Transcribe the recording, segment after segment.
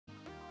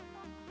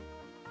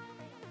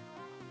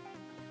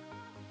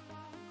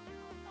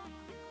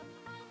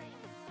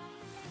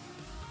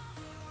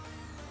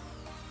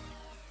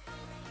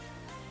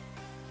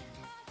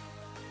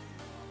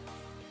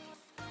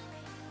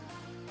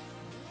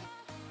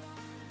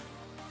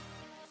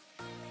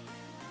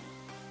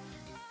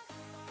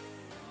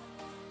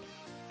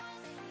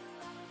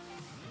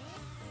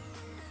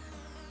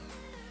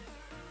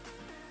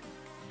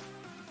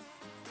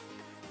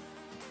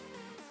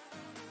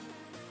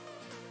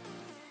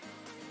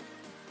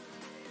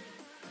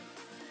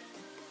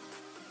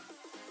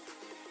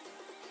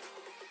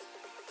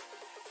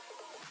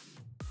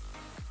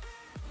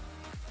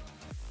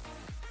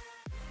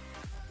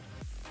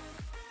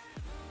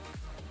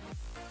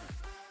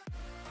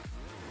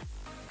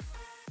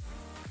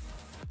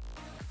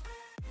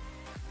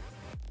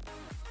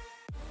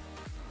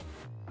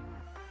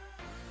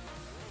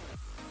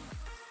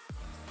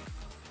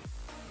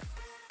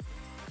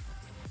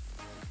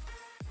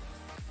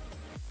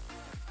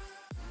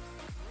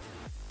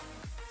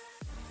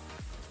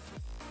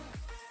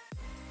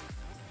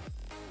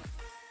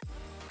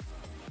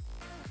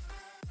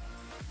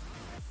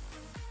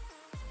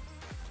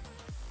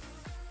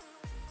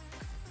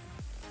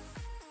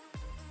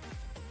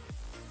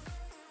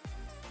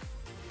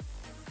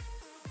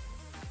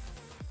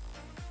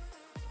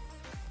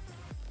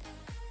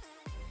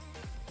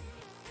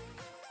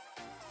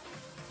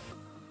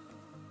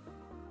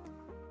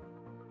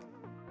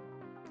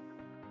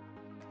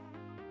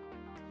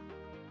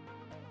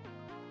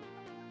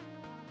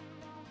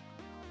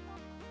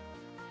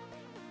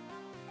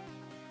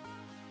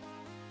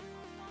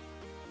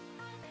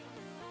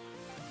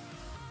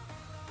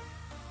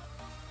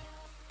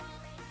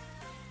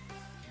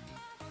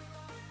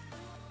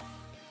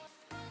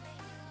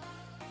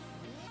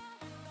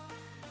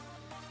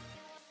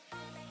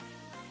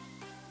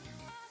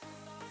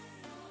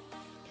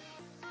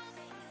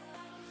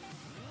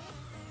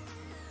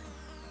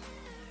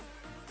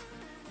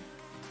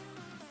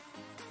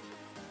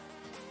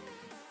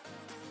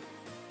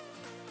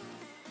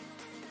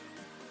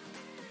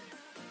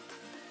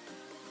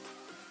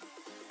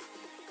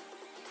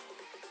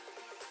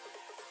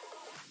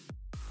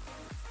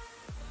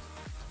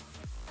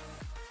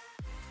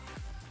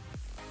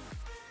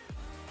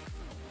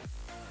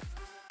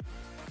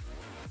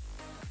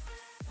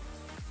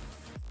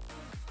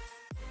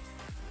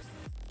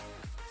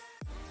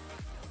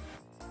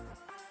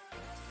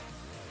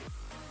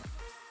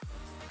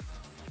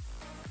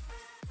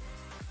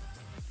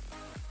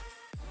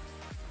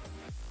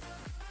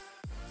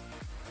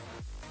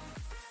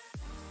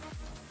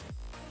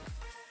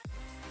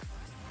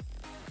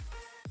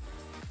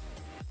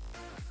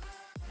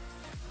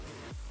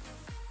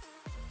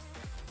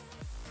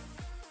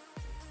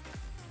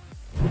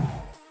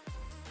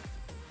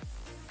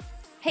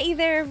Hey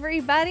there,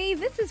 everybody.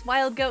 This is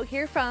Wild Goat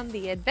here from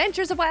The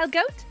Adventures of Wild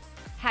Goat.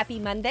 Happy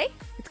Monday.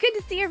 It's good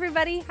to see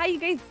everybody. How you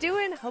guys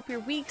doing? Hope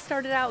your week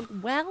started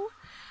out well.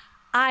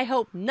 I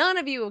hope none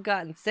of you have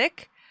gotten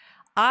sick.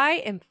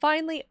 I am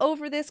finally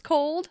over this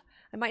cold.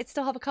 I might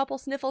still have a couple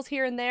sniffles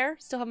here and there.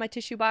 Still have my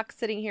tissue box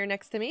sitting here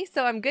next to me,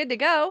 so I'm good to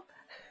go.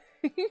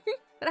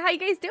 But how you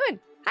guys doing?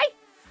 Hi.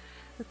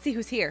 Let's see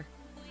who's here.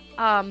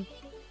 I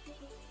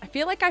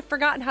feel like I've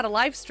forgotten how to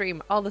live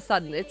stream all of a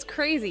sudden. It's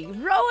crazy.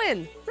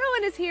 Rowan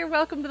is here.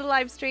 Welcome to the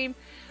live stream.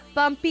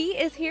 Bumpy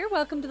is here.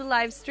 Welcome to the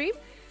live stream.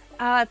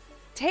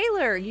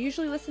 Taylor, you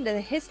usually listen to the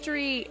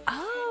history.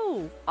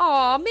 Oh,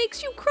 aw,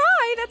 makes you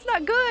cry. That's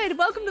not good.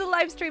 Welcome to the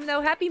live stream,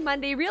 though. Happy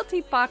Monday. Real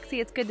T Foxy,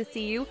 it's good to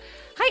see you.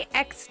 Hi,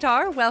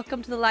 X-Star.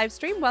 Welcome to the live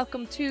stream.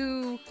 Welcome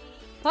to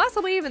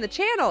possibly even the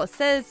channel. It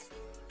says...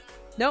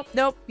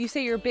 Nope. You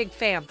say you're a big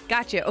fan.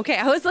 Gotcha. Okay,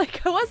 I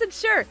wasn't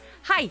sure.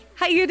 Hi,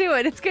 how you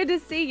doing? It's good to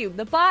see you.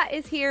 The bot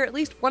is here. At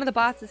least one of the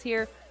bots is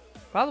here.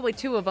 Probably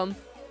two of them.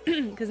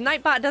 Because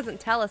Nightbot doesn't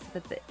tell us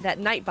that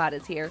Nightbot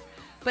is here.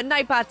 But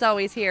Nightbot's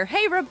always here.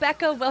 Hey,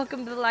 Rebecca.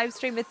 Welcome to the live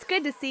stream. It's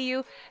good to see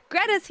you.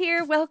 Greta's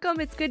here.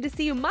 Welcome. It's good to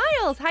see you.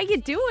 Miles, how you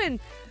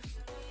doing?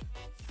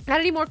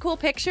 Got any more cool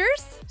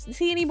pictures?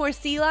 See any more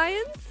sea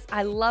lions?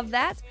 I love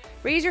that.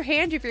 Raise your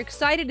hand if you're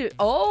excited to...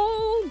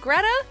 Oh,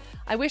 Greta,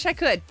 I wish I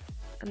could.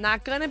 I'm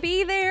not gonna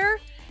be there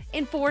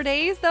in 4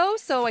 days though,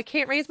 so I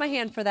can't raise my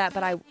hand for that,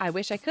 but I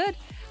wish I could.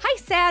 Hi,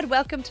 Sad.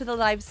 Welcome to the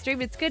live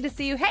stream. It's good to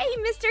see you. Hey,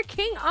 Mr.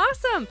 King.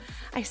 Awesome.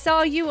 I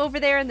saw you over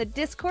there in the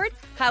Discord.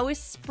 How is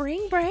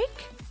spring break?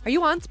 Are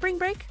you on spring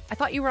break? I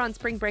thought you were on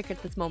spring break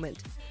at this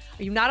moment.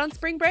 Are you not on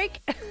spring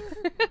break?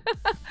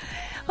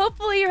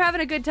 Hopefully you're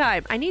having a good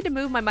time. I need to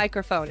move my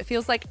microphone. It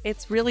feels like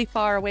it's really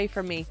far away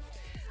from me.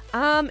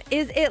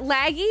 Is it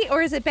laggy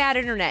or is it bad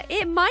internet?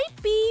 It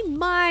might be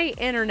my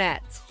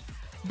internet.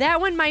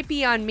 That one might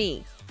be on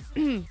me.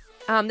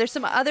 There's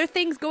some other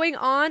things going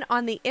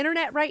on the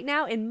internet right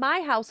now in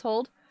my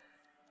household.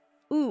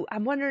 Ooh,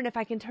 I'm wondering if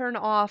I can turn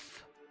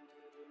off...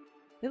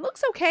 It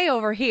looks okay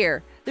over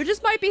here. There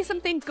just might be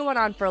some things going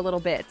on for a little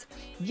bit.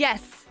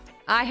 Yes,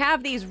 I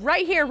have these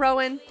right here,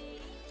 Rowan.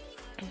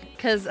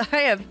 Because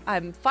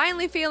I'm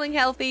finally feeling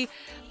healthy,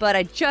 but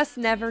I just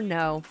never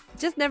know.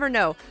 Just never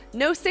know.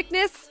 No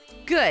sickness,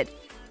 good.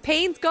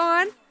 Pain's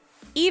gone,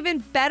 even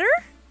better.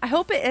 I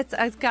hope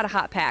it's got a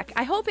hot pack.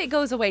 I hope it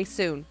goes away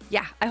soon.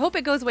 Yeah, I hope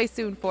it goes away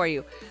soon for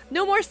you.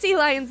 No more sea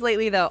lions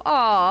lately, though.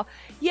 Aw,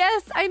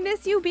 yes, I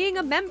miss you being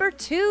a member,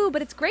 too,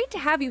 but it's great to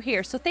have you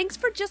here. So thanks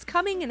for just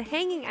coming and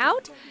hanging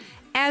out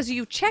as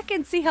you check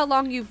and see how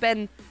long you've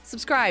been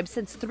subscribed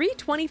since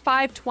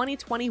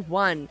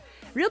 3/25/2021.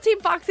 Real Team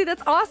Foxy,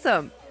 that's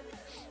awesome.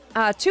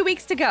 2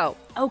 weeks to go.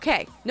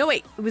 Okay. No,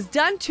 wait. It was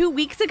done 2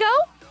 weeks ago?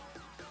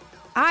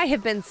 I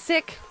have been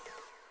sick.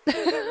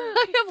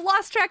 I have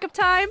lost track of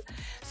time.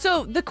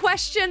 So the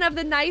question of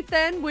the night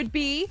then would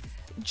be,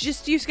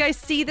 just you guys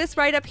see this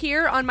right up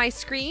here on my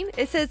screen?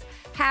 It says,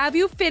 have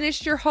you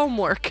finished your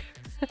homework?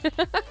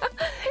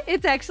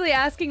 It's actually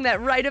asking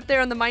that right up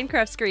there on the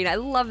Minecraft screen. I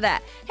love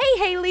that. Hey,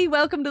 Haley,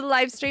 welcome to the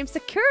live stream.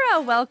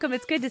 Sakura, welcome.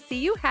 It's good to see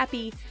you.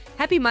 Happy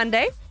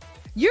Monday.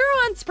 You're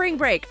on spring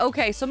break.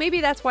 Okay, so maybe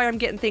that's why I'm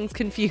getting things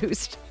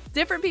confused.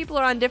 Different people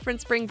are on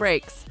different spring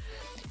breaks.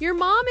 Your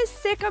mom is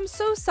sick. I'm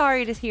so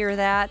sorry to hear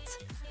that.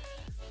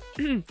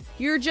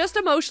 You're just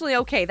emotionally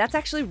okay. That's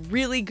actually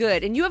really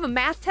good. And you have a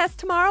math test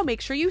tomorrow. Make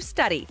sure you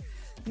study.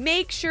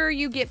 Make sure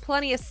you get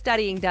plenty of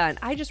studying done.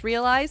 I just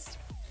realized...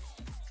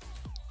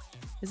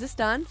 Is this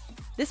done?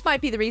 This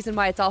might be the reason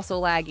why it's also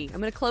laggy.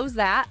 I'm going to close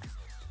that.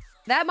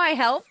 That might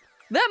help.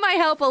 That might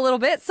help a little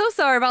bit. So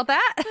sorry about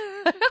that.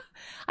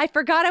 I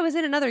forgot I was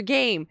in another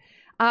game.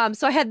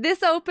 So I had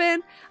this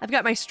open. I've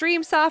got my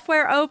stream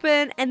software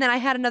open. And then I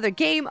had another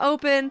game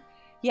open.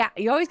 Yeah,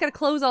 you always got to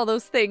close all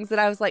those things. And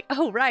I was like,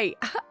 oh, right.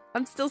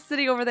 I'm still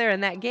sitting over there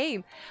in that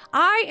game.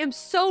 I am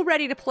so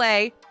ready to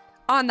play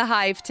on the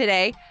Hive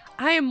today.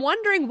 I am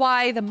wondering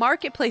why the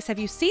marketplace, have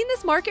you seen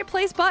this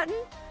marketplace button?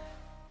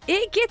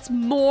 It gets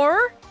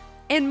more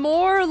and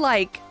more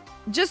like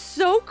just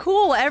so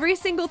cool every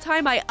single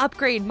time I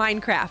upgrade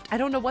Minecraft. I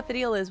don't know what the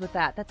deal is with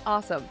that. That's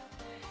awesome.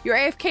 You're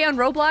AFK on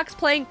Roblox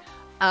playing...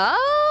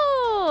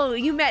 Oh,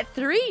 you met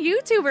 3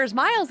 YouTubers.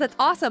 Miles, that's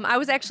awesome. I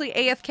was actually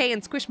AFK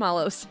in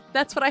Squishmallows.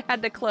 That's what I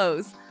had to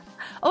close.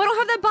 Oh, I don't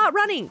have that bot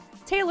running.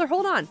 Taylor,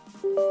 hold on.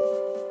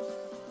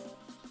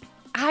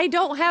 I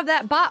don't have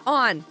that bot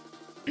on.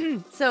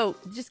 So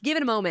just give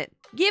it a moment.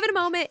 Give it a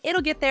moment.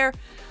 It'll get there.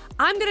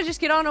 I'm going to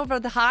just get on over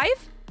the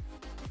Hive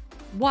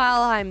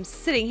while I'm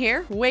sitting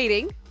here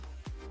waiting.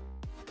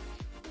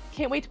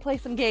 Can't wait to play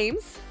some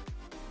games.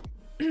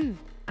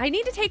 I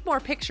need to take more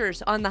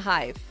pictures on the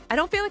Hive. I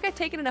don't feel like I've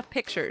taken enough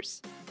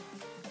pictures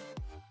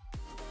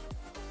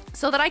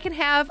so that I can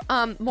have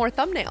more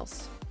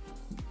thumbnails.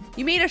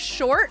 You made a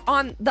short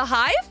on the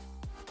Hive?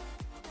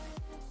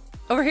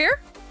 Over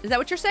here? Is that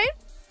what you're saying?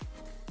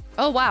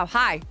 Oh, wow.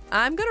 Hi.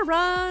 I'm gonna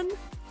run.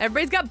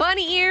 Everybody's got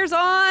bunny ears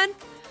on.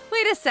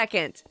 Wait a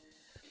second.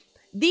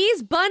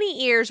 These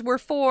bunny ears were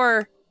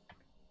for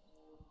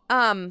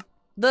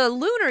the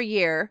lunar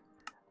year,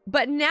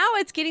 but now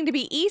it's getting to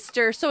be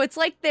Easter, so it's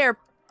like they're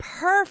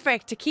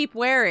perfect to keep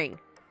wearing.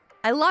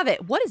 I love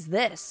it. What is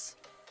this?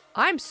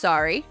 I'm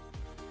sorry.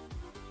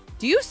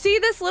 Do you see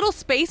this little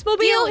space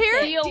mobile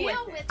here? Deal with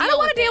it. I don't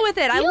want to deal with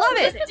it. I love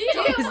it.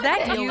 Is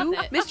that you,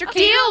 Mr.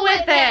 King? Deal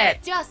with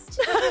it. Just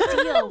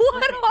deal with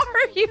What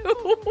are you?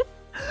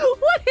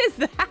 What is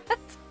that?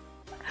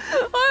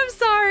 Oh, I'm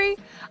sorry.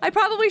 I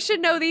probably should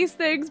know these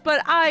things,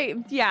 but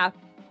yeah,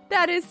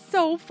 that is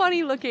so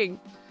funny looking.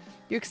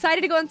 You're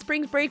excited to go on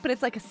spring break, but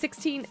it's like a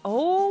 16.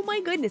 Oh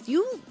my goodness.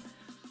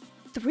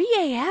 3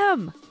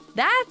 a.m.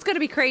 That's going to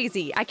be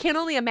crazy. I can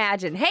only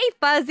imagine. Hey,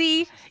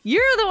 Fuzzy,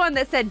 you're the one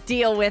that said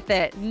deal with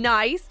it.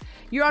 Nice.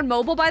 You're on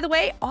mobile, by the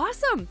way.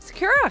 Awesome.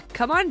 Sakura,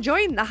 come on,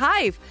 join the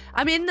Hive.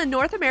 I'm in the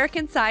North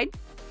American side,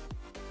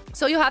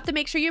 so you'll have to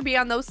make sure you be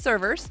on those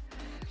servers.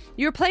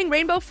 You're playing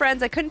Rainbow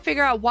Friends. I couldn't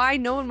figure out why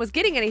no one was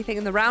getting anything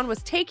and the round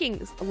was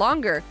taking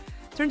longer.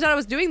 Turns out I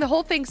was doing the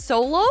whole thing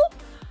solo.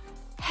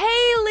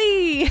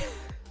 Haley,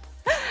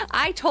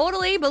 I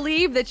totally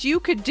believe that you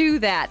could do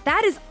that.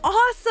 That is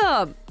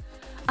awesome.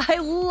 I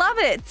love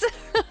it.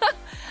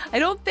 I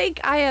don't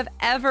think I have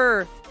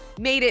ever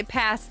made it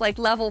past like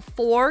level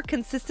 4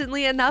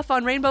 consistently enough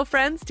on Rainbow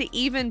Friends to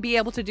even be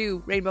able to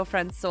do Rainbow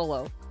Friends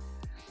solo.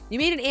 You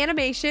made an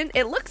animation.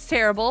 It looks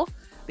terrible.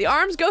 The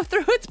arms go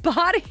through its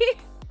body,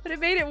 but it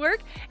made it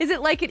work. Is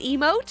it like an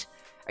emote?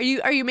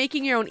 Are you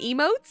making your own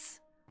emotes?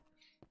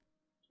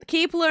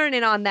 Keep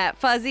learning on that,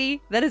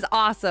 Fuzzy. That is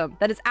awesome.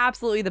 That is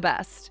absolutely the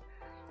best.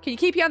 Can you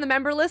keep you on the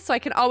member list so I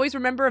can always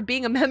remember of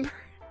being a member?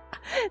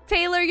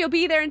 Taylor, you'll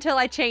be there until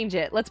I change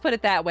it. Let's put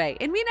it that way.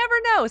 And we never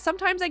know.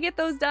 Sometimes I get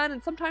those done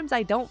and sometimes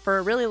I don't for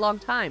a really long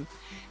time.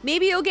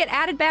 Maybe you'll get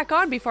added back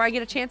on before I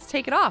get a chance to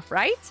take it off,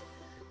 right?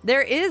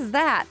 There is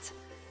that.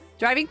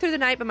 Driving through the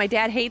night, but my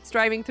dad hates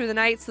driving through the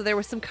night, so there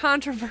was some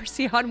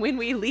controversy on when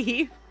we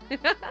leave.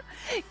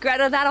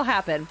 Greta, that'll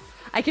happen.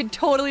 I can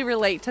totally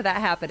relate to that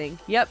happening.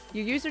 Yep,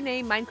 your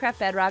username, Minecraft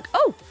Bedrock.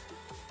 Oh,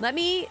 let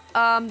me,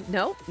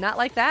 no, not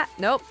like that.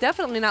 Nope,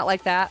 definitely not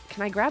like that.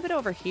 Can I grab it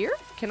over here?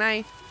 Can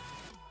I?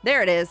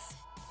 There it is.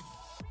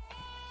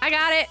 I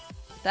got it.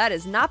 That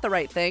is not the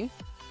right thing.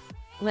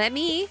 Let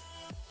me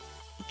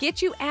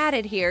get you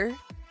added here.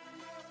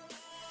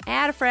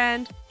 Add a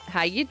friend.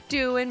 How you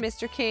doing,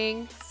 Mr.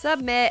 King?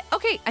 Submit.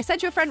 Okay, I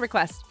sent you a friend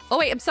request. Oh,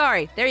 wait, I'm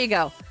sorry. There you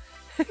go.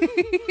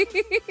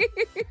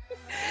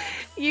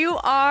 You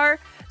are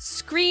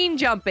screen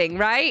jumping,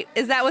 right?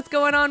 Is that what's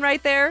going on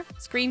right there?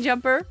 Screen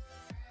jumper.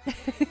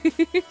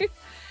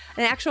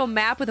 An actual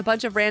map with a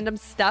bunch of random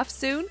stuff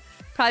soon.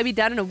 Probably be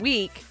done in a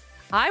week.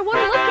 I want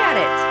to look at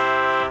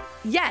it.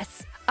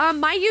 Yes.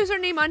 My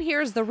username on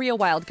here is The Real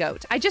Wild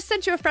Goat. I just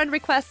sent you a friend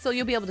request, so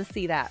you'll be able to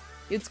see that.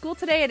 You had school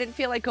today. I didn't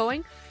feel like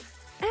going.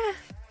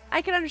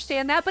 I can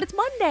understand that, but it's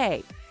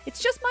Monday.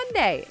 It's just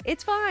Monday.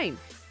 It's fine.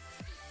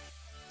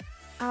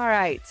 All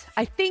right.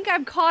 I think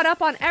I'm caught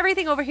up on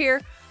everything over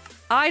here.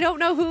 I don't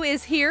know who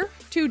is here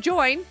to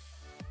join.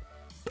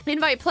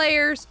 Invite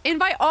players.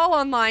 Invite all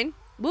online.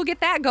 We'll get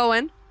that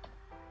going.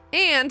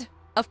 And,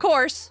 of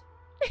course,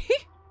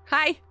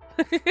 hi.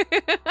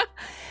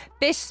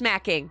 Fish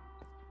smacking.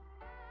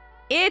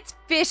 It's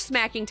fish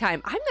smacking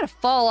time. I'm going to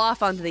fall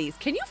off onto these.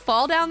 Can you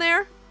fall down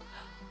there?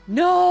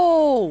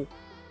 No.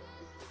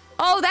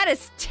 Oh, that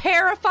is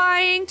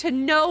terrifying to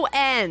no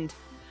end.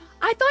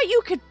 I thought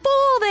you could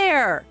fall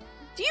there.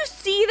 Do you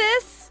see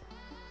this?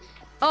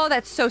 Oh,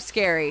 that's so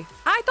scary.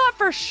 I thought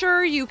for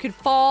sure you could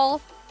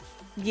fall.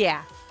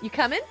 Yeah. You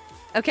coming?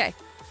 Okay.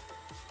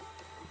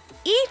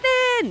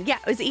 Ethan! Yeah,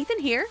 is Ethan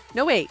here?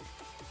 No, wait.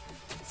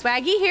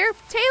 Swaggy here?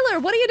 Taylor,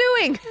 what are you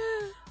doing?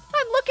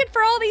 I'm looking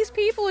for all these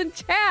people in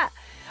chat.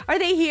 Are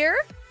they here?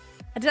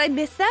 Did I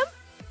miss them?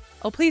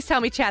 Oh, please tell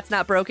me chat's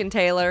not broken,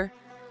 Taylor.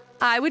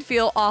 I would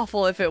feel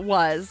awful if it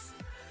was.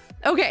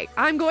 Okay,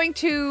 I'm going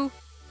to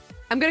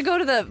go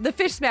to the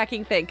fish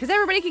smacking thing because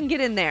everybody can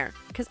get in there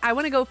because I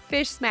want to go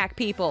fish smack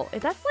people.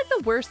 That's like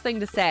the worst thing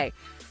to say.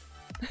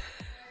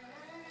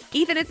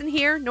 Ethan isn't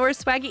here, nor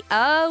is Swaggy.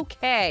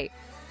 Okay.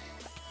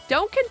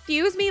 Don't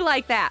confuse me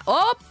like that.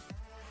 Oh!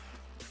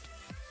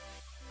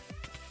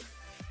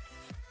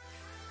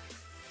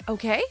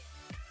 Okay.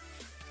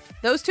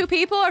 Those two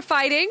people are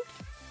fighting.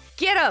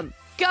 Get them.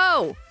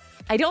 Go.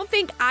 I don't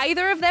think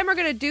either of them are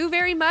going to do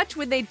very much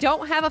when they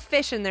don't have a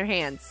fish in their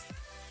hands.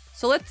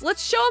 So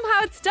let's show them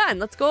how it's done.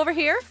 Let's go over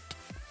here.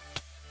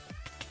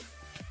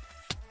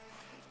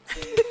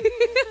 You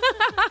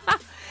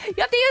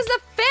have to use the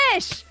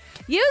fish.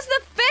 Use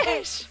the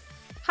fish.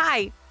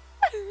 Hi.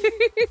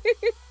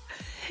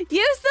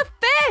 Use the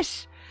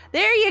fish.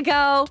 There you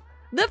go.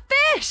 The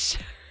fish.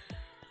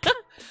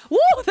 Woo,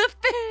 the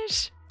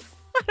fish.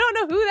 I don't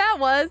know who that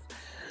was.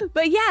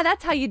 But yeah,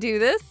 that's how you do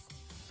this.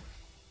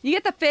 You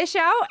get the fish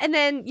out and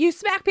then you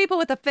smack people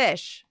with the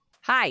fish.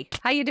 Hi,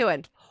 how you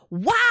doing?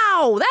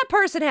 Wow, that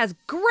person has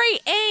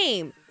great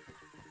aim.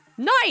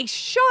 Nice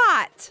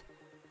shot.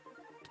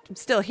 I'm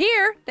still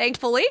here,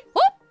 thankfully.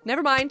 Oh,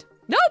 never mind.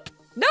 Nope,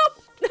 nope.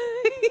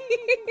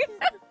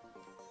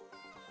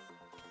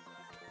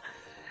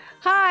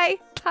 Hi,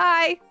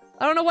 hi.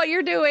 I don't know what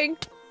you're doing.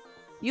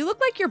 You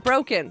look like you're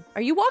broken.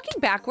 Are you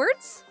walking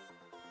backwards?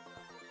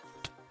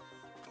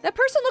 That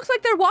person looks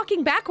like they're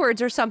walking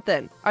backwards or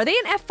something. Are they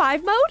in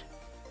F5 mode?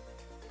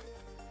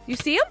 You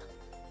see them?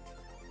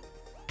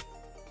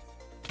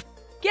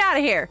 Get out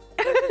of here.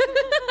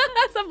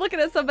 As I'm looking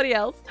at somebody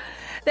else.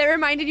 That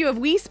reminded you of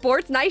Wii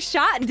Sports. Nice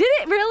shot. Did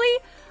it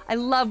really? I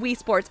love Wii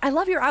Sports. I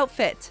love your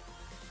outfit.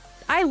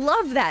 I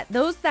love that.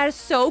 That is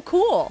so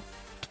cool.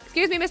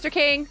 Excuse me, Mr.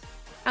 King.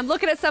 I'm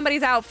looking at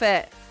somebody's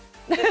outfit.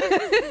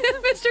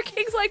 Mr.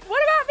 King's like,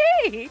 what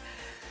about me?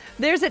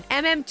 There's an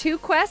MM2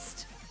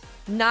 quest.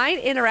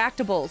 9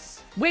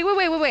 interactables.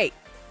 Wait.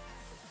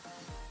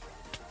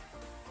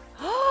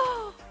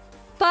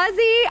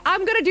 Fuzzy,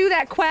 I'm gonna do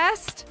that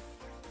quest.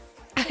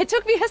 It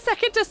took me a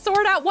second to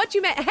sort out what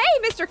you meant. Hey,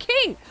 Mr.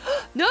 King.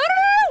 No.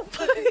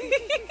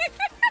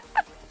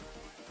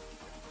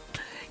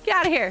 Get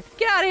out of here.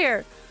 Get out of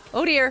here.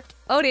 Oh dear.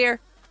 Oh dear.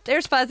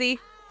 There's Fuzzy.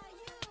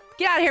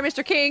 Get out of here,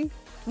 Mr. King.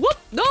 Whoop.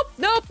 Nope.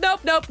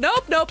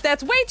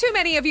 That's way too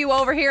many of you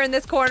over here in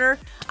this corner.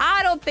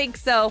 I don't think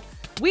so.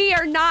 We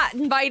are not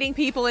inviting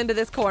people into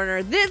this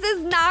corner. This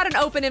is not an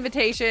open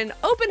invitation.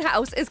 Open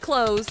house is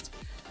closed.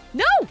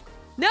 No.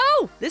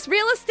 This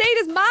real estate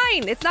is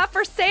mine. It's not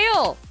for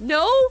sale.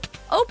 No.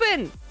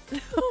 Open.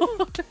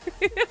 Mr.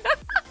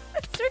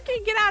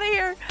 King, get out of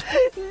here.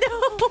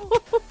 No.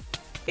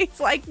 He's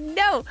like,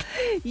 no.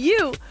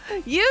 You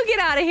get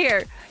out of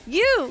here.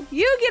 You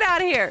get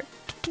out of here.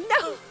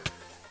 No.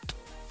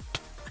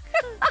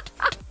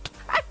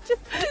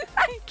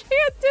 I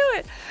can't do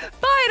it.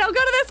 Fine, I'll go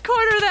to this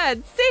corner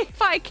then. See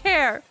if I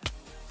care.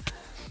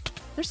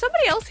 There's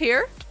somebody else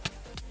here.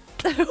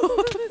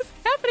 What's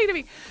happening to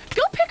me?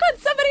 Go pick on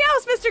somebody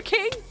else, Mr.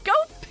 King. Go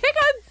pick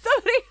on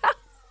somebody else.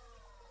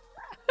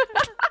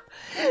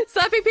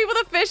 Slapping people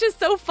with a fish is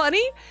so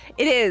funny.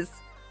 It is.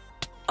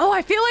 Oh,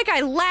 I feel like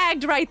I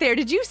lagged right there.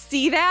 Did you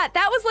see that?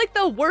 That was like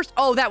the worst.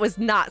 Oh, that was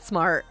not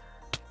smart.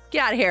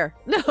 Get out of here.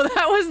 No,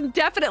 that was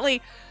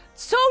definitely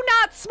so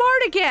not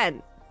smart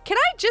again. Can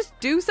I just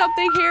do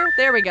something here?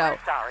 There we go. I'm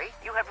sorry,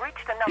 you have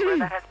reached a number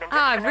that has been disconnected.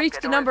 I've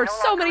reached a number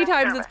so many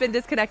times it's been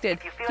disconnected.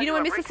 Do you know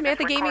when Mrs.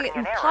 Samantha Gaming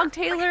and Pog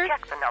Taylor,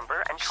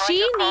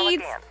 she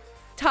needs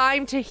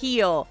time to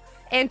heal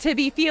and to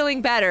be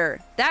feeling better.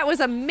 That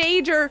was a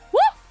major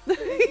thing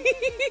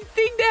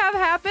to have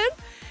happen.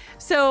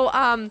 So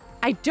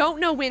I don't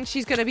know when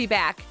she's going to be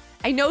back.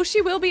 I know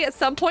she will be at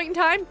some point in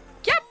time.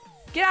 Yep,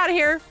 get out of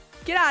here.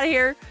 Get out of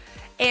here.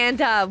 And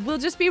we'll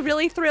just be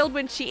really thrilled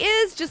when she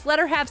is. Just let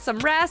her have some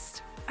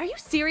rest. Are you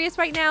serious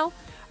right now?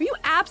 Are you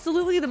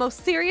absolutely the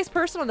most serious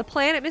person on the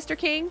planet, Mr.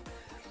 King?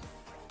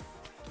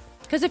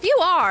 Because if you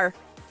are,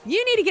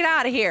 you need to get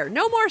out of here.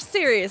 No more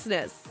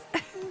seriousness.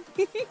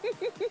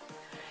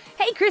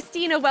 Hey,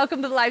 Christina,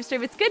 welcome to the live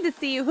stream. It's good to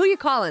see you. Who you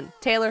calling?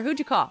 Taylor, who'd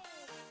you call?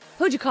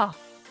 Who'd you call?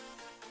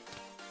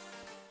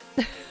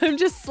 I'm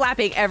just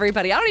slapping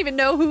everybody. I don't even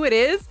know who it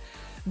is,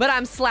 but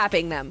I'm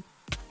slapping them.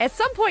 At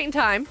some point in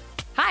time,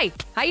 hi,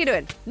 how you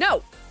doing?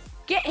 No,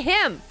 get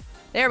him.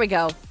 There we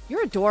go.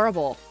 You're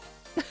adorable.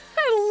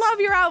 I love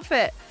your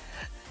outfit.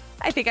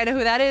 I think I know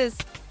who that is.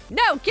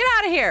 No, get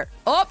out of here.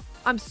 Oh,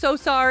 I'm so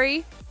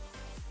sorry.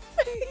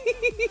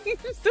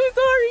 I'm so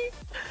sorry.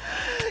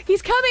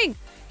 He's coming.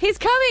 He's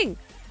coming.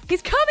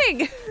 He's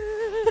coming.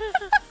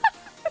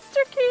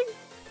 Mr. King.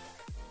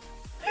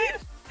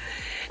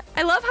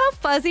 I love how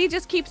Fuzzy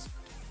just keeps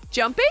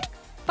jumping.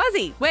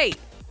 Fuzzy, wait.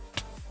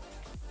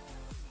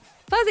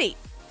 Fuzzy,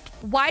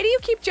 why do you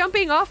keep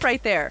jumping off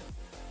right there?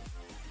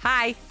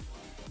 Hi.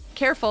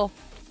 Careful.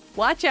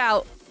 Watch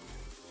out.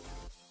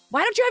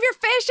 Why don't you have your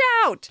fish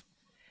out?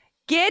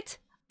 Get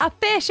a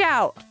fish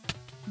out.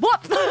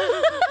 Whoop.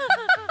 I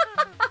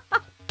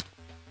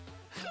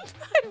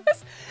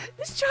was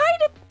just trying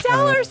to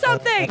tell her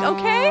something,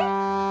 okay?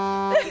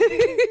 No,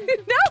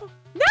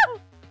 no.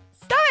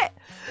 Stop it.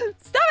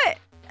 Stop it.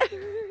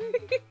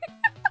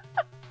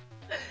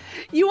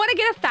 You want to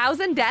get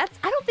 1,000 deaths?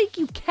 I don't think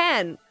you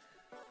can.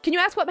 Can you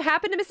ask what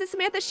happened to Mrs.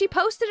 Samantha? She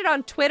posted it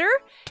on Twitter.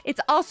 It's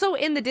also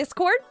in the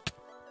Discord.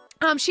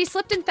 She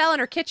slipped and fell in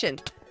her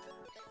kitchen.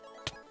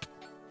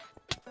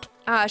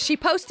 She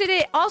posted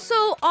it also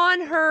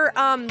on her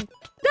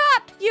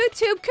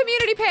YouTube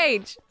community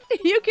page.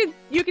 You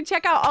can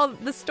check out all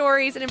the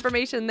stories and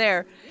information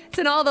there. It's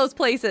in all those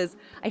places.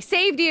 I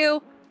saved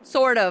you,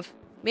 sort of.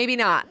 Maybe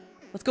not.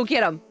 Let's go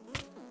get him.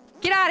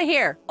 Get out of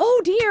here.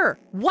 Oh dear.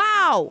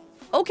 Wow.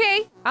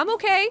 Okay. I'm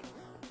okay.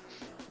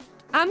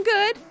 I'm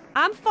good.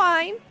 I'm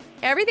fine.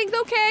 Everything's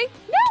okay.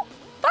 No,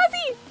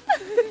 Fuzzy.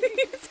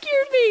 You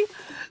scared me.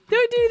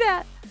 Don't do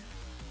that.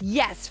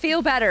 Yes,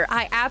 feel better.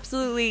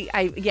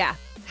 Yeah.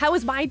 How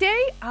was my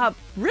day?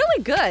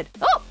 Really good.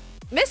 Oh,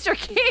 Mr.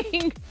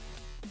 King.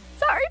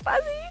 Sorry,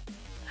 Fuzzy.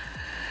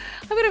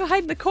 I'm gonna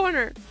hide in the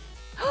corner.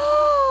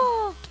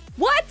 Oh,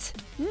 what?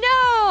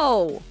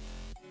 No.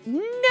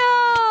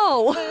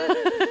 No.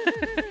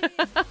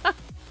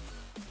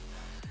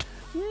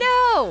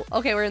 No.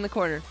 Okay, we're in the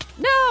corner.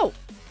 No.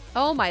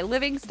 Oh, my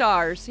living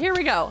stars. Here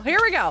we go. Here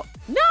we go.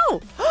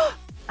 No.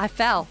 I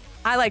fell.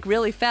 I like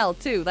really fell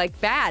too. Like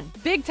bad.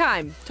 Big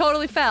time.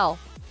 Totally fell.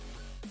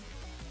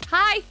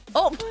 Hi.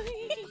 Oh.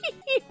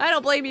 I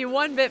don't blame you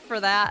one bit for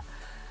that.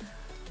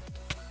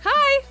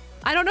 Hi.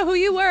 I don't know who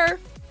you were.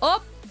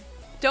 Oh.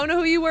 Don't know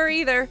who you were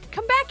either.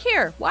 Come back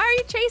here. Why are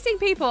you chasing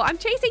people? I'm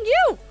chasing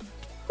you.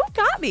 Who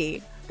got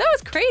me? That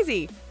was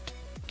crazy.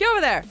 Get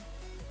over there.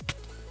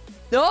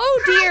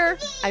 Oh dear.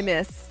 I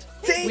missed.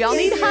 Tanky. We all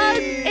need hugs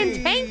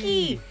and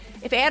Tanky.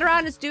 If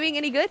Adoron is doing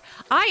any good,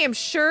 I am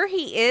sure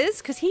he is,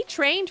 because he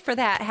trained for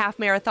that half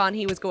marathon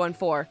he was going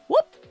for.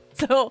 Whoop.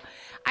 So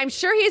I'm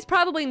sure he's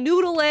probably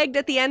noodle-legged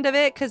at the end of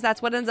it, because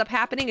that's what ends up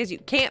happening is you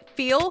can't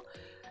feel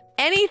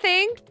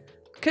anything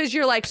because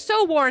you're like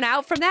so worn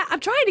out from that.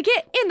 I'm trying to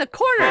get in the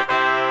corner.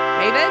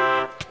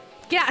 Raven,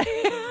 get out.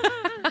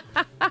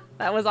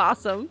 That was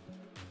awesome.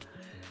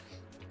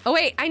 Oh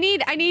wait, I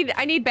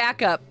need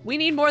backup. We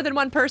need more than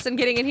one person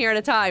getting in here at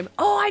a time.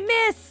 Oh, I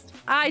missed.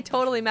 I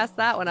totally messed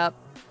that one up.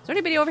 Is there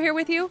anybody over here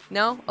with you?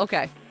 No?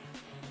 Okay.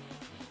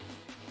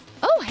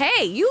 Oh,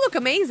 hey, you look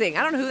amazing.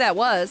 I don't know who that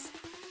was.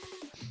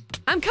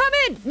 I'm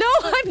coming. No,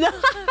 I'm not.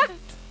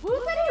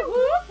 Whoopity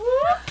whoop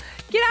whoop.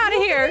 Get out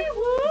of here.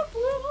 Whoop,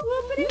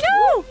 whoop,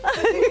 No.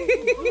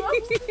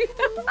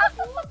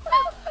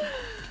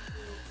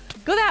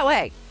 Go that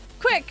way.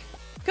 Quick.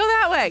 Go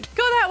that way.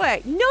 Go that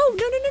way. No, no,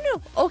 no, no,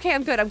 no. Okay,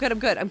 I'm good. I'm good. I'm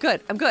good. I'm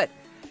good. I'm good.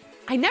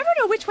 I never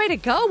know which way to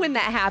go when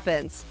that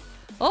happens.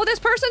 Oh, this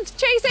person's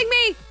chasing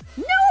me.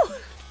 No.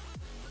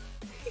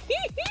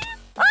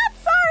 I'm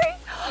sorry.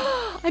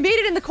 I made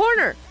it in the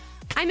corner.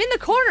 I'm in the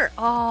corner.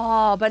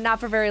 Oh, but not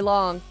for very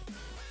long.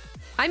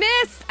 I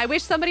missed. I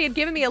wish somebody had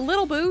given me a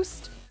little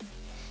boost.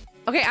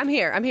 Okay, I'm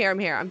here. I'm here. I'm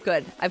here. I'm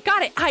good. I've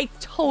got it. I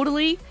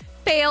totally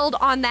failed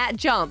on that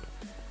jump.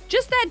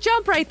 Just that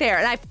jump right there,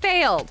 and I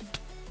failed.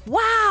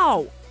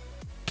 Wow.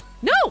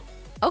 No.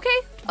 Okay.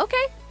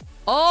 Okay.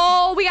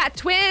 Oh, we got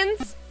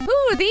twins. Who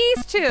are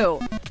these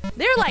two?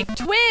 They're like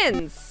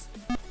twins.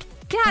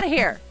 Get out of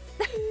here.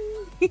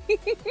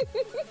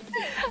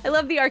 I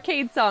love the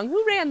arcade song.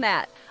 Who ran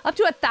that? Up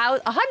to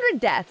 100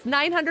 deaths,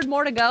 900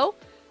 more to go.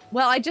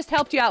 Well, I just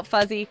helped you out,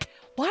 Fuzzy.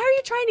 Why are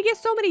you trying to get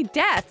so many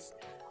deaths?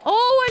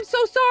 Oh, I'm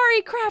so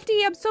sorry,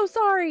 Crafty. I'm so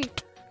sorry. No,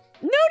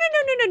 no,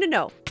 no, no, no, no,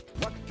 no.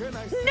 What can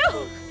I say?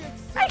 No,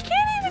 I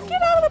can't even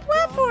get out of the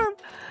platform.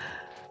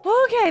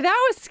 Okay,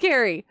 that was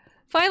scary.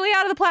 Finally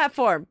out of the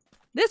platform.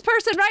 This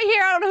person right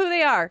here, I don't know who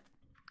they are.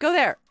 Go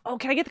there. Oh,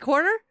 can I get the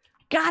corner?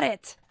 Got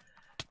it.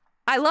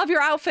 I love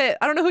your outfit.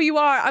 I don't know who you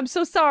are. I'm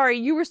so sorry.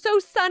 You were so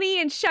sunny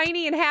and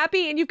shiny and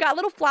happy, and you've got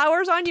little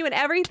flowers on you and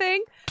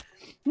everything.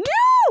 No!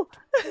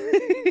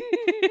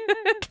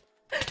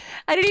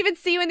 I didn't even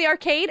see you in the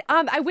arcade.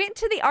 I went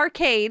to the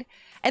arcade,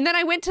 and then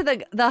I went to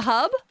the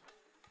hub.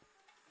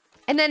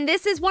 And then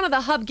this is one of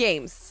the hub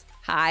games.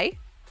 Hi.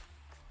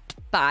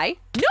 Bye.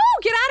 No,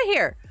 get out of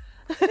here.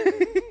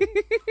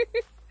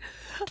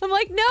 I'm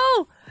like,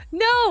 no,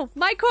 no,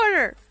 my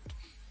corner.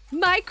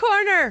 My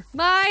corner.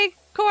 My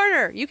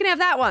corner. You can have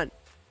that one.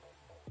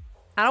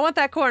 I don't want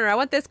that corner. I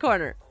want this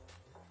corner.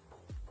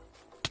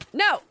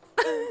 No.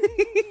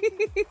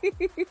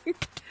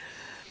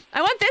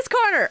 I want this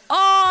corner.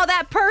 Oh,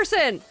 that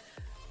person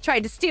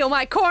tried to steal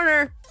my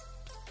corner.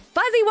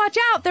 Fuzzy, watch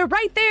out. They're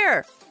right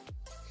there.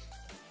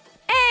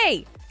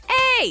 Hey,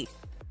 hey,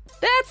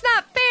 that's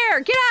not fair.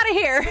 Get out of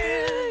here.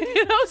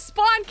 You know,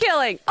 spawn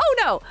killing. Oh,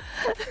 no.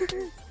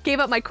 Gave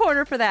up my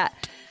corner for that.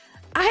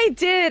 I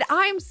did.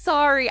 I'm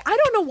sorry. I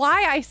don't know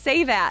why I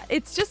say that.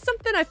 It's just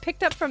something I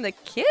picked up from the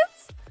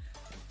kids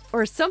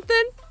or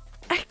something.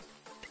 I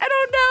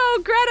don't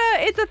know,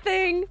 Greta. It's a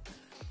thing.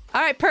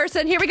 All right,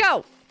 person. Here we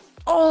go.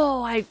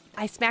 Oh, I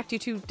smacked you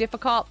too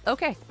difficult.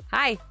 Okay.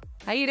 Hi.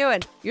 How you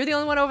doing? You're the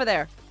only one over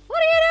there. What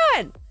are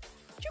you doing?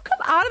 Did you come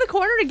out of the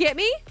corner to get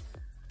me?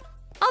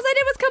 All I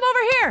did was come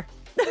over here.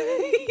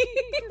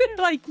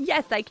 They're like,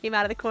 yes, I came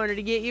out of the corner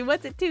to get you.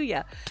 What's it to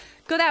you?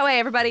 Go that way,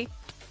 everybody.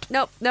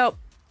 Nope, nope,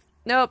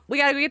 nope. We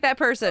gotta go get that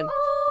person.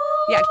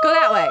 Yeah, go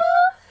that way.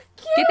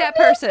 Get that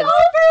person.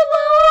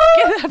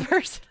 Get that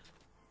person.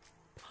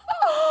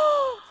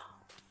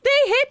 They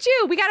hit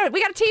you. We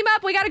gotta team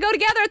up. We gotta go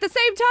together at the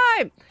same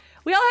time.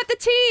 We all have to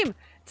team.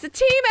 It's a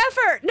team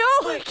effort. No,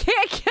 I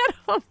can't get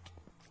them.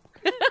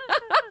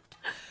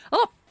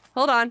 Oh,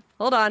 hold on,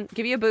 hold on.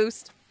 Give you a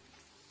boost.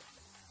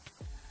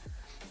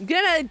 I'm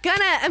gonna.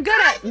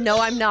 No,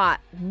 I'm not.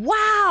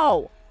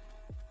 Wow.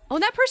 Oh,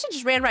 and that person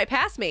just ran right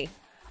past me.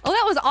 Oh,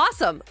 that was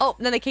awesome. Oh,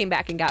 and then they came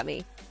back and got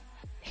me.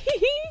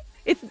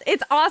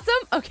 It's awesome.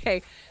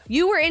 Okay,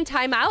 you were in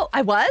timeout.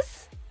 I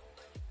was.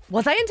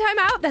 Was I in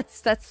timeout?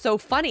 That's so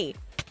funny.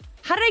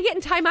 How did I get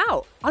in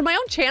timeout? On my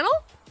own channel?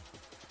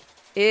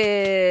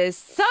 Is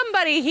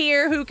somebody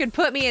here who could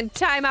put me in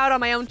timeout on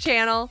my own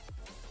channel?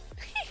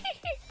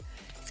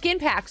 Skin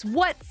packs.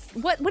 What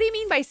do you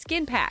mean by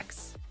skin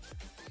packs?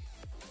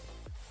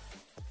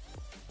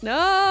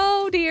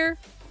 No, dear.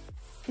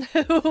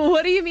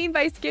 What do you mean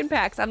by skin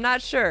packs? I'm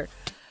not sure.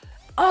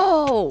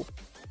 Oh.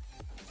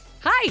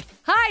 Hi.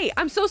 Hi.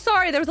 I'm so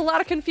sorry. There was a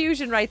lot of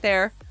confusion right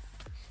there.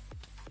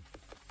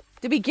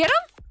 Did we get him?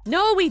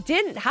 No, we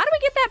didn't. How do we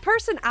get that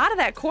person out of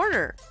that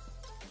corner?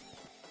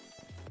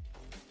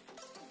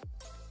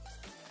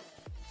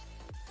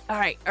 All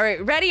right.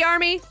 Ready,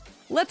 Army?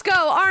 Let's go,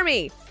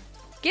 Army.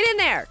 Get in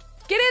there.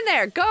 Get in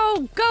there.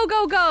 Go, go,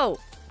 go, go.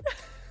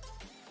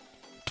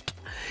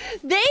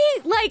 They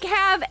like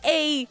have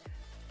a,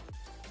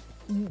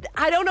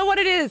 I don't know what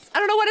it is. I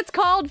don't know what it's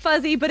called,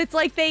 Fuzzy, but it's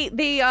like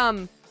they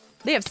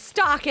have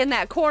stock in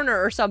that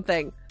corner or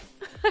something.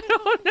 I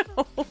don't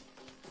know.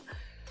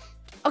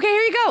 Okay,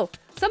 here you go.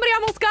 Somebody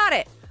almost got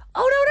it.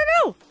 Oh,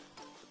 no.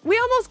 We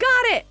almost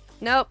got it.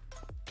 Nope.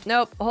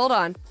 Hold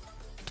on.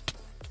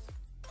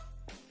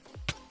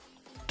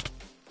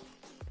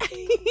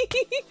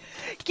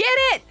 Get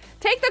it.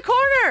 Take the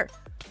corner.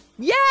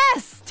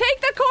 Yes, take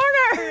the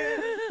corner.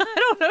 I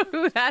don't know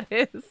who that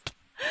is.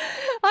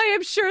 I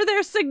am sure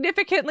they're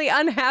significantly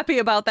unhappy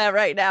about that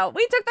right now.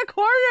 We took the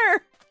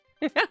corner.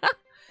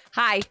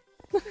 Hi.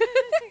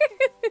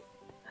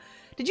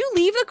 Did you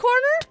leave the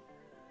corner?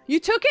 You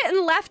took it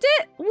and left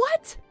it?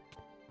 What?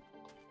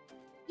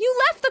 You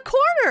left the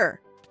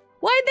corner.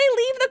 Why'd they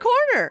leave the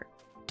corner?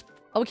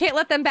 Oh, we can't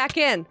let them back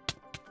in.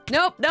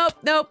 Nope.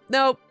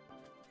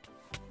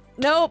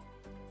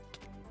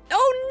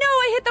 Oh no,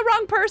 I hit the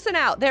wrong person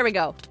out. There we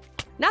go.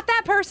 Not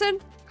that person.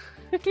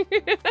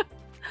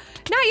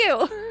 Not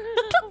you.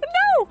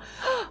 No.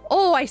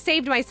 Oh, I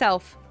saved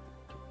myself.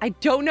 I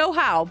don't know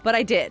how, but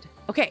I did.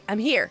 Okay, I'm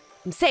here.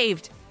 I'm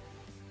saved.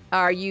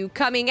 Are you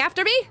coming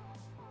after me?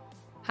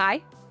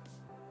 Hi.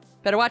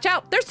 Better watch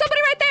out. There's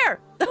somebody right there.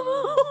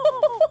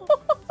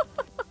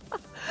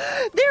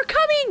 They're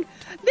coming.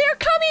 They're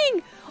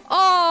coming.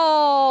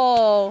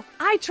 Oh,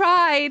 I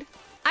tried.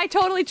 I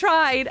totally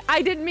tried.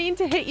 I didn't mean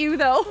to hit you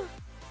though.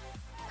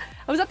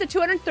 I was up to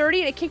 230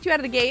 and it kicked you out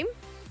of the game.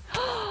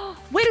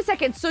 Wait a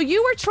second. So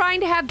you were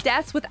trying to have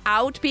deaths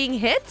without being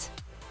hit?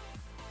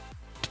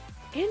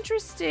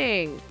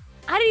 Interesting.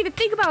 I didn't even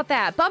think about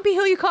that. Bumpy,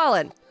 who you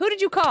calling? Who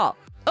did you call?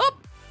 Oh,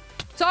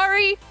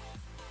 sorry.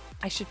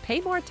 I should pay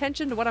more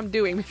attention to what I'm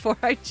doing before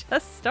I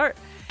just start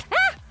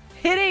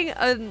hitting,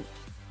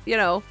 you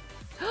know.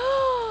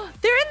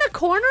 They're in the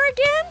corner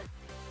again?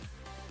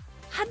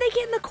 How'd they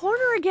get in the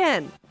corner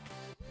again?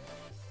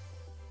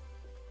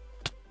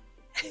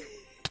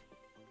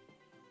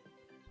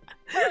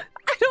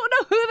 I don't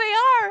know who they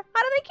are.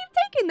 How do they keep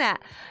taking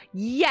that?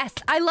 Yes,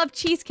 I love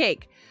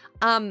cheesecake.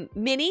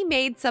 Minnie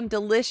made some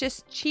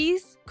delicious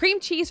cream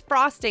cheese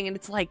frosting, and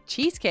it's like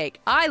cheesecake.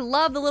 I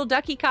love the little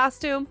ducky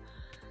costume.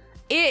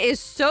 It is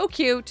so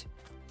cute.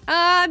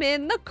 I'm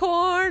in the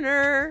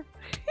corner.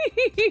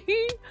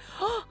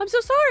 I'm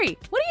so sorry.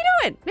 What are you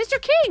doing? Mr.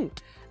 King,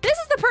 this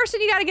is the person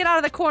you got to get out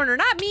of the corner,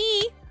 not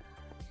me.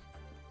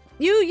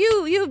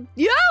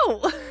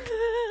 Yo.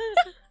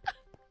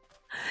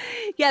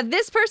 Yeah,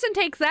 this person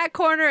takes that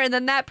corner, and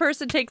then that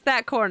person takes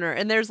that corner,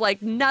 and there's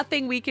like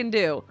nothing we can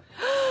do.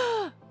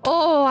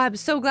 Oh, I'm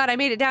so glad I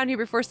made it down here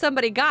before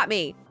somebody got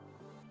me.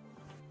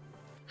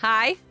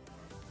 Hi.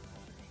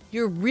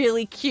 You're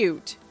really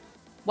cute.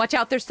 Watch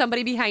out, there's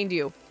somebody behind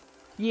you.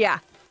 Yeah.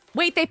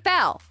 Wait, they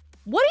fell.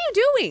 What are you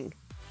doing?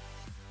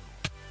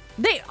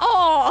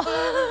 Oh.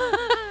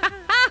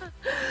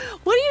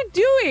 What are you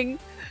doing?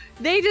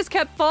 They just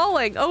kept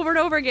falling over and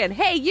over again.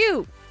 Hey,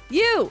 you,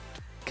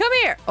 come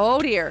here.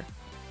 Oh dear.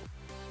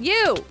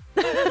 You.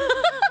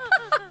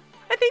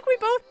 I think we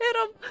both hit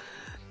him.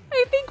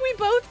 I think we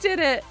both did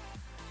it.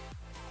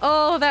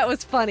 Oh, that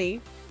was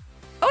funny.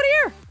 Oh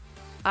dear.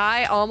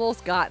 I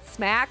almost got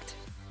smacked.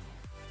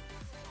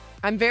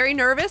 I'm very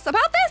nervous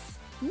about this.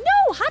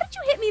 No, how did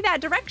you hit me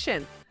that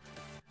direction?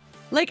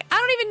 Like, I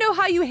don't even know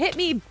how you hit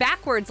me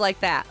backwards like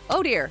that.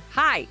 Oh dear.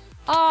 Hi.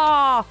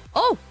 Oh,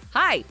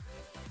 hi.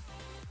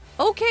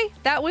 Okay,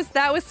 that was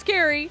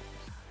scary.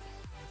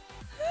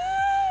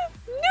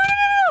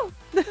 No.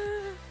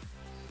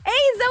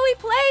 Hey, Zoe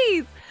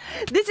Plays.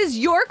 This is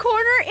your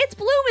corner? It's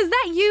Bloom. Is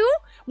that you?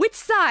 Which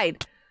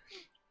side?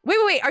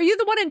 Wait. Are you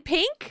the one in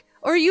pink?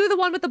 Or are you the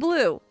one with the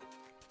blue?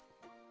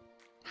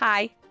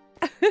 Hi.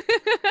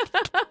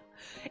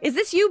 Is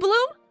this you,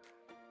 Bloom?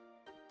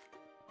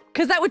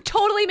 Because that would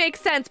totally make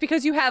sense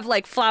because you have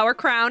like flower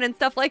crown and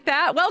stuff like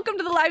that. Welcome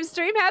to the live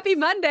stream. Happy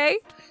Monday.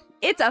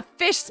 It's a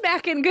fish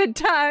smacking good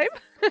time.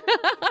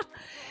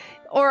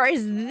 Or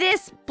is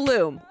this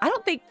Bloom? I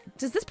don't think,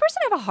 does this person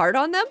have a heart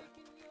on them?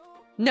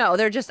 No,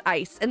 they're just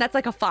ice. And that's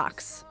like a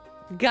fox.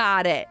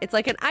 Got it. It's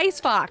like an ice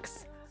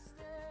fox.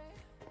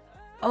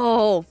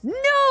 Oh,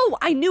 no.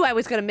 I knew I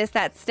was going to miss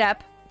that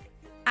step.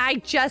 I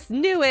just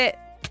knew it.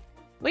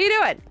 What are you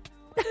doing?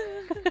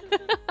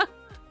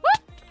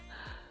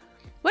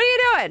 What are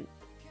you doing?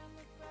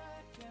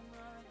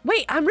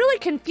 Wait, I'm really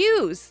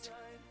confused.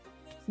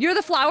 You're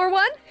the flower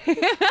one?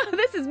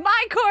 This is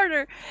my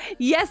corner.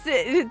 Yes,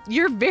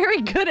 you're very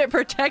good at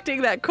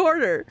protecting that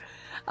corner.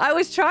 I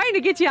was trying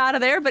to get you out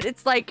of there, but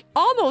it's like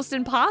almost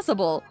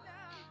impossible.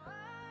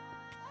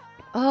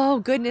 Oh,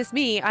 goodness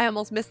me. I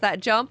almost missed that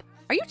jump.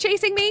 Are you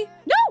chasing me?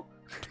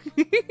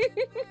 No!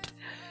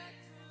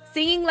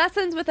 Singing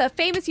lessons with a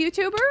famous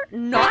YouTuber?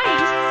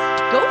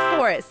 Nice. Go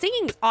for it.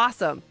 Singing's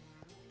awesome.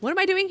 What am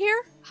I doing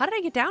here? How did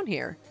I get down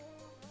here?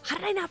 How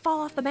did I not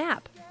fall off the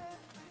map?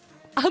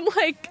 I'm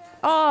like,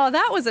 oh,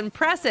 that was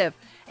impressive.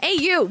 Hey,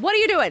 you, what are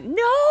you doing?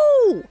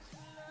 No!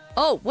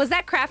 Oh, was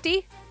that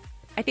Crafty?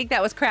 I think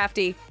that was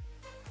Crafty.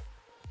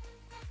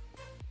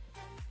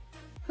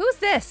 Who's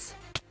this?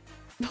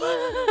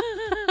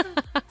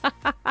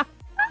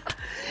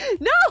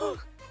 No!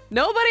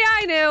 Nobody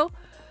I knew.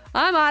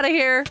 I'm out of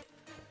here.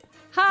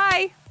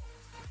 Hi.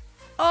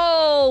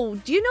 Oh,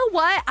 do you know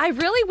what? I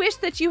really wish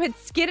that you had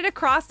skidded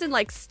across and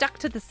like stuck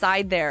to the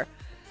side there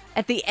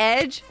at the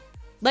edge.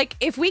 Like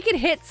if we could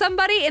hit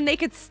somebody and they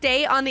could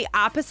stay on the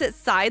opposite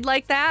side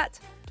like that,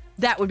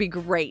 that would be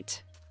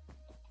great.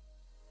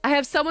 I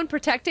have someone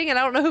protecting and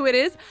I don't know who it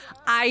is.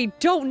 I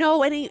don't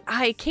know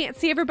I can't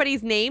see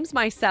everybody's names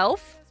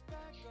myself.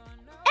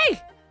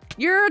 Hey,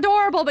 you're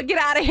adorable, but get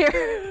out of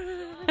here.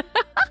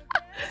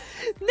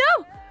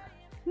 No,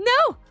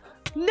 no,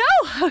 no.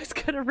 I was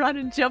gonna run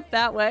and jump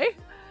that way.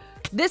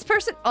 This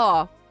person,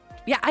 oh,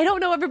 yeah, I don't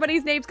know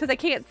everybody's names because I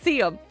can't see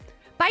them.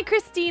 Bye,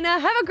 Christina.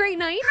 Have a great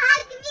night.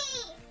 Hi,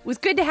 me. It was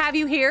good to have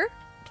you here.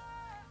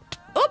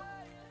 Oop.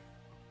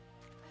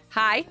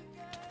 Hi.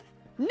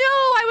 No,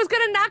 I was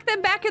gonna knock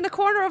them back in the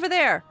corner over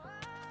there.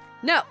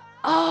 No.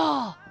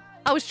 Oh,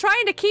 I was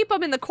trying to keep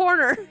them in the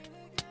corner.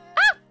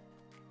 Ah,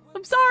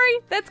 I'm sorry.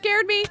 That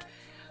scared me.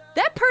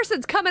 That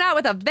person's coming out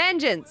with a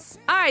vengeance.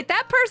 All right,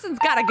 that person's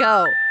gotta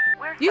go.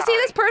 You see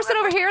this person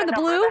over here in the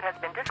blue? Has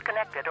been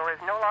disconnected or is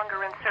no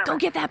longer in service. Go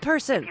get that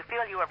person. If you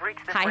feel you have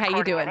reached this Hi, how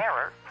you doing?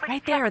 error,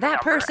 Right there,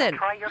 that person.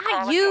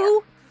 Hi,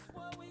 you.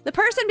 The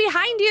person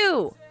behind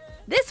you.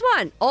 This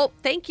one. Oh,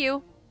 thank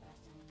you.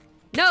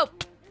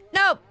 Nope.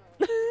 Nope.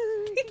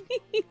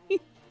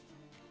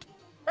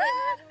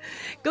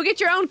 Go get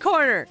your own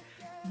corner.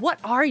 What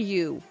are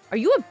you? Are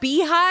you a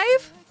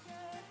beehive?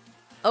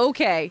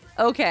 Okay,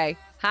 okay.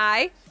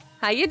 Hi,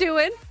 how you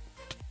doing?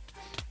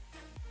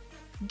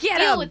 Get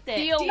Deal him. with it.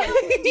 Deal Deal with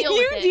with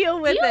it. You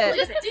deal with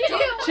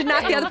it. Should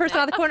knock the other person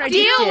out of the corner. I just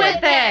Deal did.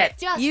 with it.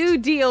 Just You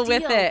deal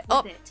with deal it.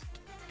 Oh, with it.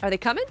 are they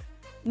coming?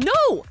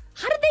 No.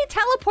 How did they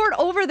teleport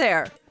over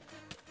there?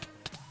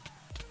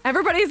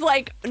 Everybody's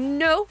like,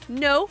 no,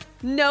 no,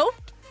 no,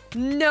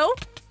 no.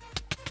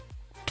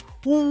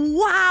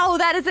 Wow,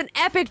 that is an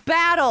epic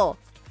battle.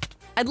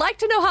 I'd like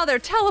to know how they're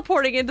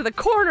teleporting into the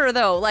corner,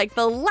 though. Like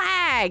the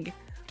lag.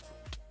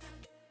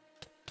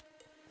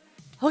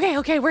 Okay,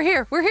 okay, we're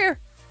here. We're here.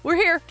 We're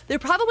here. They're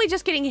probably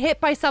just getting hit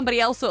by somebody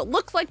else, so it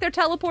looks like they're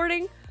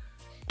teleporting.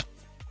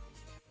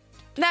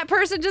 That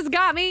person just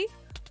got me.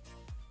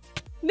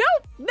 No,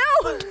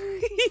 no.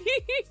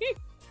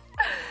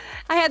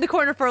 I had the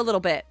corner for a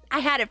little bit. I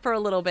had it for a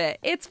little bit.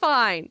 It's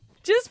fine.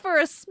 Just for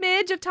a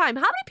smidge of time.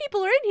 How many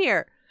people are in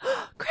here?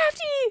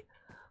 Crafty!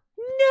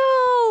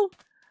 No!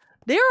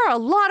 There are a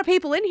lot of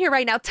people in here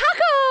right now.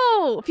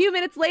 Taco! A few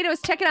minutes later, I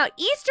was checking out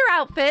Easter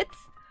outfits.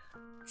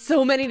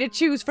 So many to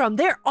choose from.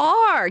 There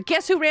are.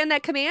 Guess who ran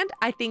that command?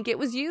 I think it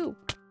was you.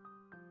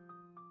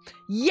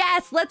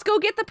 Yes, let's go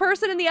get the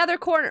person in the other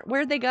corner.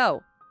 Where'd they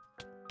go?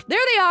 There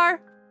they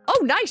are.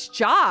 Oh, nice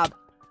job.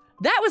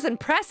 That was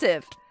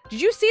impressive. Did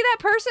you see that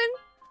person?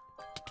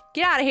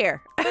 Get out of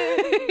here.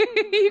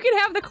 You can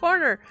have the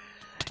corner.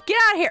 Get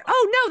out of here.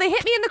 Oh, no, they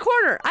hit me in the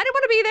corner. I didn't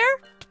want to be there.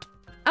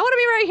 I want to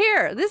be right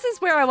here. This is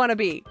where I want to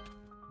be.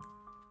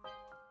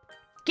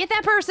 Get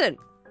that person.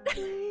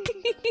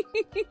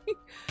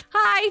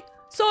 Hi.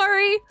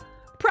 Sorry.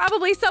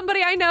 Probably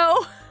somebody I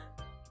know.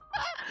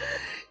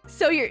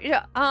 So you're,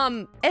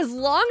 as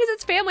long as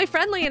it's family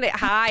friendly and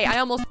hi, I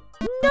almost,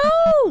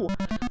 no,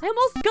 I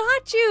almost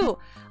got you.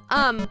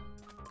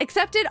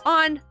 Accepted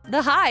on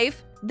the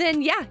Hive,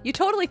 then yeah, you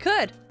totally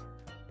could.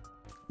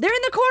 They're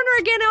in the corner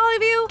again, all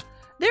of you.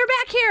 They're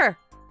back here.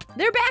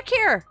 They're back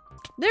here.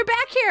 They're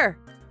back here.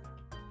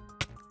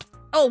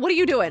 Oh, what are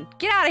you doing?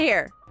 Get out of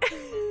here.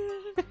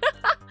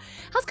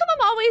 How's come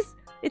I'm always,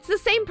 it's the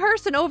same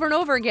person over and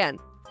over again.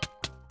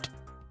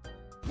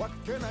 What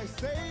can I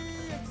say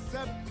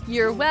except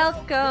You're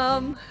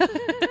welcome.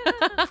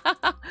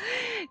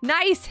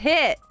 Nice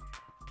hit.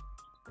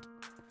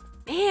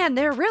 Man,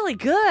 they're really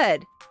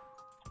good.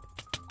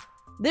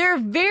 They're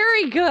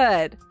very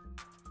good.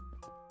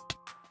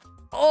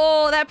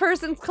 Oh, that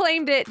person's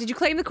claimed it. Did you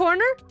claim the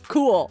corner?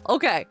 Cool.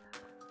 Okay.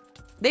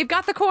 They've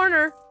got the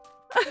corner.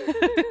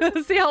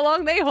 Let's see how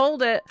long they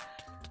hold it.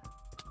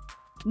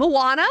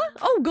 Moana?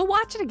 Oh, go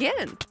watch it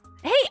again.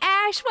 Hey,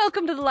 Ash,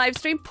 welcome to the live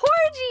stream.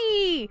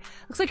 Porgy!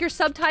 Looks like your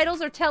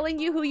subtitles are telling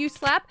you who you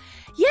slap.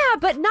 Yeah,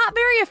 but not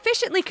very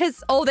efficiently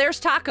because, oh, there's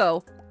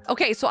Taco.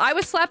 Okay, so I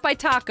was slapped by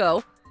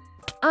Taco.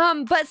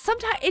 But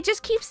sometimes it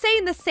just keeps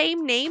saying the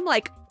same name,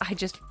 like I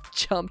just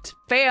jumped,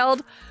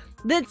 failed.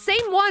 The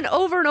same one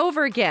over and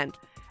over again.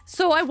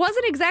 So I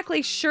wasn't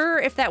exactly sure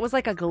if that was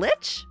like a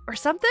glitch or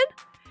something.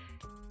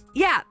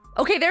 Yeah,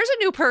 okay, there's a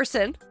new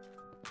person.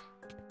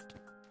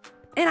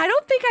 And I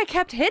don't think I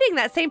kept hitting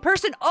that same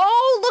person.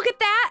 Oh, look at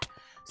that.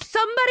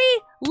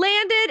 Somebody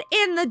landed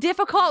in the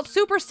difficult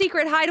super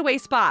secret hideaway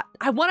spot.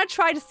 I want to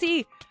try to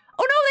see.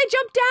 Oh no, they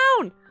jumped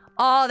down.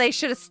 Oh, they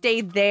should have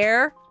stayed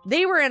there.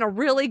 They were in a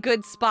really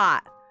good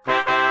spot.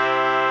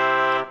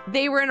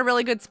 they were in a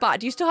really good spot.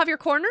 Do you still have your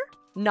corner?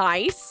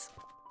 Nice.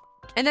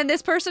 And then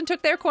this person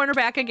took their corner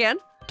back again.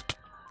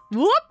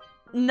 Whoop.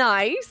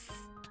 Nice.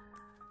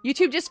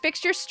 YouTube just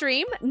fixed your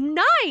stream.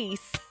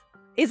 Nice.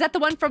 Is that the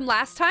one from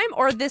last time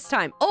or this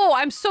time? Oh,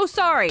 I'm so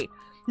sorry.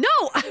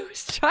 No, I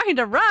was trying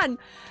to run.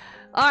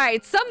 All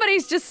right,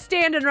 somebody's just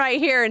standing right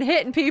here and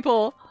hitting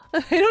people.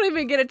 They don't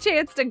even get a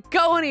chance to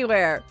go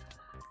anywhere.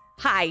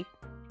 Hi.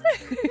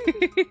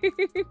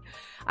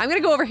 I'm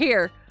gonna go over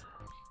here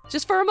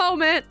just for a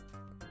moment.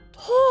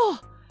 Oh,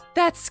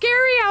 that's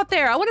scary out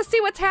there. I want to see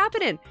what's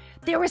happening.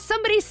 There was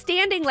somebody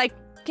standing like,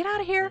 get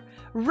out of here,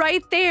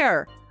 right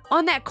there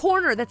on that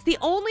corner. That's the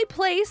only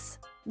place,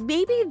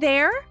 maybe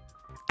there.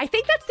 I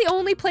think that's the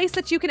only place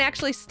that you can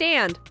actually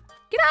stand.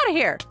 Get out of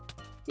here.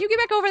 You get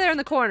back over there in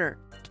the corner.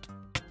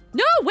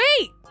 No,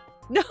 wait.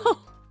 No.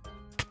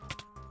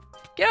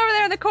 Get over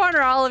there in the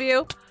corner, all of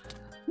you.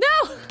 No.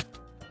 I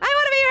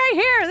want to be right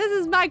here. This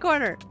is my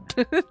corner.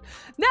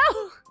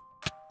 No.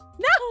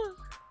 No.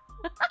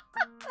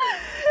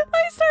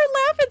 I start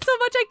laughing so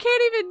much I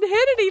can't even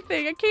hit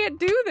anything. I can't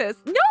do this.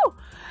 No.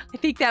 I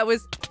think that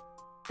was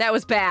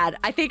bad.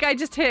 I think I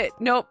just hit.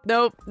 Nope,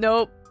 nope,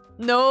 nope,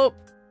 nope,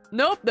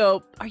 nope,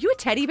 nope. Are you a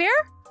teddy bear?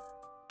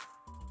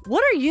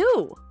 What are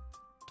you?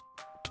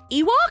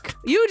 Ewok?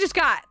 You just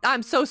got,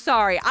 I'm so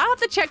sorry. I have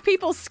to check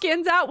people's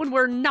skins out when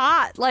we're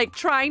not like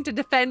trying to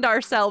defend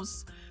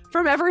ourselves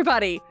from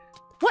everybody.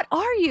 What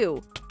are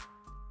you?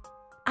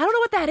 I don't know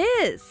what that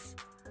is.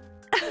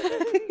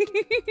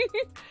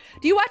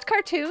 Do you watch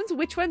cartoons?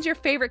 Which one's your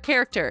favorite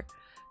character?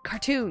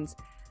 Cartoons.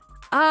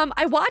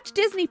 I watch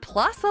Disney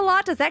Plus a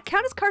lot. Does that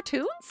count as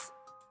cartoons?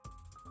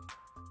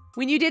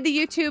 When you did the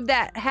YouTube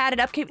that had it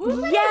up, yes!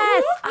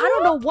 I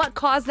don't know what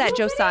caused that,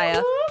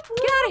 Josiah.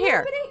 Get out of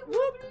here.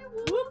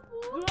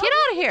 Get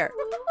out of here.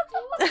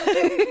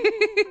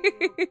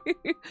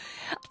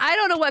 I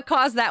don't know what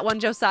caused that one,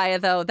 Josiah,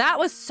 though. That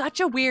was such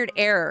a weird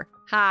error.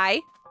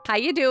 Hi. How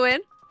you doing?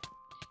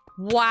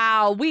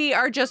 Wow, we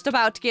are just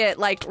about to get,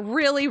 like,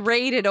 really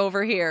raided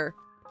over here.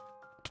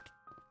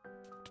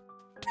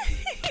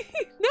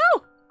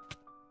 No!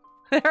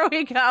 There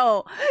we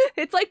go.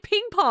 It's like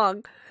ping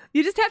pong.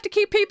 You just have to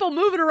keep people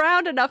moving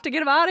around enough to get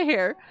them out of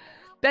here.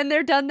 Been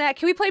there, done that.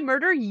 Can we play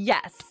murder?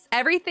 Yes.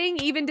 Everything,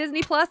 even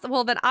Disney Plus?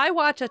 Well, then I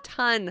watch a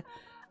ton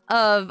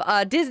of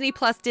Disney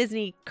Plus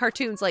Disney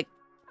cartoons. Like,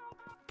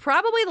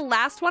 probably the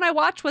last one I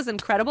watched was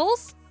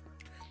Incredibles.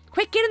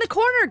 Quick, get in the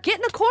corner. Get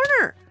in the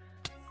corner.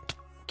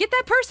 Get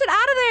that person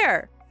out of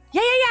there.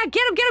 Yeah, yeah, yeah.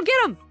 Get him, get him,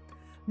 get him.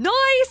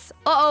 Nice.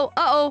 Uh-oh,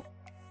 uh-oh.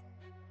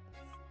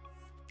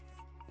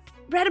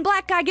 Red and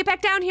black guy, get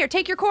back down here.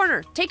 Take your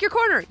corner. Take your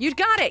corner. You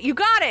got it. You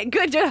got it.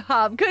 Good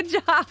job. Good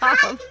job.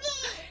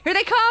 Here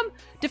they come.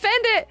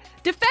 Defend it.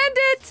 Defend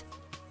it.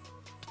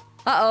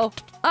 Uh-oh.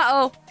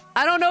 Uh-oh.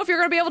 I don't know if you're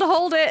going to be able to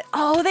hold it.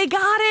 Oh, they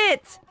got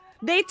it.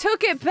 They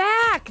took it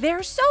back.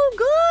 They're so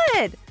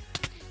good.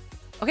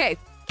 Okay.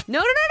 No,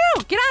 no, no,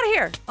 no. Get out of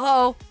here.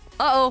 Uh-oh.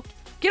 Uh-oh.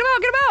 Get him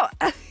out. Get him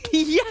out.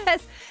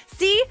 Yes.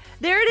 See?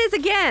 There it is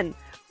again.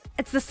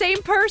 It's the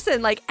same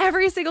person like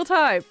every single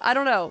time. I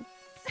don't know.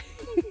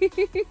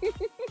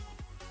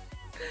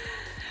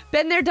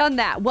 Been there, done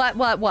that. What?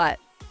 I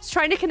was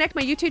trying to connect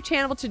my YouTube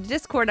channel to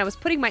Discord and I was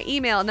putting my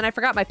email and then I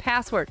forgot my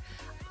password.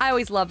 I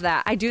always love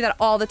that. I do that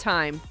all the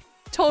time.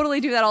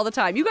 Totally do that all the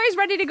time. You guys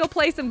ready to go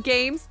play some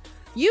games?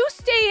 You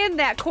stay in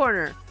that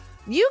corner.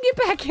 You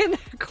get back in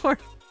that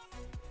corner.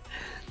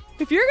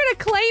 If you're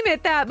gonna claim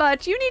it that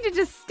much, you need to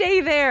just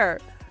stay there.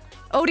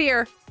 Oh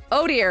dear.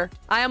 Oh dear.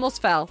 I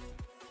almost fell.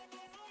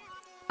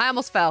 I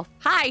almost fell.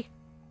 Hi.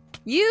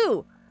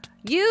 You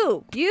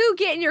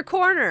get in your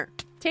corner.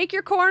 Take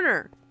your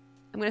corner.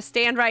 I'm gonna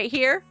stand right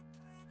here.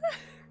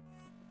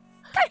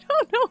 I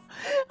don't know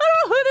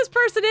who this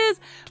person is,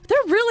 but they're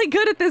really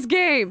good at this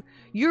game.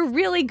 You're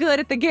really good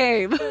at the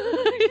game.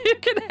 You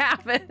can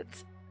have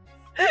it.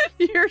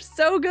 You're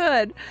so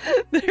good.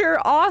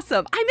 They're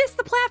awesome. I missed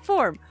the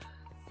platform.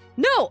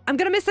 No, I'm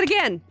gonna miss it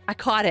again. I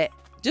caught it.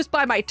 Just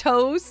by my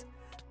toes.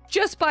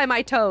 Just by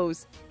my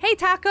toes. Hey,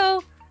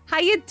 Taco. How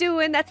you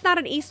doing? That's not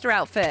an Easter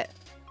outfit.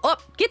 Oh,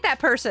 get that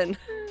person.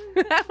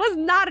 That was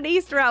not an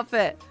Easter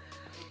outfit.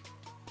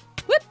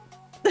 Whoop.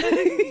 I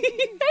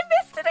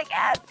missed it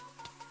again.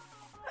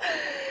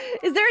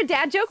 Is there a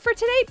dad joke for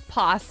today?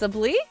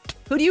 Possibly.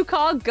 Who do you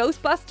call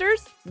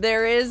Ghostbusters?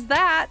 There is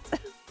that.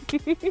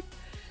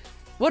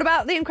 What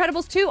about The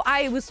Incredibles 2?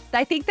 I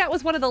think that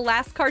was one of the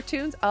last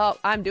cartoons. Oh,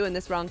 I'm doing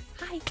this wrong.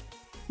 Hi.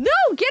 No,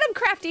 get him,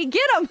 Crafty,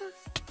 get him.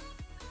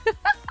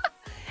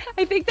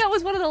 I think that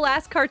was one of the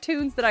last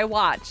cartoons that I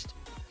watched.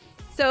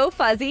 So,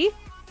 Fuzzy,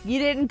 you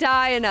didn't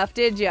die enough,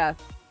 did ya?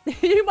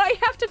 You might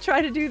have to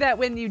try to do that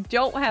when you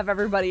don't have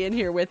everybody in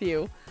here with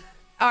you.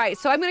 All right,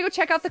 so I'm gonna go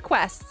check out the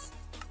quests.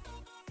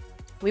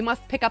 We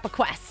must pick up a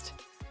quest.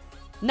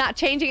 Not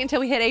changing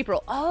until we hit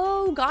April.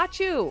 Oh, got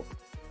you.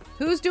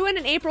 Who's doing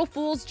an April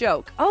Fool's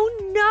joke?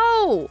 Oh,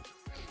 no.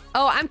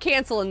 Oh, I'm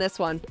canceling this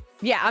one.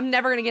 Yeah, I'm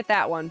never gonna get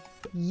that one.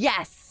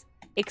 Yes,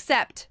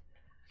 except.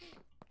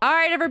 All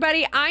right,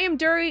 everybody, I am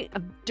during.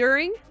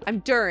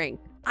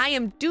 I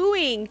am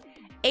doing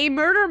a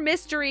murder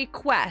mystery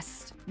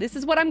quest. This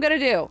is what I'm gonna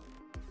do.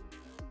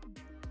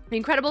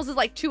 Incredibles is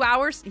like 2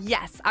 hours.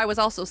 Yes, I was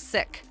also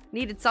sick.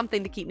 Needed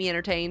something to keep me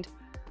entertained.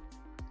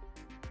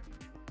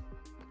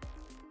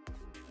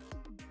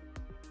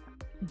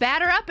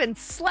 Batter up and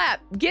slap.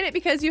 Get it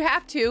because you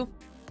have to.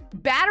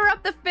 Batter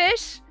up the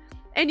fish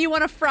and you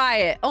want to fry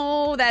it.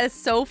 Oh, that is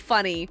so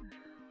funny.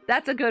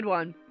 That's a good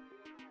one.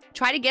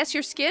 Try to guess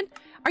your skin.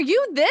 Are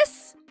you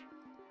this?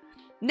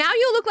 Now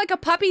you look like a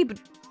puppy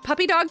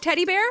dog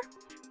teddy bear?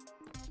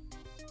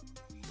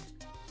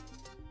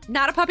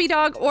 Not a puppy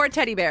dog or a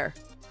teddy bear.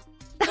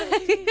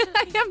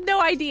 I have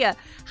no idea.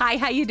 Hi,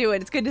 how you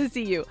doing? It's good to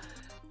see you.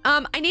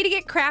 I need to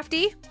get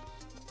Crafty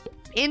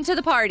into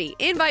the party.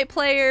 Invite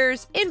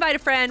players, invite a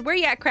friend. Where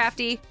you at,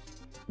 Crafty?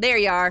 There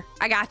you are.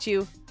 I got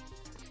you.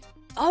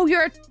 Oh,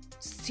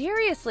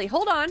 seriously,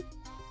 hold on.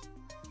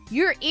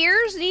 Your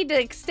ears need to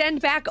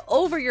extend back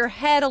over your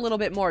head a little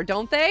bit more,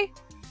 don't they?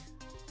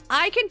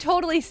 I can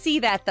totally see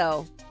that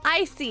though.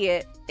 I see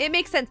it. It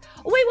makes sense.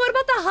 Oh, wait, what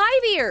about the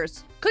Hive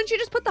ears? Couldn't you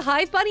just put the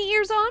Hive bunny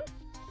ears on?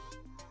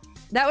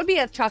 That would be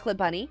a chocolate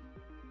bunny.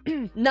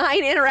 9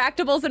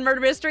 interactables in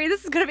murder mystery.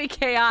 This is gonna be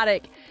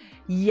chaotic.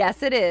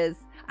 Yes, it is.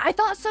 I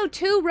thought so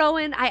too,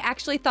 Rowan. I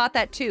actually thought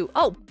that too.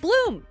 Oh,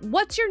 Bloom,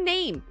 what's your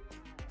name?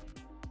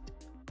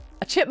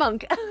 A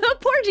chipmunk.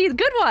 Porgy,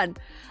 good one.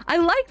 I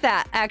like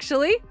that,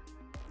 actually.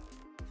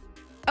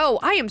 Oh,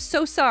 I am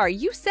so sorry.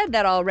 You said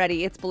that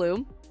already. It's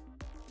Bloom.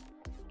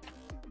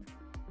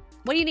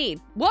 What do you need?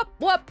 Whoop,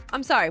 whoop.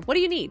 I'm sorry. What do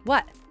you need?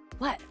 What?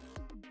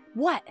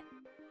 What?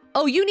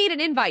 Oh, you need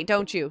an invite,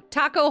 don't you?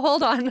 Taco,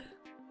 hold on.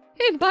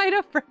 Invite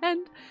a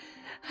friend.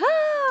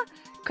 Ah.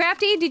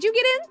 Crafty, did you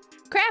get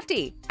in?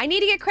 Crafty, I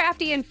need to get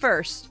Crafty in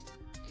first.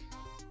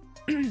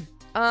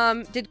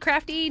 Did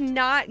Crafty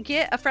not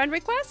get a friend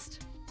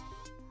request?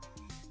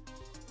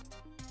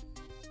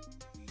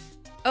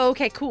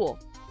 Okay, cool.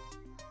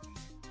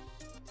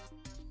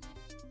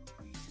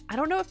 I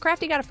don't know if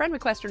Crafty got a friend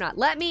request or not.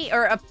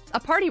 Or a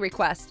party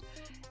request.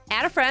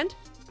 Add a friend.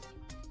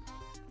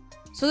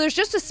 So there's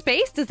just a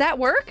space. Does that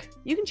work?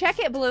 You can check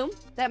it, Bloom.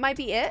 That might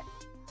be it.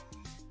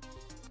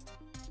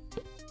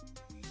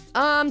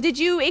 Did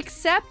you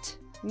accept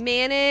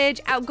manage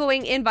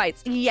outgoing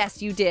invites?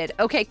 Yes, you did.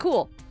 Okay,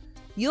 cool.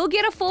 You'll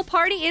get a full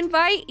party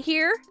invite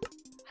here.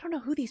 I don't know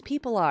who these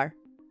people are.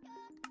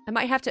 I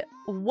might have to...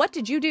 What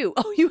did you do?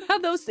 Oh, you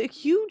have those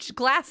huge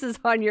glasses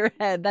on your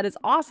head. That is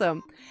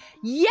awesome.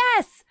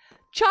 Yes!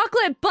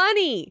 Chocolate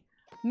bunny!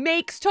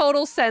 Makes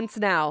total sense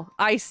now.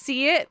 I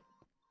see it.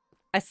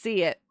 I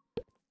see it.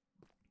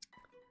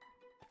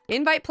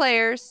 Invite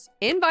players.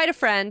 Invite a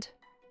friend.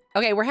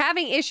 Okay, we're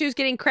having issues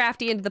getting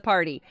Crafty into the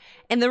party.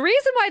 And the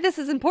reason why this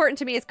is important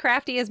to me is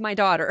Crafty is my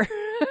daughter.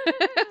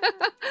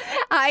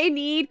 I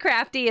need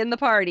Crafty in the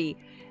party.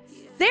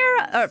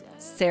 Zara.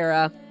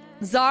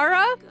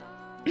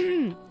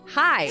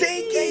 Hi.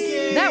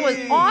 That was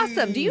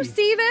awesome. Do you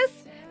see this?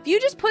 If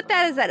you just put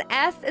that as an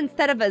S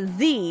instead of a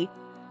Z,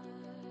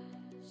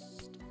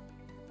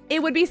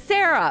 it would be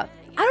Sarah.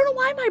 I don't know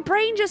why my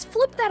brain just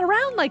flipped that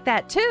around like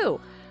that too.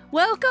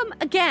 Welcome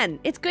again.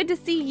 It's good to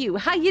see you.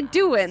 How you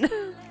doing?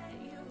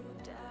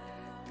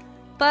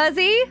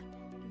 Fuzzy?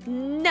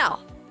 No.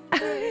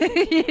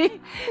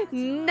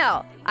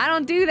 No, I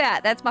don't do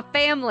that. That's my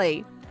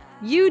family.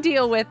 You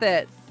deal with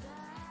it.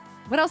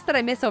 What else did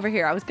I miss over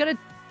here?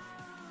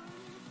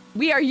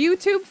 We are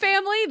YouTube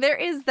family? There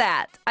is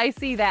that. I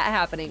see that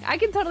happening. I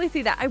can totally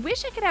see that. I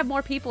wish I could have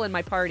more people in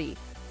my party.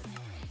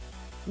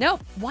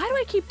 Nope. Why do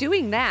I keep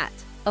doing that?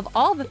 Of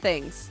all the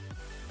things.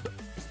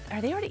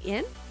 Are they already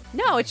in?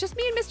 No, it's just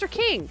me and Mr.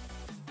 King.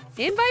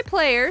 Invite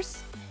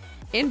players.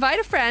 Invite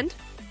a friend.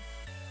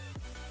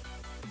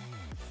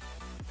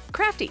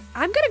 Crafty,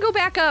 I'm gonna go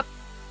back up.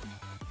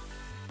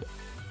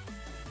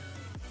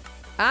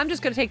 I'm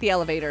just gonna take the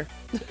elevator.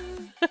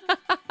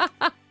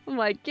 I'm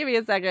like, give me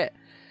a second.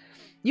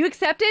 You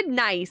accepted?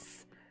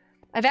 Nice.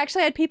 I've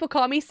actually had people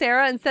call me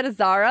Sarah instead of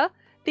Zara,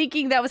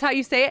 thinking that was how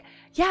you say it.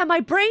 Yeah, my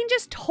brain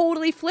just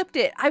totally flipped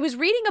it. I was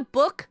reading a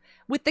book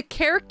with the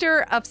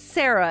character of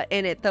Sarah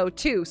in it though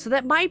too. So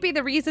that might be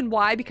the reason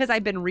why, because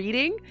I've been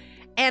reading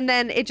and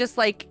then it just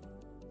like,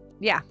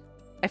 yeah,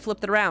 I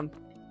flipped it around.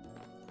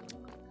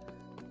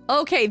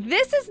 Okay,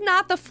 this is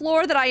not the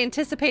floor that I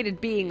anticipated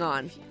being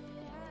on.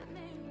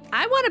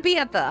 I want to be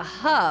at the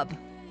hub.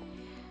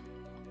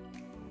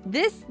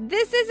 This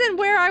isn't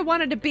where I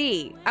wanted to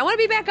be. I want to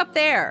be back up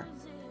there.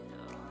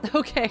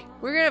 Okay,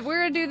 we're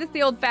gonna do this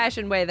the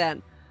old-fashioned way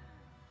then.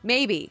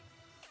 Maybe.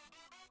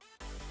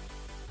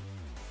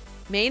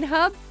 Main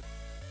hub?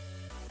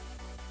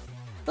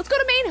 Let's go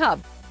to main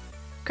hub.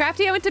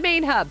 Crafty, I went to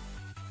main hub.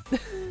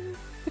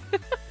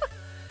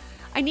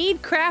 I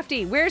need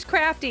Crafty. Where's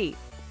Crafty?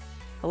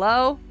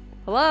 Hello?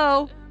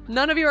 Hello?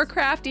 None of you are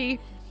Crafty.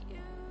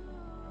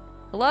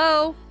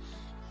 Hello?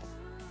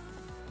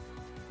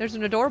 There's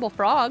an adorable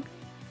frog.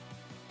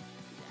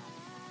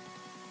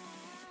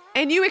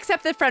 And you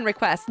accepted friend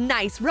request.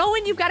 Nice.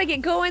 Rowan, you've got to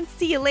get going.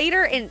 See you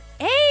later. And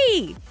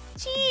hey,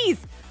 jeez.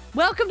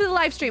 Welcome to the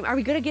live stream. Are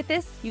we going to get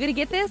this? You going to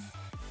get this?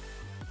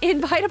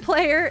 invite a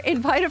player,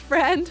 invite a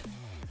friend.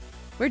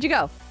 Where'd you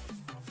go?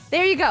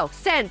 There you go.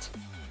 Sent.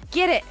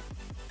 Get it.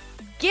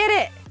 Get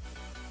it.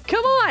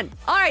 Come on.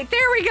 All right,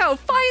 there we go.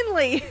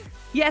 Finally.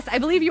 Yes, I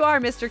believe you are,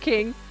 Mr.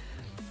 King.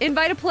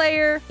 Invite a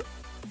player,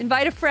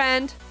 invite a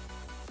friend.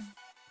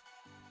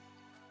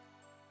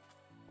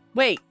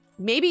 Wait,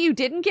 maybe you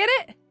didn't get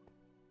it?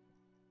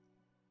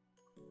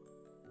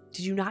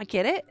 Did you not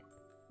get it?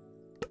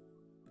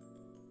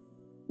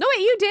 No,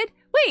 wait, you did.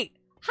 Wait,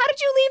 how did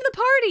you leave the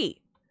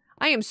party?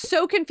 I am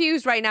so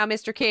confused right now,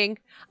 Mr. King.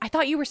 I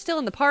thought you were still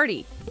in the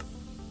party.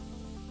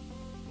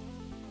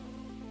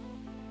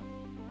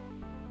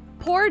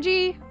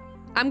 Porgy.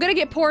 I'm gonna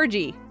get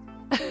Porgy.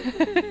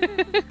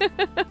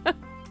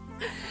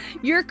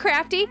 You're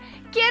Crafty.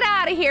 Get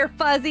out of here,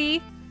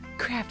 Fuzzy.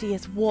 Crafty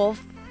is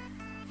Wolf.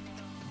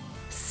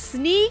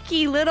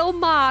 Sneaky little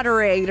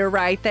moderator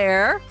right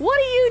there. What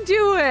are you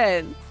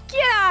doing?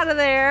 Get out of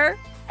there.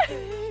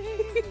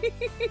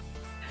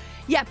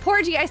 Yeah,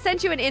 Porgy, I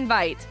sent you an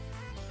invite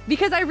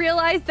because I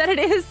realized that it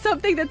is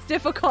something that's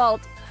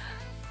difficult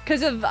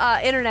because of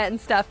internet and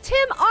stuff.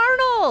 Tim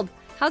Arnold,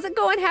 how's it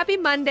going? Happy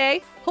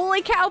Monday.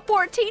 Holy cow,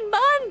 14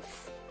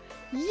 months.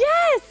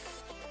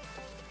 Yes.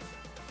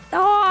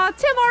 Oh,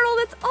 Tim Arnold,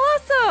 that's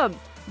awesome.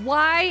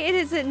 Why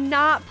is it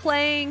not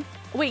playing?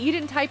 Wait, you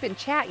didn't type in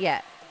chat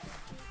yet.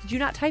 Did you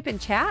not type in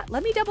chat?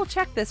 Let me double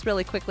check this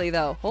really quickly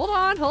though. Hold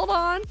on, hold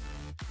on.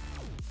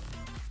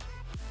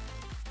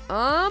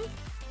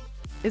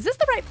 Is this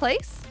the right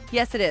place?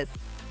 Yes, it is.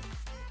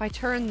 If I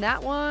turn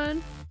that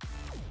one,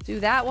 do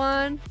that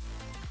one.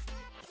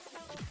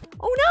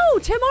 Oh no,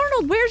 Tim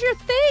Arnold, where's your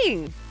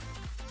thing?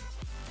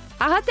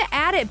 I'll have to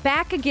add it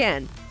back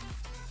again.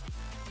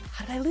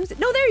 How did I lose it?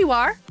 No, there you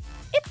are.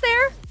 It's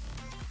there.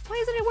 Why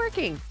isn't it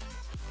working?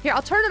 Here,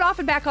 I'll turn it off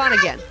and back on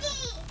again.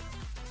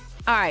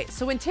 All right,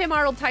 so when Tim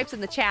Arnold types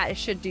in the chat, it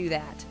should do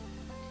that.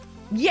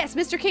 Yes,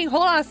 Mr. King,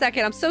 hold on a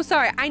second. I'm so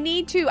sorry.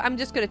 I'm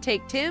just gonna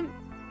take Tim,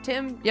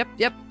 yep.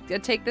 Gonna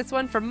take this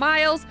one from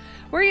Miles.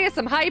 We're gonna get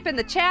some hype in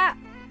the chat.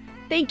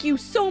 Thank you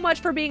so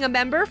much for being a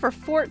member for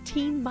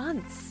 14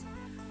 months.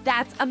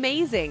 That's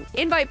amazing.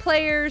 Invite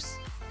players.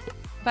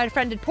 Invite a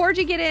friend. Did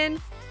Porgy get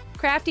in?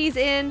 Crafty's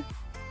in.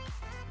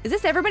 Is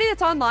this everybody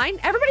that's online?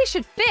 Everybody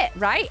should fit,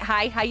 right?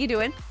 Hi, how you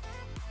doing?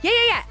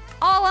 Yeah.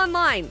 All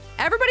online.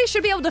 Everybody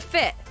should be able to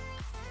fit.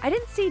 I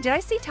didn't see, did I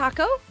see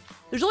Taco?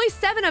 There's only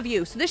 7 of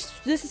you, so this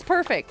is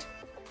perfect.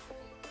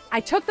 I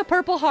took the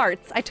purple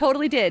hearts. I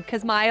totally did,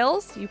 because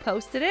Miles, you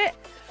posted it.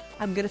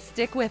 I'm gonna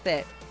stick with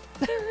it.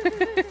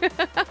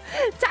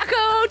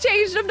 Taco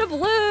changed them to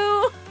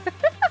blue.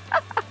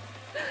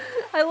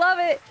 I love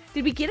it.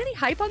 Did we get any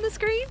hype on the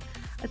screen?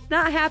 It's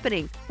not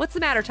happening. What's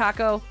the matter,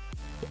 Taco?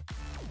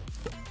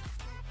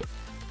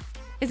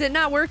 Is it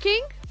not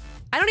working?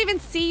 I don't even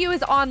see you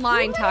as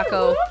online,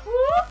 Taco.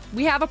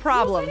 We have a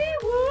problem.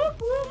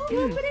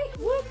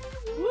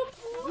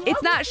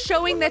 It's not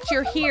showing that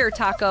you're here,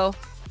 Taco.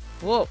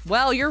 Whoa,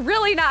 well, you're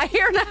really not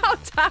here now,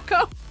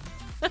 Taco.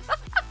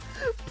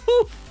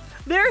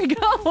 Poof, there he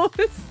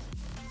goes.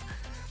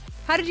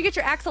 How did you get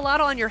your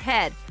axolotl on your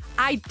head?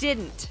 I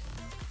didn't.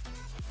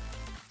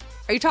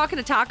 Are you talking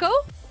to Taco?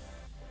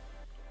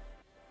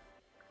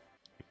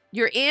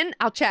 You're in?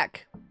 I'll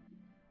check.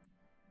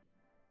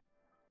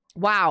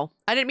 Wow,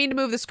 I didn't mean to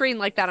move the screen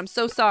like that. I'm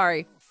so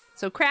sorry.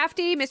 So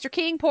Crafty, Mr.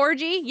 King,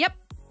 Porgy, yep.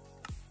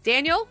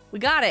 Daniel, we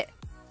got it.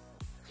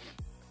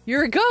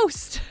 You're a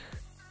ghost.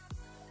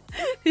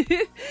 You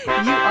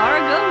are a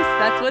ghost.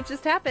 That's what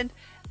just happened.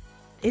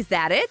 Is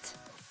that it?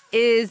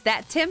 Is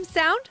that Tim's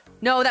sound?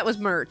 No, that was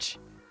merch.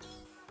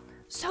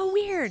 So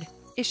weird.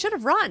 It should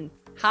have run.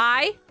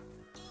 Hi.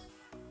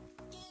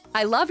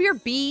 I love your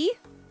bee.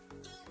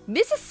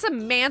 Mrs.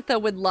 Samantha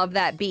would love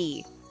that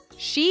bee.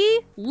 She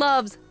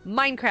loves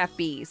Minecraft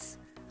bees.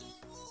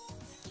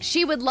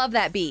 She would love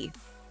that bee.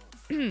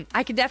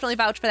 I can definitely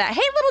vouch for that.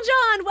 Hey, Little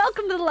John,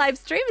 welcome to the live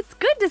stream. It's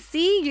good to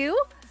see you.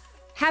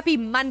 Happy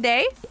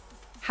Monday.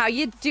 How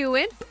you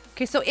doing?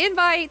 Okay, so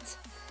invite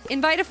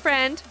a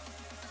friend.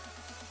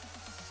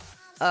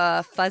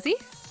 Fuzzy?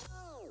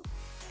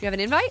 Do you have an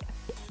invite?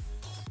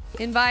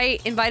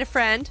 Invite a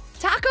friend.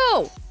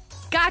 Taco!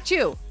 Got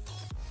you.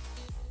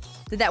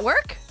 Did that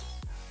work?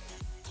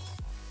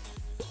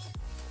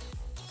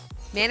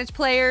 Manage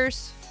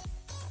players.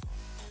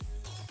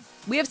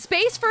 We have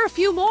space for a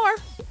few more,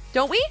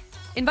 don't we?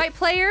 Invite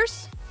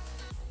players.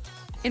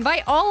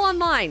 Invite all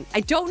online. I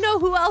don't know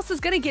who else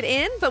is gonna get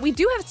in, but we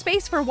do have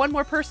space for one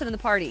more person in the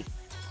party.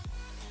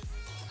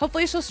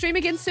 Hopefully she'll stream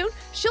again soon.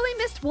 She only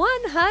missed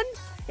one, hun.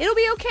 It'll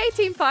be okay,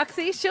 Team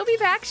Foxy. She'll be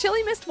back. She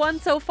only missed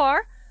one so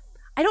far.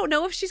 I don't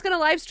know if she's gonna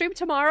live stream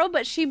tomorrow,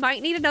 but she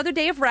might need another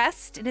day of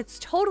rest, and it's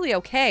totally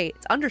okay.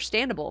 It's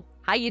understandable.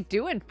 How you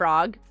doing,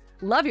 Frog?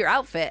 Love your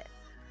outfit.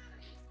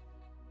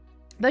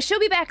 But she'll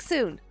be back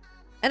soon.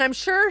 And I'm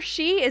sure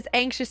she is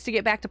anxious to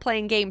get back to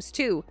playing games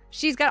too.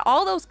 She's got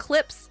all those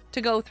clips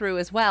to go through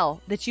as well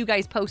that you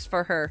guys post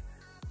for her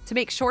to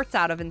make shorts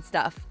out of and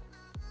stuff.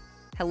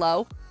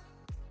 Hello?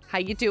 How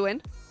you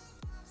doing?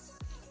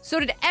 So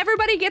did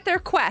everybody get their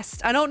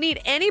quest? I don't need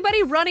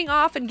anybody running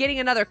off and getting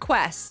another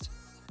quest.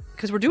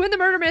 Because we're doing the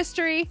murder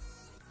mystery.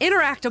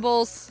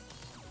 Interactables.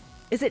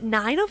 Is it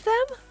 9 of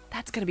them?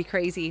 That's gonna be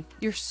crazy.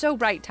 You're so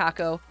right,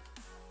 Taco.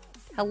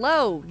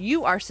 Hello,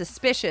 you are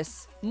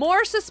suspicious.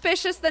 More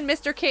suspicious than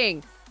Mr.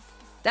 King.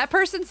 That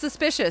person's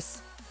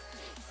suspicious.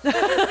 They're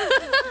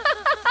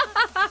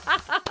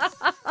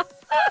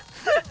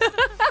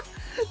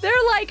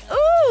like,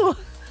 ooh,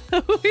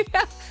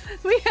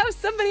 we have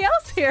somebody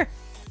else here.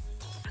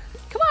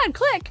 Come on,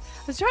 click.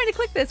 I was trying to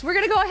click this. We're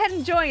gonna go ahead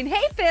and join.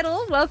 Hey,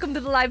 Fiddle, welcome to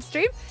the live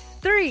stream.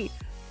 3,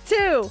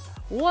 2,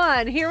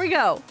 1, here we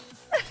go.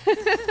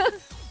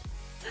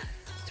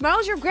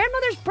 Tomorrow's your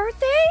grandmother's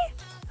birthday?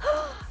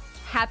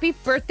 Happy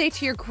birthday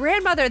to your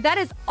grandmother. That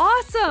is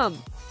awesome.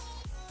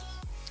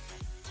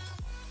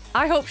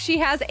 I hope she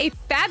has a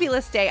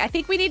fabulous day. I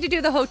think we need to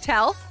do the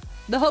hotel.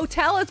 The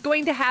hotel is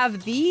going to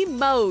have the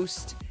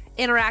most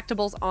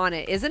interactables on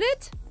it, isn't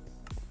it?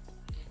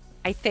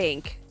 I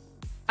think.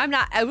 I'm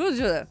not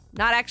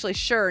actually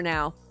sure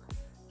now.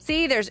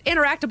 See, there's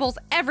interactables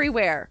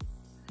everywhere.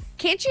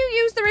 Can't you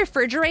use the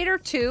refrigerator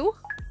too?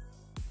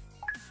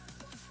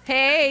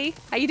 Hey,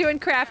 how you doing,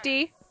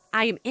 Crafty?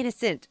 I am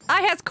innocent.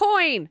 I has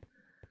coin.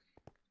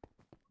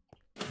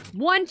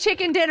 1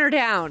 chicken dinner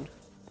down.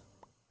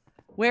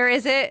 Where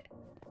is it?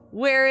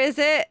 Where is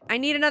it? I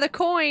need another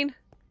coin.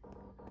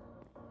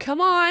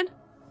 Come on.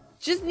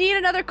 Just need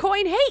another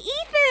coin. Hey,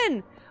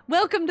 Ethan!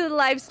 Welcome to the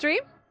live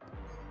stream.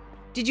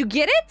 Did you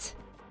get it?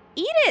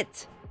 Eat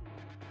it.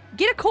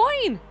 Get a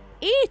coin.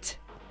 Eat.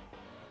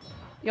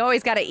 You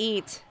always gotta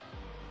eat.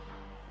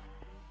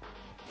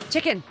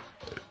 Chicken.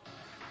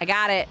 I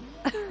got it.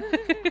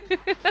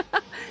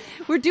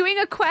 We're doing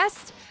a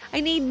quest. I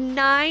need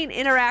 9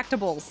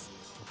 interactables.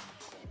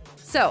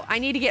 So I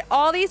need to get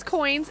all these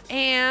coins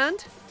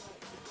and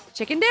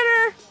chicken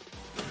dinner.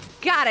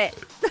 Got it.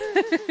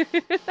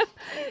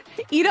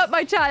 Eat up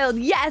my child.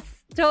 Yes,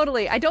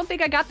 totally. I don't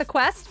think I got the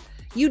quest.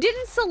 You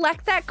didn't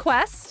select that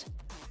quest?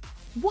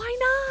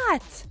 Why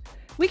not?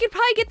 We could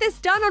probably get this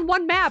done on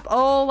 1 map.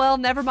 Oh, well,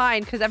 never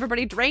mind, because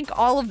everybody drank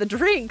all of the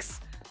drinks.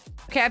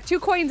 Okay, I have 2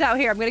 coins out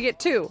here. I'm going to get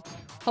 2.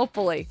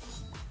 Hopefully.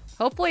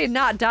 Hopefully and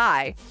not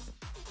die.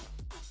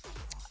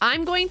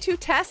 I'm going to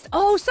test.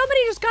 Oh, somebody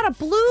just got a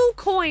blue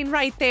coin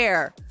right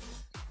there.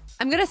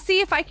 I'm going to see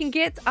if I can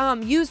get,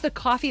 use the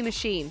coffee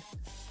machine.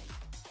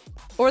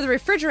 Or the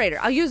refrigerator.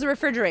 I'll use the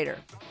refrigerator.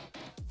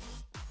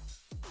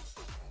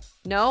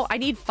 No, I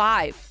need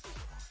 5.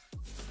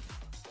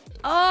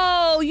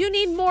 Oh, you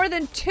need more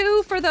than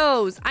 2 for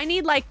those. I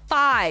need like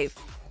 5.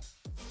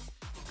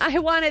 I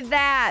wanted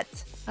that.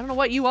 I don't know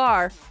what you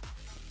are.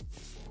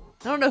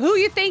 I don't know who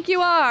you think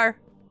you are.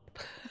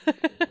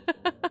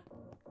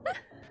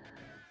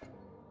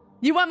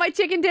 You want my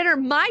chicken dinner?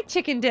 My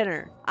chicken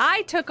dinner.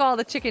 I took all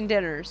the chicken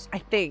dinners, I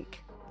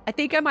think. I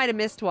think I might have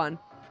missed one.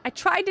 I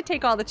tried to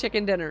take all the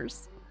chicken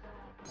dinners.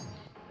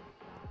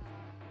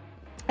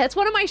 That's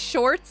one of my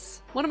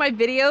shorts, one of my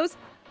videos.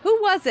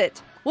 Who was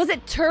it? Was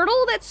it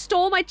Turtle that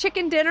stole my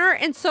chicken dinner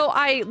and so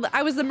I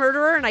was the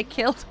murderer and I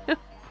killed him?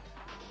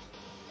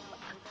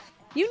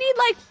 You need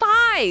like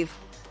 5.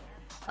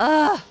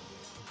 Ugh.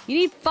 You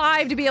need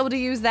 5 to be able to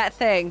use that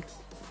thing.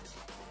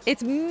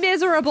 It's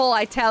miserable,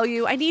 I tell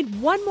you. I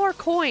need 1 more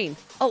coin.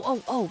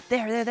 Oh,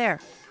 there.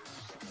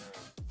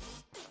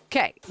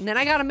 Okay, and then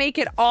I gotta make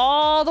it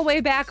all the way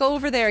back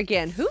over there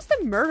again. Who's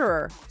the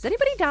murderer? Has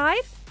anybody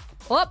died?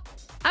 Oh,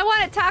 I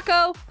want it,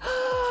 Taco.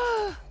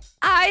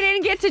 I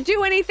didn't get to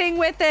do anything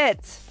with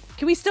it.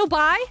 Can we still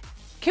buy?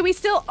 Can we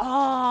still?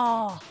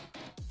 Oh,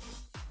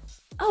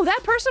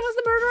 that person was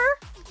the murderer?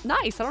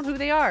 Nice, I don't know who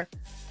they are.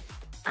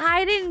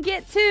 I didn't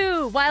get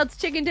to. Wild's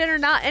chicken dinner,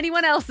 not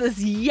anyone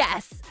else's.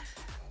 Yes.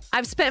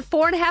 I've spent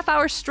 4.5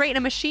 hours straight in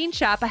a machine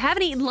shop. I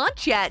haven't eaten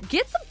lunch yet.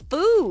 Get some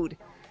food.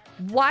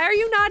 Why are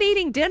you not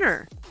eating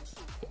dinner?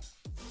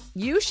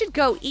 You should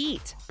go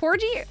eat.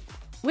 Porgy,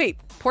 wait,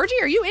 Porgy,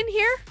 are you in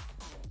here?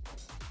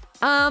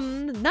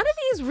 None of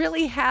these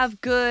really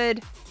have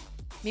good,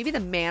 maybe the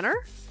manor?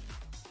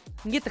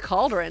 You can get the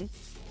cauldron.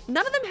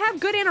 None of them have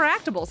good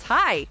interactables.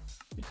 Hi.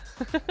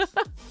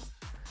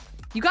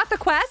 You got the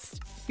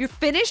quest? You're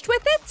finished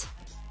with it?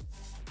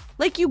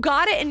 Like you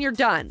got it and you're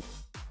done.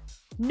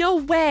 No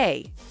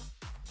way.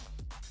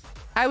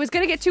 I was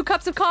gonna get 2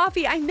 cups of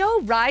coffee. I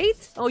know,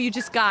 right? Oh, you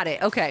just got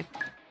it. Okay.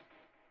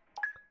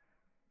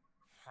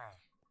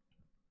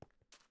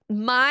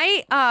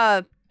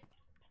 My,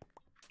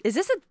 is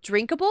this a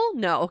drinkable?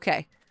 No,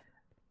 okay.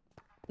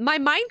 My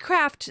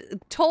Minecraft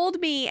told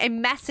me a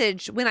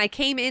message when I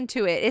came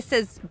into it. It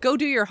says, go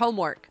do your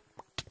homework.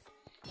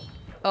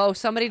 Oh,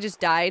 somebody just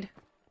died.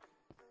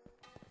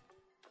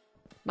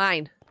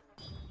 Mine.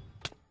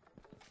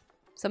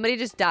 Somebody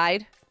just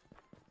died.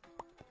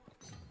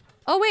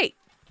 Oh, wait.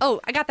 Oh,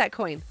 I got that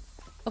coin.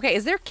 Okay,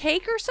 is there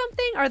cake or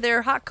something? Are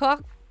there hot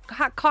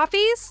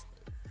coffees?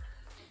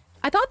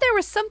 I thought there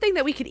was something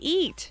that we could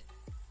eat.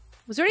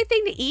 Was there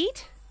anything to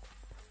eat?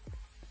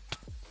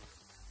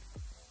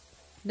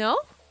 No?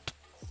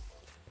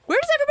 Where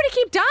does everybody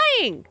keep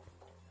dying?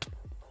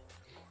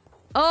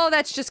 Oh,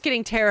 that's just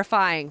getting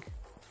terrifying.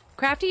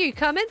 Crafty, are you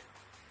coming?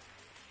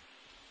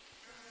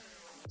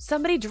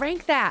 Somebody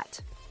drank that.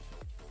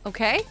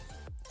 Okay.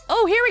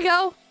 Oh, here we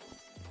go.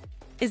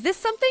 Is this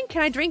something?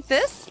 Can I drink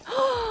this?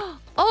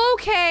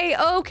 Okay,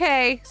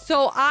 okay.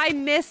 So I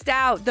missed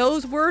out.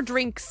 Those were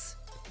drinks.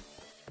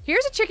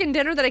 Here's a chicken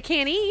dinner that I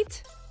can't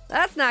eat.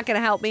 That's not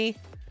gonna help me.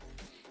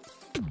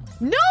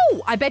 No!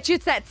 I bet you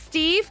it's that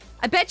Steve.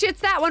 I bet you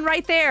it's that one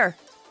right there.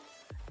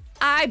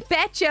 I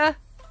bet you.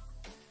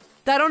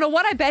 I don't know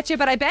what I bet you,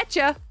 but I bet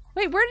you.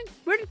 Wait, where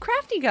did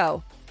Crafty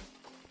go?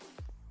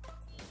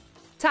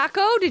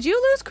 Taco, did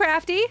you lose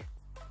Crafty?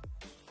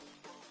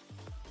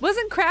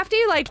 Wasn't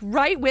Crafty like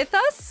right with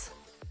us?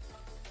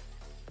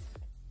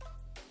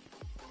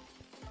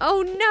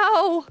 Oh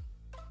no.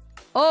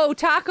 Oh,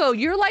 Taco,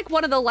 you're like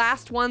one of the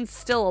last ones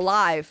still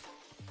alive.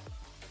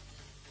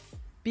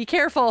 Be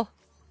careful.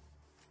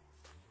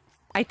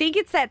 I think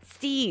it's that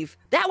Steve.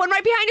 That one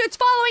right behind you, it's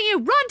following you.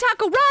 Run,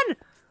 Taco, run.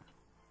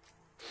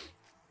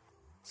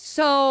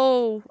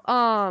 So,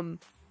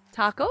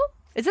 Taco?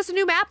 Is this a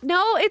new map?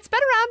 No, it's been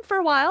around for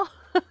a while.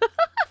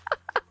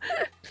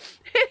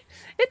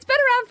 It's been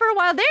around for a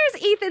while. There's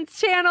Ethan's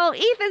channel.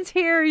 Ethan's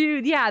here.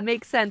 Yeah, it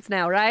makes sense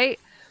now, right?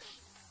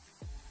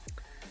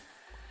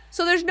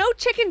 So there's no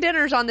chicken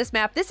dinners on this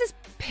map. This is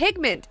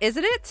pigment,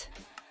 isn't it?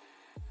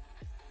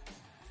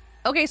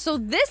 Okay, so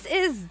this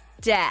is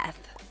death.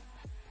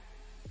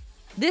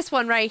 This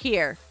one right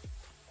here.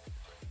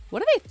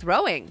 What are they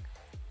throwing?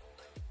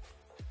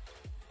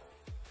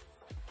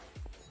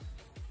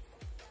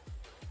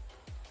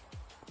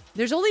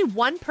 There's only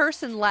one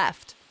person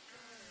left.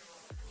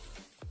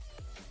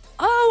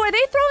 Oh, are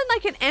they throwing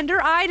like an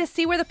ender eye to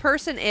see where the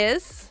person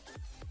is?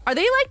 Are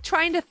they like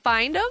trying to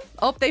find him?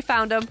 Oh, they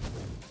found him.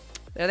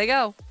 There they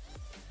go.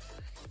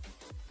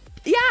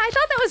 Yeah, I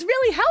thought that was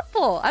really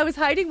helpful. I was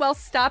hiding while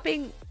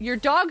stopping your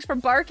dogs from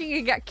barking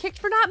and got kicked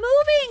for not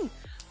moving.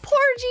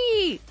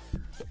 Porgy!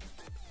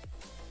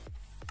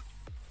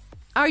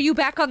 Are you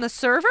back on the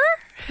server?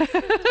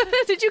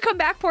 Did you come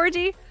back,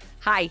 Porgy?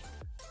 Hi.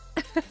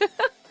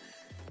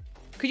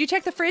 Could you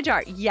check the fridge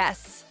art?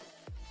 Yes.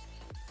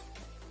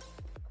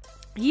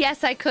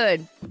 Yes, I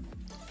could.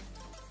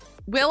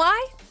 Will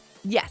I?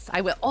 Yes,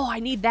 I will. Oh, I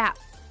need that.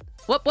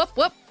 Whoop, whoop,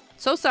 whoop.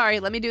 So sorry.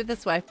 Let me do it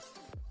this way.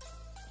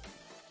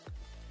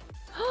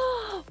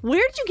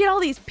 Where did you get all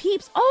these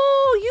peeps?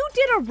 Oh, you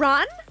did a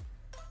run?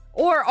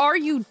 Or are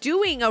you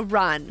doing a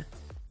run?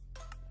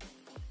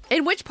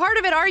 In which part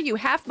of it are you?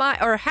 Half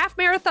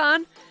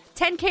marathon,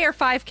 10K or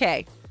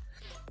 5K?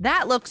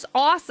 That looks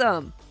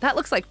awesome. That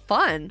looks like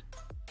fun.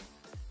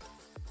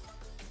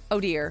 Oh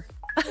dear.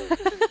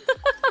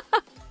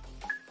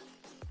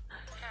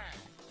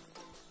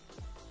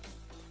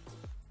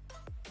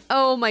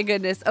 Oh my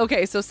goodness.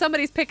 Okay, so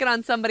somebody's picking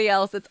on somebody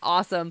else. It's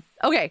awesome.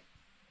 Okay.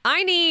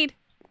 I need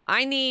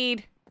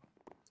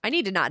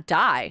to not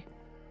die.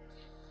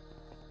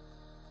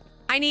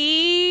 I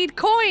need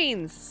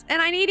coins.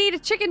 And I need to eat a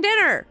chicken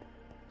dinner.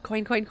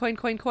 Coin, coin, coin,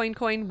 coin, coin,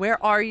 coin.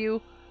 Where are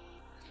you?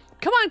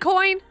 Come on,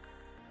 coin.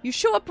 You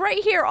show up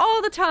right here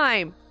all the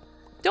time.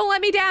 Don't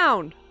let me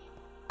down.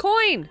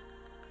 Coin.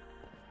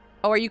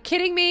 Oh, are you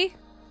kidding me?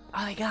 Oh,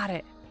 I got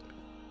it.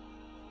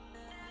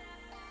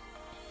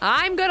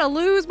 I'm gonna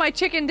lose my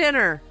chicken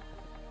dinner.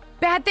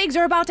 Bad things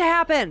are about to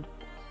happen.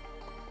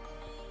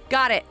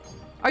 Got it.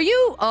 Are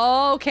you?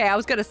 Oh, okay, I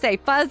was gonna say,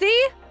 Fuzzy?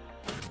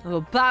 I'm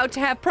about to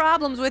have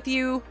problems with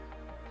you.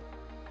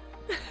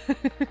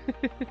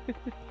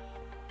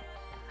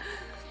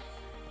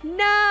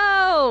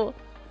 No!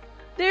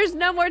 There's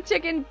no more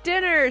chicken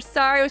dinner.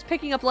 Sorry, I was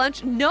picking up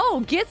lunch. No,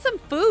 get some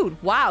food.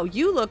 Wow,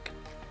 you look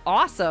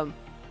awesome.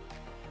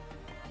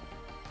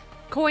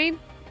 Coin.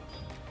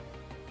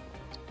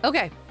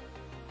 Okay.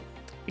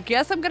 I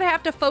guess I'm gonna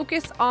have to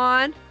focus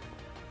on...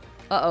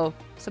 Uh-oh.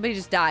 Somebody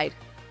just died.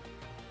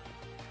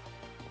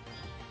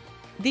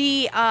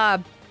 The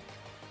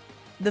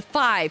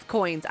 5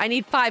 coins. I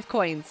need 5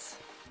 coins.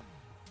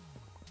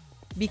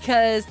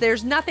 Because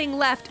there's nothing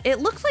left. It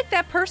looks like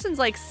that person's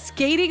like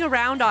skating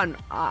around on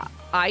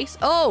ice.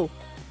 Oh!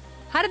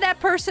 How did that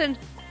person...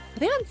 Are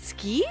they on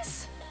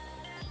skis?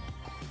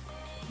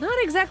 Not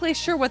exactly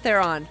sure what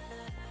they're on.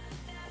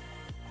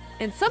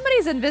 And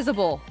somebody's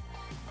invisible.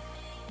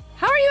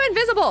 How are you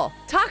invisible?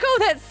 Taco,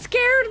 that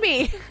scared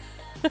me.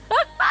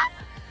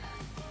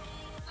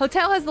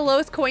 Hotel has the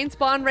lowest coin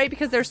spawn rate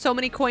because there's so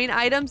many coin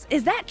items.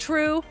 Is that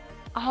true?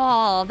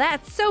 Oh,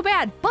 that's so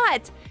bad.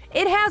 But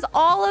it has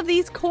all of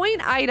these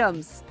coin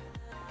items.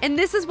 And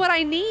this is what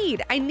I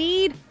need. I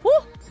need... Whoo!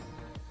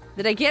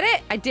 Did I get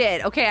it? I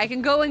did. Okay, I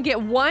can go and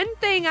get one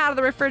thing out of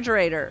the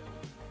refrigerator.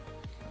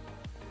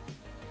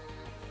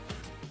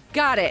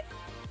 Got it.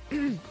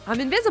 I'm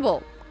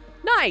invisible.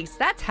 Nice.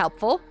 That's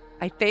helpful,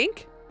 I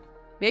think.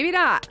 Maybe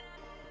not.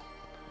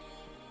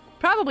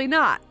 Probably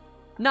not.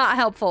 Not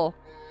helpful.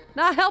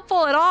 Not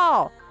helpful at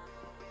all.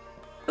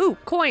 Ooh,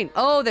 coin.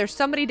 Oh, there's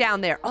somebody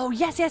down there. Oh,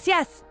 yes, yes,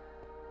 yes.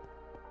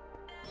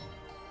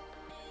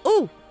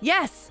 Ooh,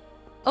 yes.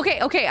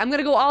 Okay, okay. I'm going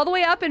to go all the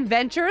way up and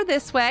venture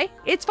this way.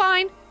 It's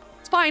fine.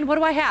 It's fine. What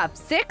do I have?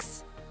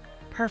 6?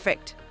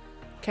 Perfect.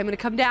 Okay, I'm gonna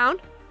come down.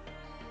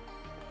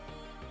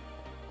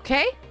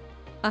 Okay.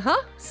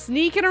 Uh-huh.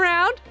 Sneaking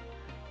around.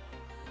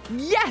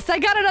 Yes, I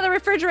got another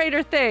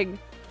refrigerator thing.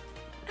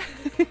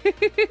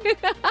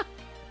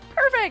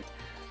 Perfect.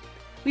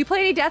 We play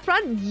any death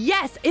run?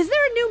 Yes. Is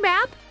there a new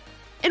map?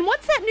 And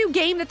what's that new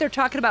game that they're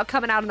talking about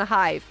coming out in the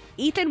Hive?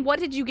 Ethan, what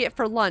did you get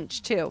for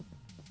lunch too?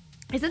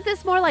 Isn't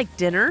this more like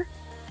dinner?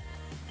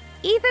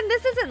 Ethan,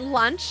 this isn't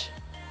lunch.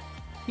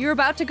 You're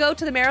about to go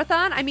to the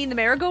marathon? I mean the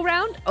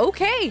merry-go-round?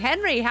 Okay,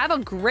 Henry, have a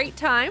great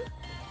time.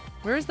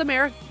 Where's the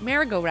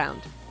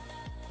merry-go-round?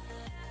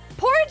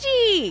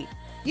 Porgy!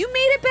 You made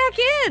it back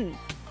in!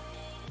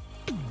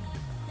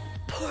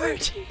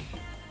 Porgy.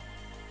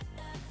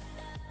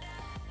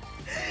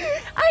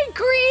 I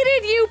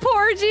greeted you,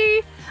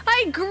 Porgy!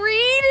 I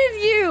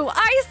greeted you!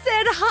 I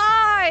said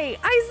hi!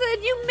 I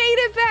said you made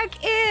it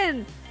back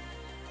in!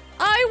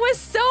 I was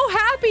so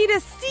happy to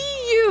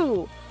see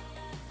you!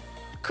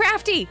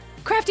 Crafty!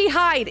 Crafty,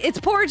 hide! It's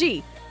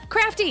Porgy!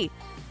 Crafty!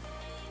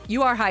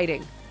 You are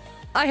hiding.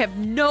 I have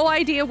no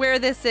idea where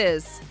this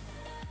is.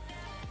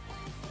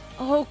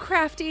 Oh,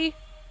 Crafty.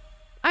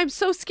 I'm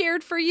so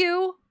scared for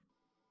you.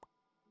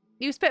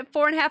 You spent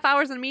 4.5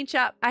 hours in a meat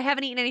shop. I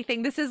haven't eaten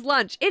anything. This is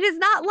lunch. It is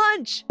not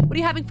lunch. What are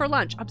you having for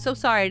lunch? I'm so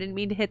sorry. I didn't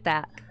mean to hit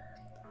that.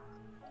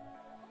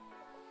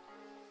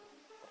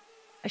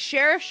 A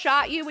sheriff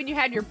shot you when you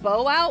had your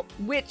bow out?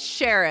 Which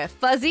sheriff?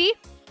 Fuzzy?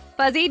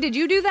 Fuzzy, did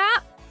you do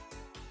that?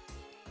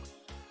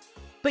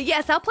 But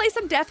yes, I'll play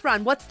some Death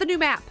Run. What's the new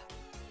map?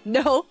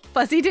 No,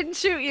 Fuzzy didn't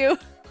shoot you.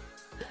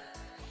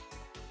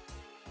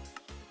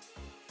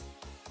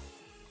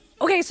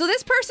 Okay, so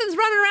this person's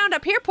running around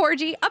up here,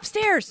 Porgy.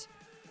 Upstairs.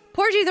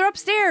 Porgy, they're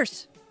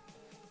upstairs.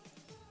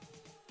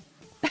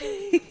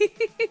 I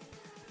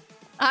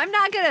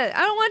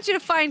don't want you to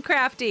find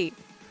Crafty.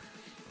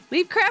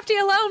 Leave Crafty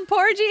alone,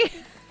 Porgy.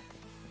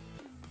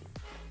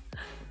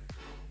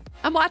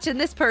 I'm watching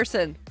this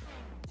person.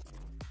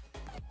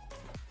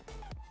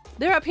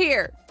 They're up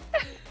here.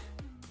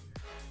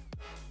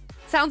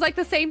 Sounds like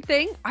the same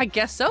thing. I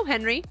guess so,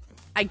 Henry.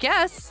 I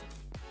guess.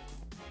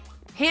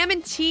 Ham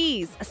and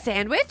cheese. A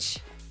sandwich?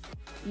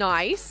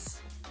 Nice.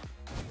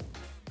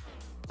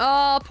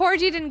 Oh,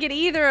 Porgy didn't get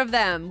either of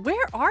them.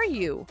 Where are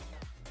you?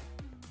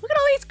 Look at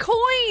all these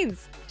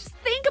coins. Just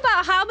think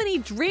about how many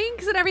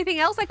drinks and everything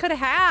else I could have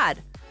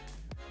had.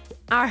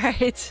 All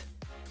right.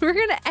 We're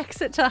going to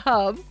exit to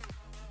Hub.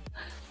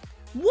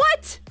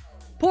 What?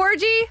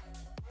 Porgy?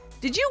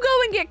 Did you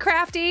go and get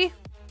Crafty?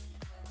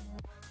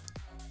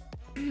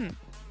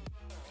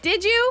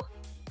 Did you?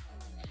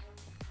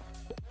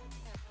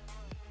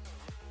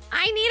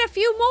 I need a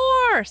few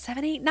more.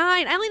 7, 8,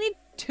 9. I only need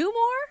 2 more?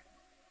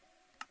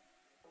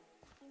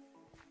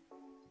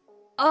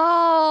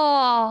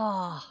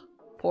 Oh,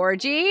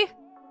 Porgy.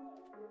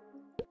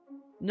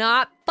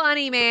 Not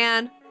funny,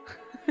 man.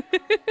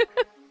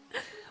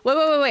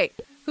 Wait.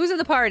 Who's in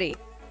the party?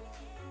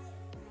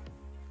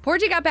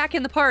 Porgy got back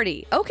in the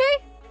party. Okay.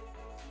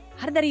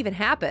 How did that even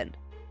happen?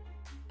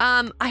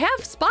 I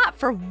have spot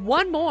for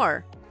 1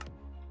 more.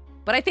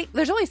 But I think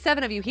there's only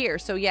 7 of you here,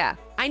 so yeah.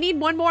 I need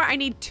 1 more. I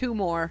need 2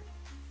 more.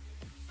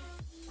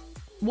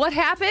 What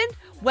happened?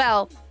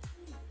 Well,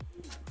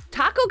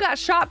 Taco got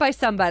shot by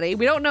somebody.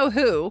 We don't know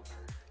who.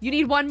 You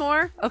need 1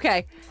 more?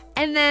 Okay.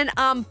 And then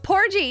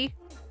Porgy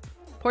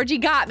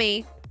got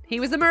me. He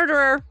was a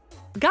murderer.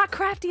 Got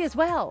Crafty as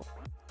well.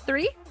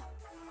 3,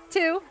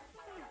 2,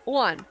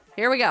 1.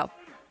 Here we go.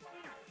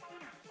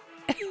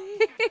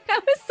 I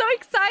was so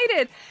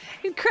excited.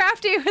 And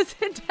Crafty was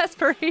in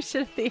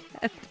desperation at the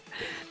end.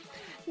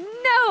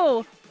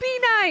 No, be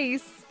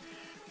nice.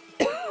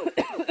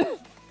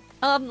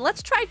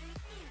 Let's try.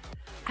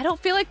 I don't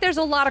feel like there's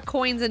a lot of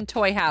coins in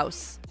Toy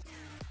House.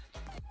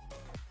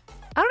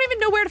 I don't even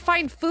know where to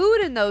find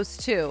food in those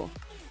 2.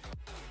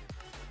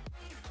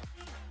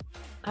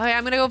 Okay,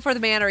 I'm gonna go for the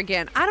manor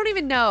again. I don't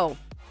even know.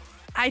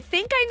 I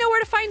think I know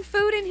where to find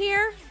food in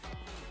here.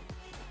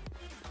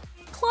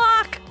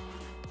 Clock.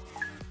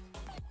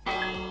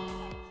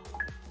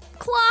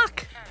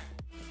 Clock.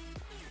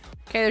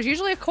 Okay, there's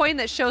usually a coin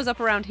that shows up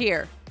around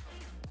here.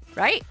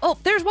 Right? Oh,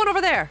 there's one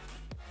over there.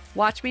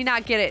 Watch me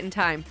not get it in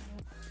time.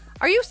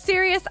 Are you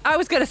serious? I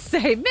was gonna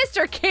say,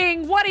 Mr.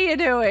 King, what are you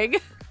doing?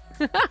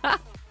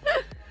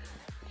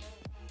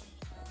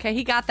 Okay,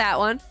 he got that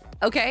one.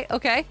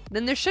 Okay.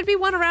 Then there should be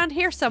one around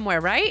here somewhere,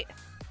 right?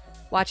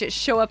 Watch it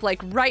show up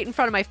like right in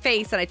front of my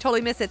face and I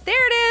totally miss it.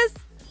 There it is.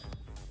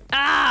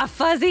 Ah,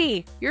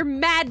 Fuzzy. You're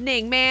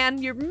maddening,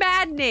 man. You're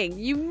maddening.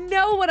 You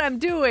know what I'm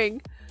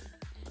doing.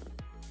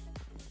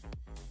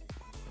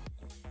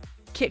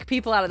 Kick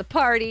people out of the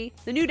party.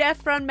 The new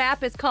Death Run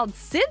map is called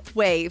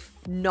Synthwave.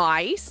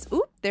 Nice.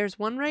 Oop, there's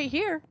one right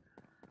here.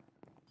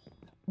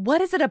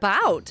 What is it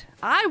about?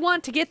 I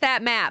want to get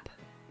that map.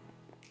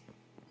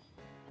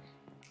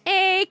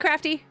 Hey,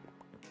 Crafty.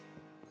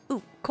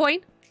 Ooh, coin.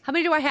 How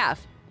many do I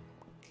have?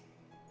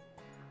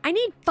 I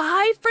need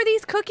 5 for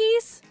these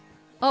cookies.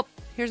 Oh,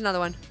 here's another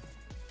one.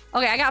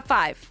 Okay, I got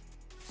 5.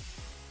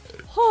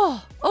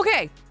 Oh,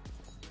 okay.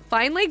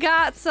 Finally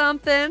got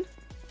something.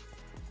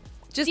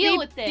 Just Deal need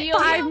with it.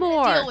 5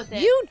 more. Deal with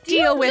it. You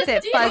deal with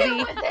it,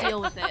 Fuzzy. Deal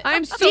with it.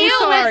 I'm so Deal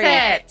sorry. with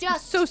it. I'm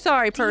Just so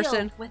sorry,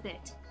 person. Deal with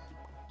it.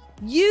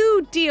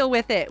 You deal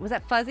with it. Was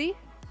that Fuzzy?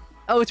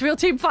 Oh, it's Real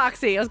Team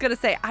Foxy. I was going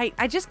to say,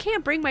 I just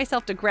can't bring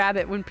myself to grab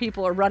it when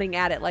people are running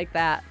at it like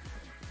that.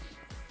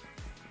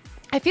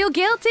 I feel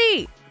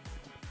guilty.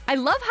 I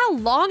love how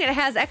long it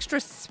has extra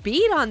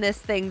speed on this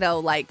thing, though.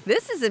 Like,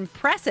 this is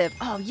impressive.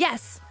 Oh,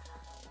 yes.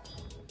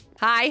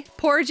 Hi,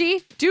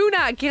 Porgy. Do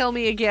not kill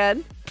me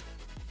again.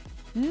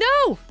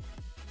 No!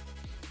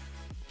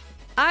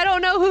 I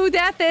don't know who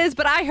Death is,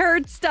 but I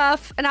heard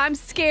stuff, and I'm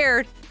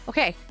scared.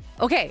 Okay,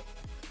 okay.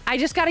 I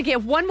just gotta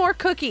get one more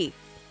cookie.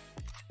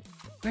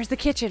 Where's the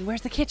kitchen?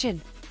 Where's the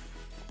kitchen?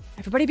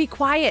 Everybody be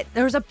quiet.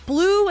 There's a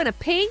blue and a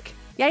pink.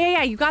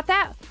 Yeah, you got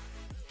that?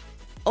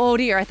 Oh,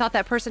 dear. I thought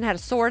that person had a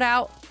sword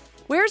out.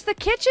 Where's the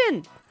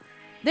kitchen?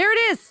 There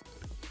it is.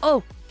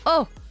 Oh.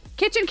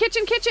 Kitchen.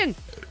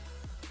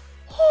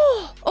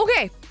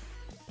 Okay.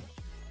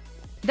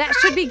 That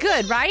should be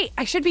good, right?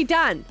 I should be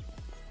done.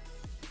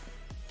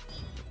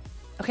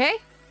 Okay.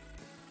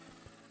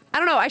 I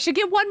don't know. I should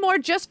get one more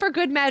just for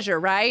good measure,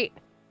 right?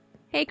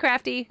 Hey,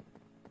 Crafty.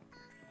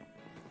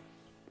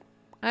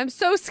 I'm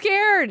so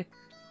scared.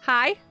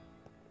 Hi.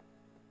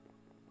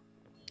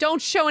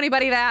 Don't show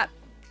anybody that.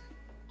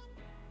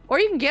 Or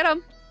you can get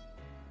them.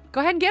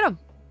 Go ahead and get them.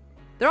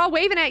 They're all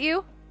waving at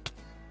you.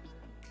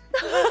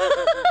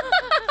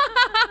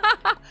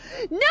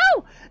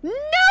 No!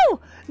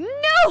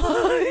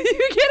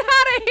 You get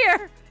out of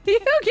here! You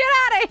get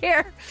out of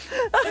here!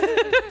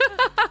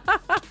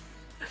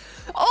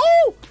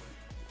 Oh!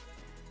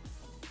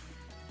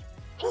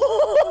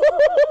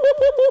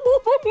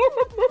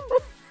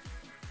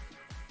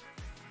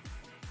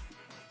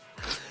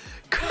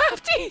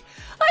 Crafty!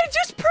 I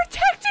just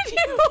protected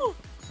you!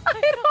 I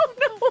don't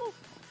know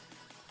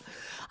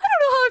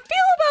how I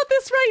feel about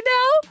this right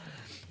now.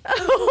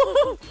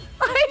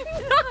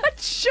 I'm not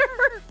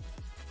sure.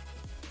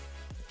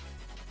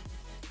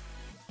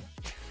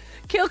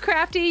 Kill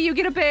Crafty, you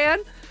get a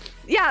ban.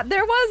 Yeah,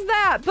 there was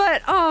that,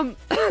 but I'm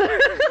so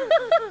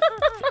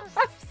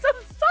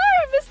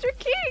sorry, Mr.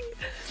 King.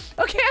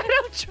 Okay, I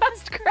don't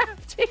trust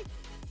Crafty.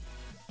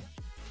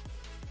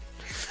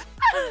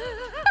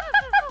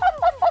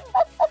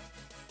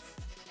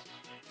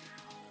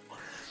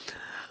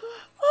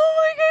 Oh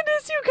my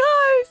goodness, you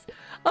guys.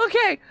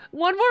 Okay,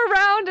 one more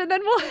round and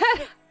then we'll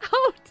head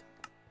out.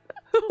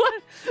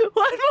 One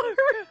more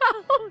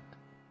round.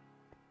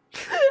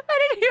 I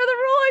didn't hear the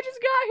rule, I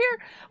just got here.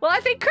 Well, I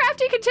think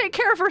Crafty can take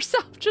care of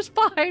herself just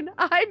fine.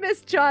 I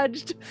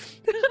misjudged.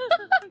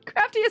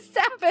 Crafty is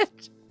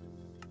savage.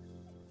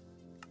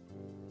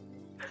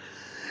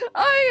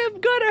 I am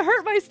gonna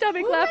hurt my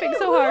stomach laughing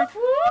so hard.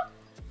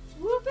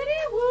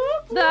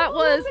 That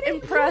was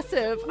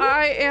impressive.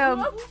 I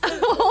am...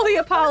 Holy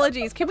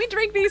apologies. Can we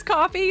drink these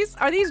coffees?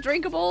 Are these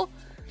drinkable?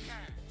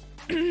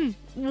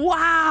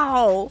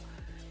 Wow.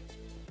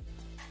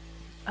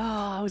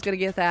 Oh, I was gonna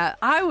get that.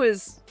 I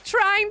was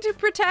trying to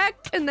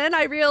protect, and then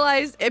I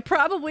realized it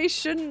probably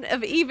shouldn't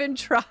have even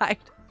tried.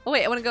 Oh,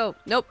 wait, I want to go.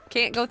 Nope,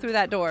 can't go through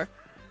that door.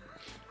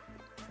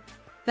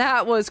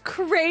 That was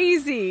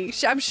crazy.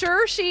 I'm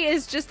sure she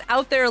is just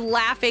out there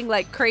laughing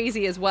like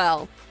crazy as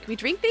well. Can we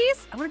drink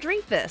these? I want to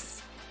drink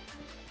this.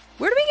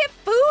 Where do we get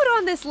food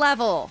on this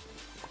level?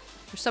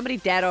 There's somebody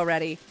dead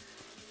already.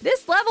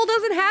 This level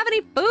doesn't have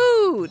any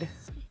food.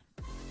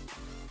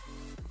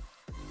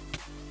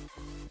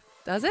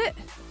 Does it?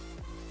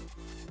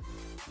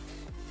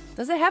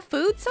 Does it have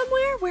food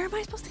somewhere? Where am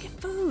I supposed to get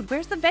food?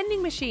 Where's the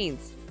vending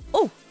machines?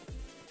 Oh.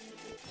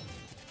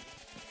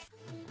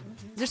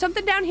 Is there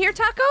something down here,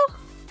 Taco?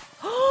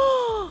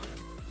 Oh,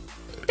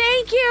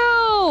 thank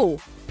you.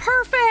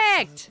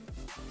 Perfect.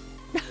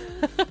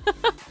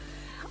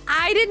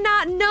 I did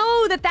not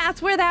know that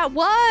that's where that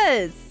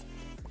was.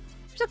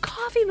 There's a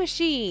coffee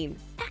machine.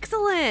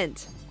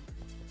 Excellent.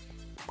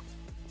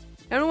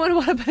 Everyone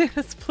want a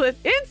banana split?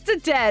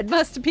 Instant dead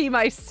must be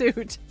my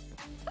suit.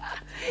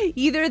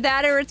 Either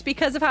that or it's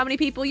because of how many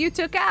people you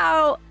took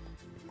out.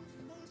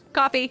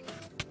 Coffee.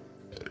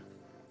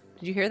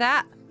 Did you hear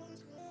that?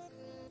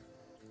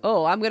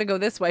 Oh, I'm gonna go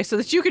this way so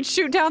that you can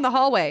shoot down the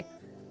hallway.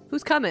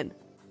 Who's coming?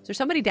 Is there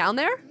somebody down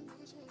there?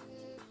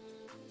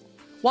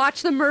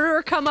 Watch the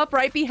murderer come up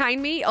right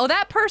behind me. Oh,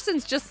 that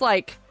person's just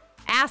like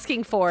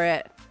asking for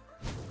it.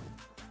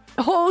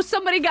 Oh,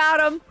 somebody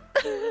got him.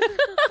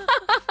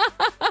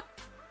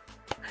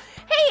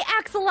 Hey,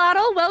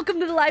 Axolotl, welcome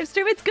to the live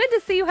stream. It's good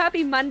to see you.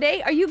 Happy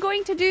Monday. Are you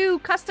going to do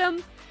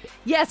custom?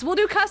 Yes, we'll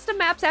do custom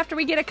maps after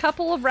we get a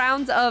couple of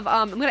rounds of,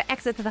 I'm going to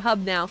exit to the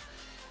hub now.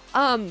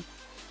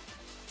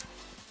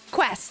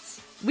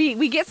 Quests.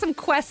 We get some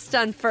quests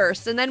done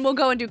first, and then we'll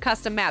go and do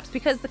custom maps,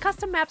 because the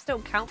custom maps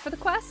don't count for the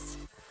quests.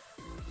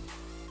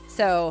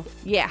 So,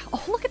 yeah.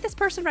 Oh, look at this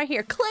person right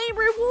here. Claim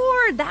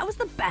reward. That was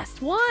the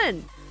best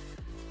one.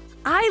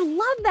 I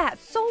love that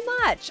so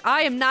much.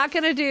 I am not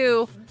going to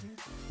do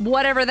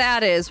whatever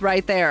that is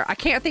right there. I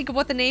can't think of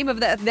what the name of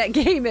that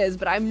game is,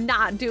 but I'm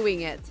not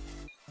doing it.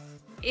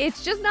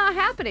 It's just not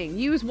happening.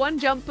 Use 1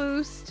 jump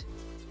boost.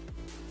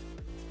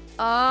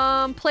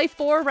 Play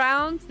 4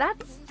 rounds.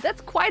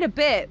 That's quite a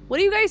bit. What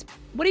are you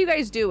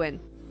guys doing?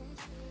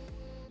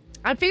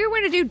 I figure we're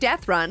gonna do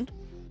death run.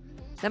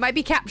 That might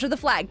be capture the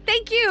flag.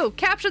 Thank you!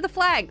 Capture the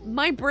flag.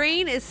 My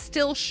brain is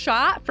still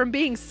shot from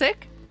being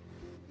sick.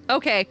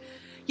 Okay,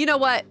 you know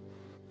what?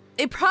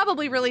 It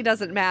probably really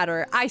doesn't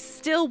matter. I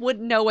still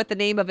wouldn't know what the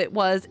name of it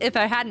was if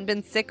I hadn't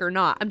been sick or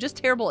not. I'm just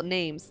terrible at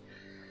names.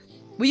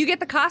 Will you get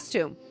the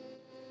costume?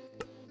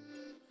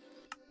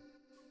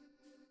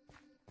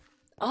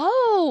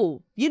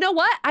 Oh, you know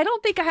what? I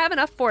don't think I have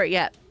enough for it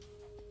yet.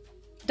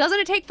 Doesn't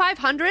it take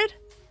 500?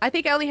 I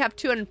think I only have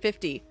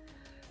 250.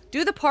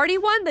 Do the party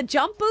one? The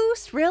jump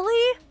boost?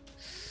 Really?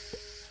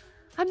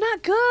 I'm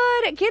not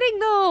good at getting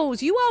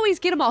those. You always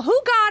get them all. Who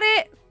got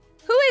it?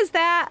 Who is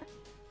that?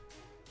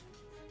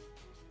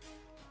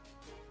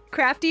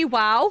 Crafty,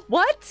 wow.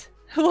 What?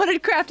 What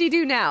did Crafty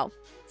do now?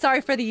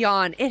 Sorry for the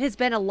yawn. It has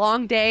been a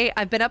long day.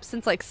 I've been up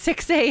since like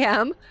 6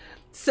 a.m.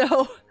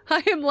 So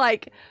I am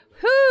like,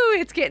 whoo,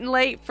 it's getting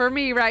late for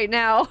me right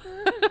now.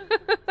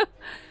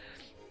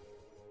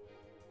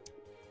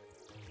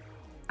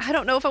 I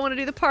don't know if I want to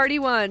do the party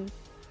one.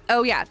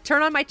 Oh yeah,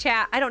 turn on my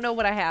chat. I don't know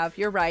what I have.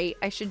 You're right.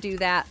 I should do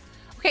that.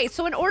 Okay,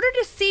 so in order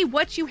to see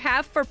what you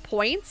have for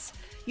points,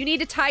 you need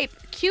to type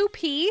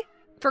QP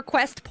for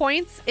quest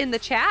points in the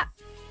chat.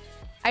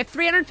 I have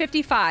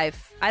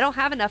 355. I don't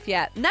have enough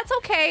yet. And that's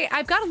okay.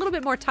 I've got a little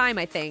bit more time,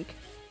 I think.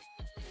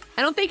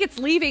 I don't think it's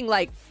leaving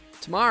like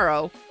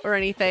tomorrow or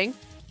anything.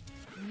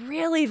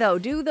 Really though,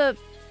 do the...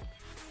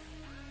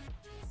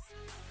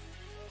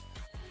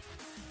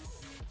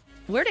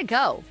 Where'd it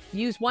go?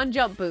 Use 1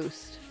 jump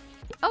boost.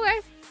 Okay.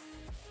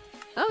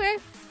 Okay.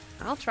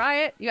 I'll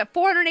try it. You got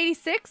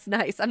 486?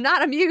 Nice. I'm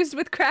not amused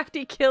with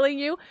Crafty killing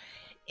you.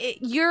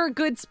 You're a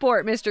good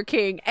sport, Mr.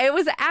 King. It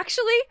was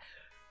actually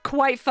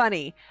quite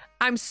funny.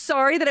 I'm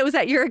sorry that it was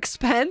at your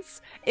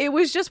expense. It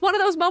was just one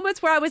of those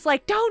moments where I was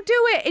like, don't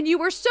do it. And you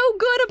were so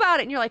good about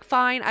it. And you're like,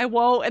 fine, I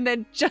won't. And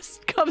then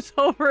just comes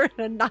over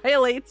and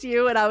annihilates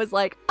you. And I was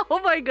like, oh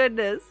my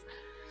goodness.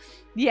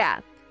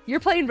 Yeah.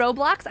 You're playing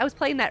Roblox? I was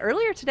playing that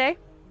earlier today.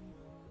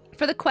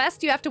 For the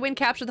quest, you have to win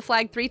Capture the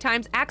Flag 3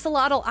 times.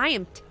 Axolotl, I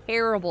am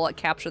terrible at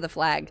Capture the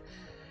Flag.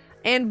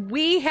 And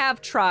we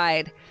have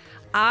tried.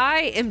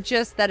 I am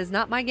just, that is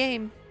not my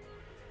game.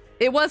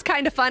 It was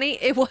kind of funny.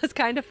 It was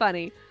kind of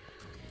funny.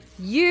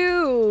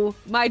 You,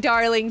 my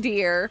darling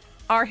dear,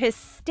 are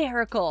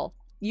hysterical.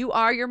 You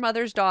are your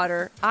mother's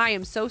daughter. I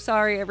am so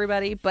sorry,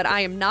 everybody, but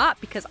I am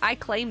not because I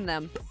claim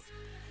them.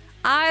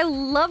 I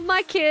love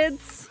my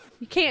kids.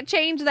 You can't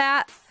change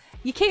that.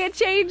 You can't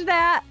change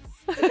that.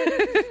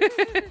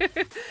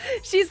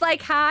 She's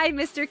like, hi,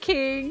 Mr.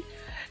 King.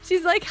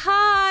 She's like,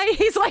 hi.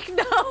 He's like,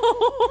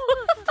 no.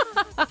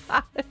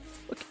 It's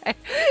okay.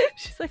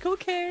 She's like,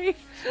 okay.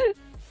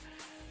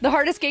 The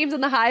hardest games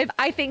in the Hive?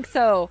 I think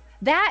so.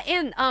 That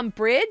and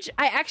Bridge,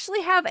 I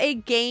actually have a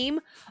game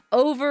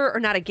over, or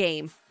not a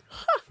game.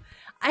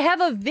 I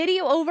have a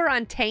video over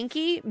on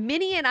Tanky.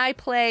 Minnie and I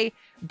play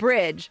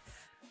Bridge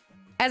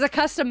as a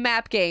custom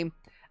map game.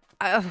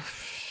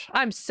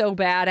 I'm so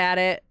bad at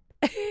it.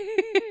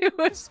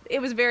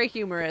 It was very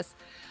humorous.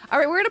 All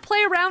right, we're gonna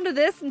play a round of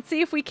this and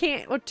see if we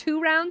can't, or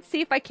 2 rounds,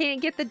 see if I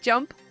can't get the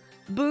jump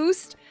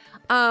boost.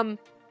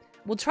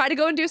 We'll try to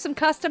go and do some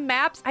custom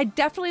maps. I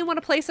definitely want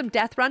to play some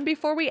Death Run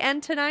before we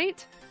end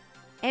tonight.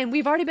 And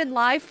we've already been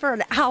live for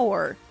an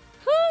hour.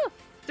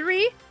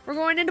 3, we're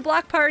going into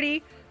block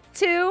party.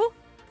 2,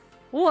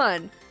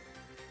 1.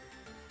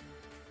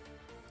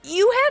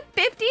 You have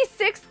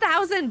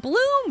 56,000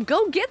 bloom.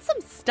 Go get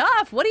some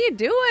stuff. What are you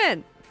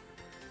doing?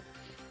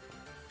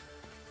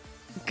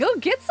 Go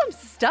get some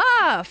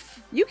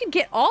stuff. You can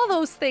get all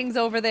those things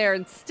over there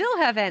and still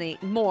have any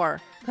more.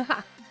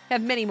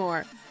 Have many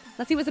more.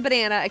 Let's see what's a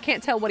banana. I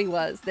can't tell what he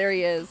was. There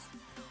he is.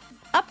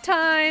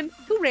 Uptime.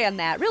 Who ran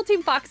that? Real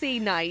Team Foxy.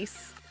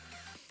 Nice.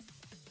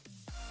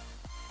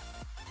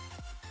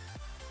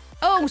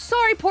 Oh,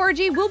 sorry,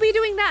 Porgy. We'll be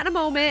doing that in a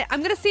moment.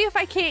 I'm going to see if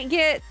I can't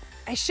get...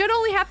 I should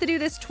only have to do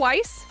this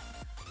twice.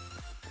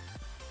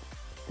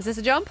 Is this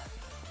a jump?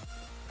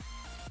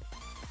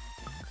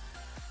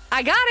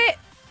 I got it.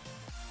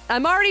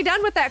 I'm already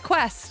done with that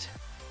quest.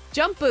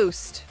 Jump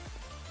boost.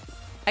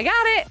 I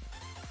got it.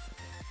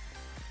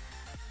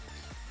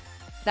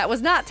 That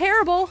was not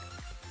terrible.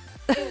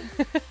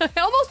 I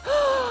almost...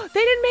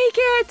 They didn't make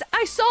it.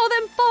 I saw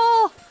them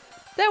fall.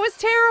 That was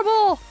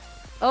terrible.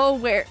 Oh,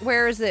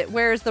 where is it?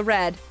 Where's the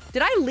red?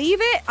 Did I leave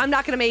it? I'm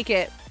not going to make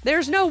it.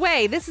 There's no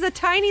way. This is a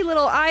tiny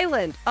little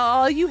island.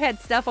 Oh, you had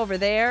stuff over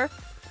there.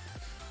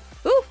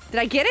 Ooh, did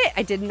I get it?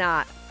 I did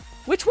not.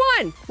 Which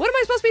one? What am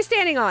I supposed to be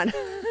standing on?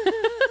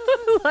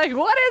 Like,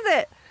 what is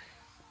it?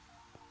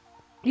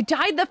 You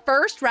died the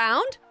first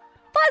round?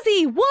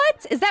 Fuzzy,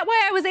 what? Is that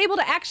why I was able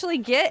to actually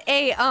get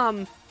a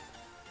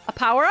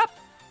power-up?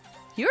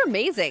 You're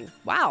amazing.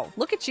 Wow,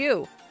 look at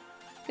you.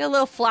 Got a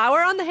little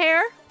flower on the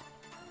hair.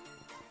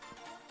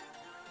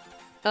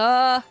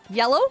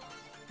 Yellow?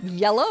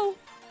 Yellow?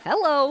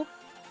 Hello.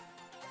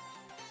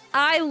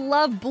 I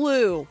love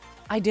blue.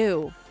 I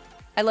do.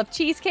 I love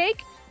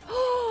cheesecake.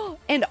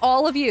 And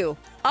all of you.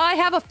 I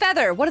have a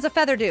feather. What does a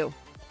feather do?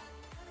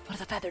 What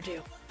does a feather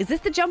do? Is this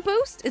the jump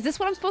boost? Is this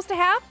what I'm supposed to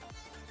have?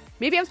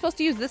 Maybe I'm supposed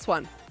to use this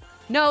one.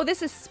 No,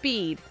 this is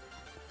speed.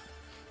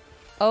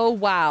 Oh,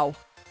 wow.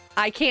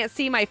 I can't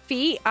see my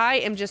feet. I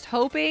am just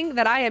hoping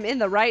that I am in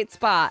the right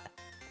spot.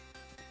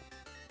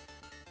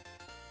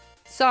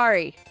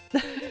 Sorry.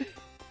 Oh,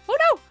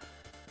 no.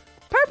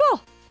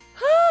 Purple.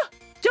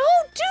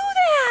 Don't do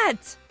that.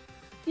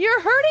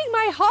 You're hurting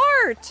my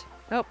heart.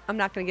 Oh, I'm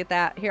not going to get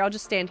that. Here, I'll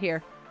just stand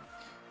here.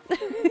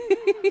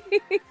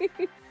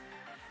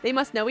 They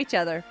must know each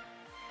other.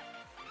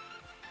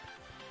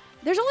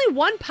 There's only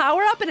one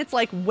power-up and it's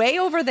like way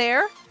over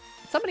there.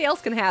 Somebody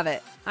else can have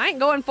it. I ain't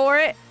going for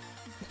it.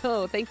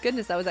 Oh, thank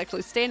goodness I was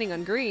actually standing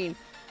on green.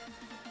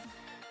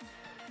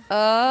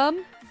 Over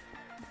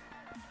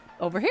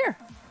here.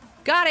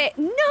 Got it.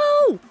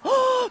 No!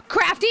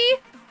 Crafty!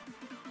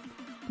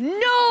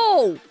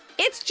 No!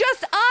 It's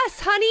just us,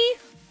 honey.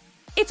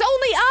 It's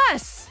only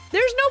us.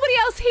 There's nobody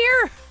else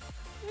here.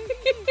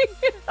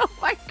 Oh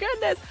my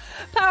goodness.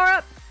 Power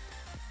up.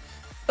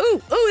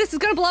 Ooh, this is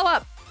gonna blow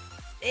up.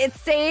 It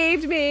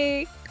saved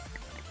me.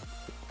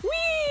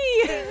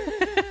 Whee!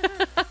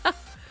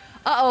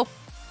 Uh-oh.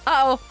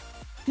 Uh-oh.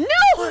 No!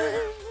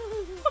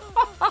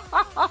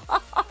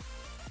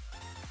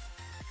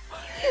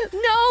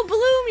 No,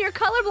 Bloom, you're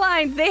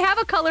colorblind. They have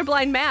a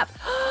colorblind map.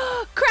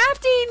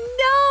 Crafty,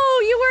 no!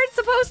 You weren't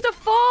supposed to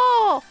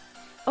fall.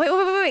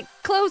 Oh, wait.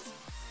 Close.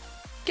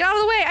 Get out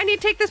of the way. I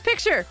need to take this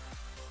picture.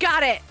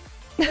 Got it.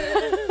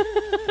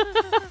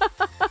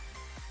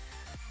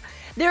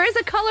 There is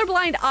a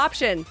colorblind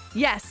option.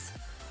 Yes.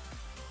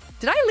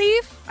 Did I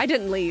leave? I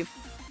didn't leave.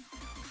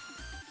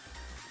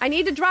 I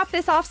need to drop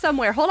this off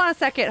somewhere. Hold on a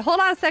second. Hold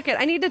on a second.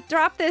 I need to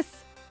drop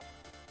this.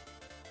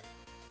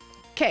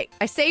 Okay,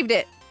 I saved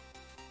it.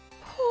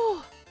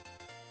 Whew.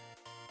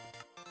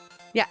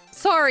 Yeah,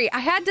 sorry. I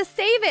had to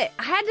save it.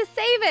 I had to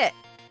save it.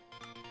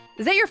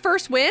 Is that your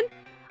first win?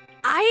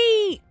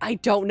 I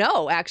don't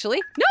know,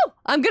 actually. No,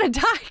 I'm gonna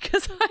die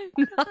because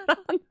I'm not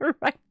on the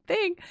right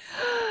thing.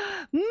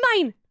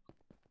 Mine.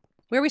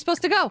 Where are we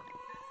supposed to go?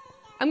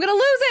 I'm gonna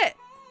lose it.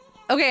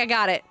 Okay, I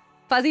got it.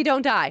 Fuzzy,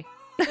 don't die.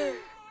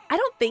 I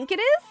don't think it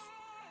is.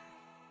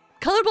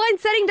 Colorblind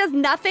setting does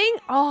nothing?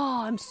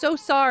 Oh, I'm so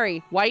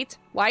sorry. White.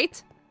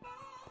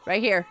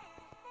 Right here.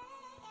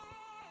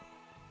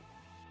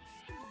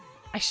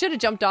 I should have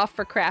jumped off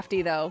for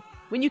Crafty, though.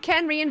 When you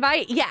can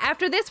re-invite. Yeah,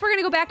 after this, we're going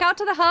to go back out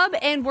to the hub,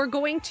 and we're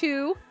going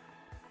to...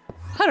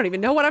 I don't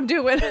even know what I'm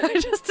doing. I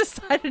just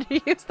decided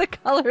to use the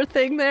color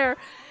thing there.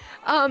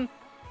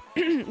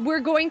 We're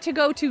going to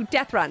go to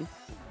Death Run.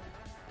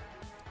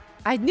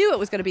 I knew it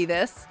was going to be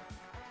this.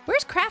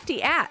 Where's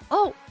Crafty at?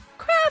 Oh,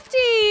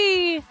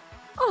 Crafty!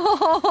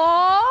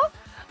 Oh,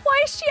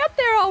 why is she up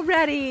there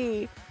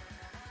already?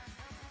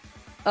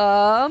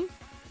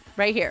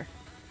 Right here.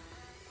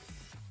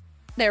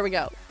 There we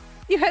go.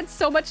 You had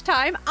so much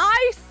time.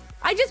 I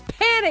just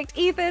panicked,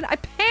 Ethan. I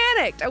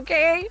panicked,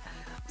 okay? It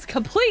was a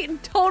complete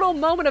and total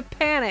moment of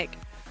panic.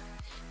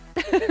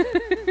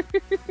 It's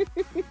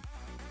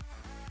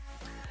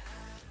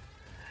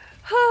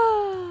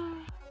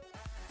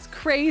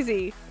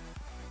crazy.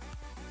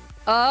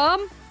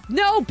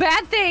 No,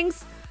 bad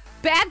things.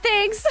 Bad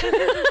things.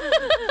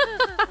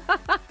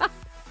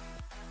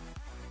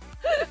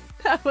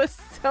 That was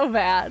so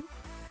bad.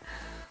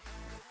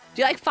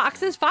 Do you like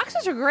foxes?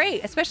 Foxes are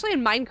great, especially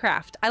in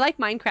Minecraft. I like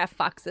Minecraft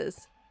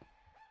foxes.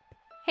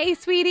 Hey,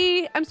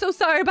 sweetie. I'm so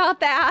sorry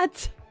about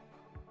that.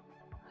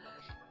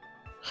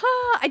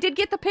 I did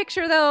get the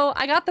picture, though.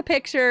 I got the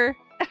picture.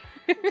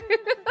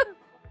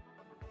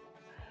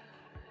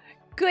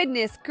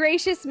 Goodness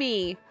gracious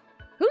me.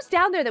 Who's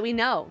down there that we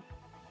know?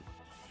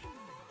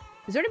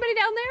 Is there anybody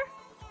down there?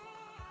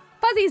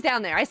 Fuzzy's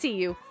down there. I see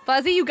you.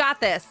 Fuzzy, you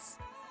got this.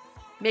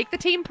 Make the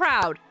team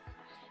proud.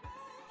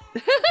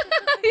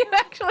 You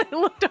actually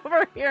looked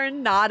over here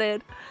and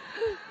nodded.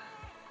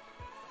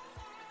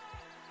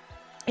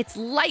 It's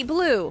light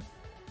blue.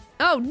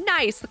 Oh,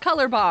 nice. The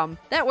color bomb.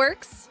 That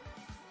works.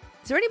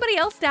 Is there anybody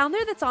else down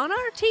there that's on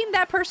our team?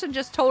 That person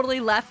just totally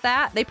left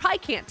that. They probably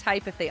can't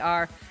type if they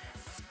are.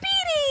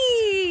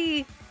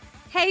 Speedy!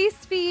 Hey,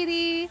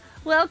 Speedy.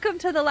 Welcome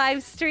to the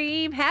live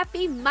stream.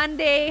 Happy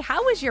Monday.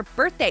 How was your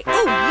birthday?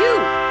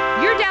 Oh,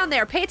 you're down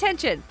there. Pay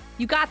attention.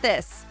 You got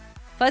this.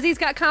 Fuzzy's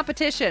got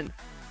competition.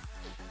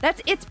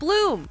 It's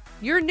Bloom.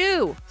 You're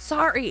new.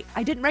 Sorry,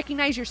 I didn't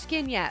recognize your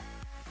skin yet.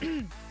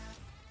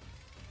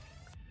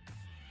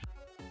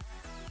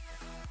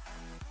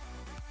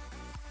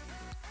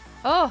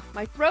 Oh,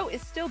 my throat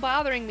is still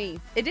bothering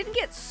me. It didn't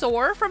get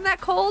sore from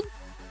that cold.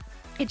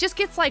 It just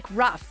gets like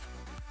rough.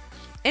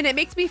 And it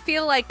makes me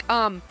feel like,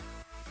 oh,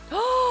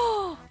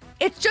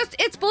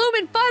 it's Bloom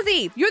and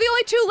Fuzzy. You're the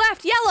only two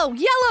left.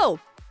 Yellow.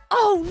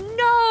 Oh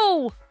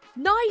no.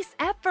 Nice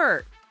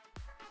effort.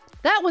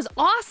 That was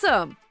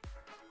awesome.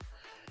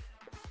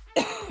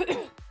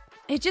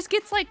 It just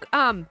gets like,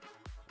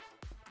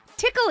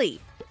 tickly.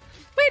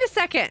 Wait a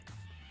second.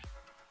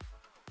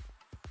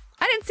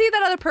 didn't see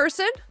that other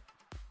person.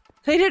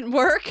 They didn't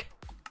work.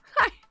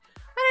 I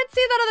didn't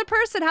see that other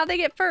person. How'd they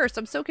get first?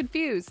 I'm so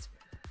confused.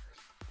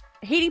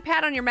 Heating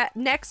pad on your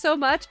neck so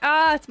much.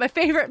 Ah, it's my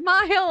favorite.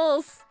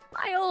 Miles.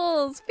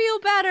 Miles, feel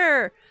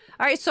better.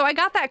 All right, so I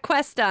got that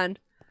quest done.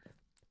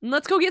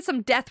 Let's go get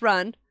some death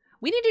run.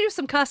 We need to do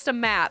some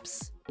custom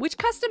maps. Which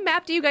custom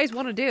map do you guys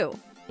want to do?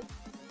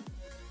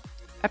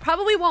 I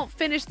probably won't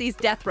finish these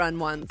death run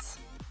ones.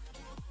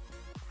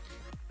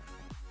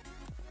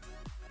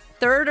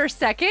 Third or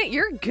second?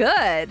 You're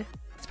good.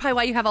 That's probably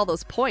why you have all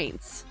those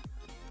points.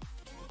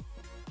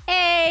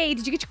 Hey,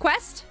 did you get your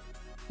quest?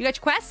 You got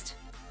your quest?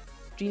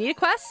 Do you need a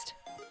quest?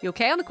 You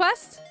okay on the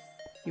quest?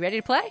 You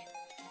ready to play?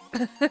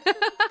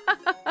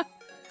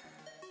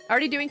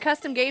 Already doing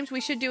custom games.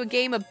 We should do a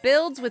game of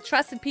builds with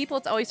trusted people.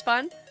 It's always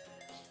fun.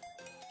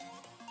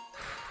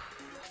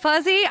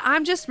 Fuzzy,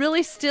 I'm just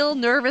really still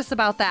nervous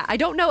about that. I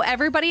don't know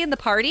everybody in the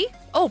party.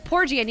 Oh,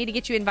 Porgy, I need to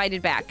get you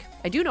invited back.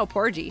 I do know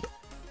Porgy.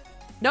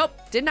 Nope,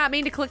 did not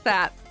mean to click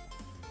that.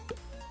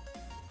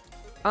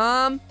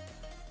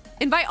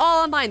 Invite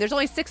all online. There's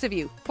only 6 of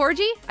you.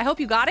 Porgy, I hope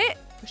you got it.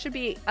 There should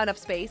be enough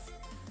space.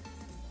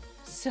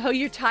 So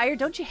you're tired?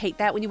 Don't you hate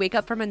that when you wake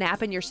up from a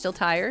nap and you're still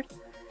tired?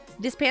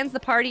 Disbands the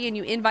party and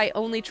you invite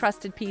only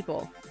trusted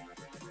people.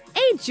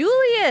 Hey,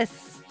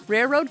 Julius!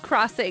 Railroad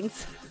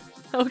crossings.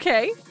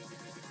 Okay.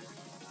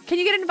 Can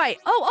you get an invite?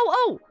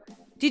 Oh.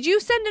 Did you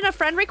send in a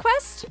friend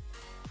request?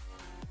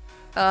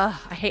 I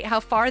hate how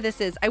far this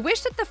is. I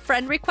wish that the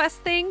friend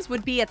request things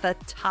would be at the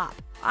top.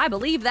 I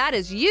believe that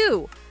is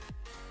you.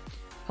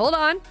 Hold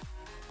on.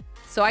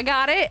 So I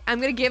got it. I'm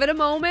going to give it a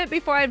moment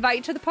before I invite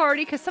you to the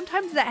party because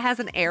sometimes that has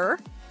an error.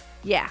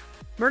 Yeah.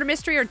 Murder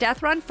Mystery or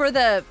Death Run for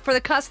the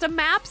custom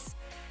maps?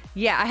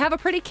 Yeah, I have a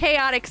pretty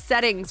chaotic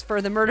settings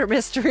for the Murder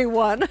Mystery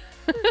one.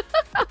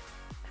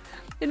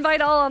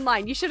 Invite all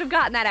online. You should have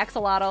gotten that,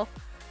 Axolotl.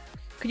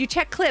 Could you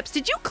check clips?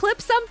 Did you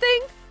clip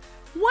something?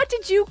 What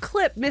did you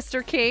clip,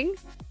 Mr. King?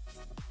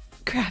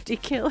 Crafty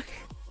killer.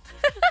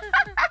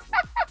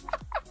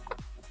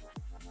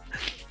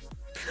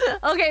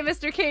 Okay,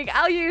 Mr. King,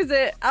 I'll use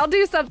it. I'll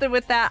do something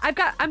with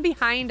that. I'm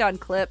behind on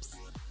clips.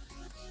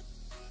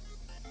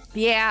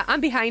 Yeah, I'm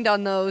behind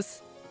on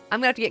those. I'm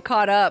gonna have to get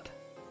caught up.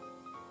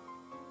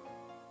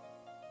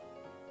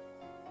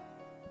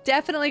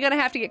 Definitely gonna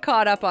have to get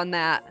caught up on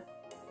that.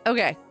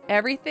 Okay,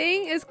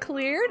 everything is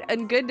cleared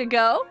and good to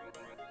go.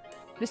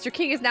 Mr.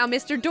 King is now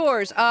Mr.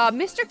 Doors.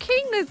 Mr.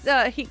 King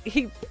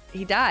is,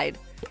 he died.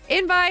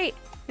 Invite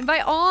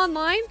all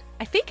online.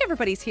 I think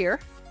everybody's here.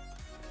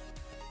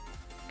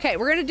 Okay,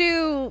 we're gonna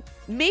do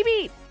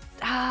maybe,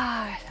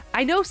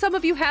 I know some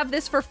of you have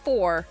this for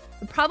 4.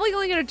 I'm probably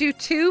only gonna do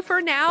 2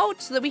 for now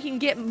so that we can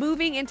get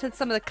moving into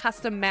some of the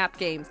custom map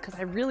games because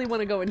I really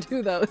want to go and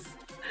do those.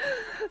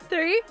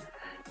 3,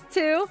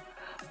 2,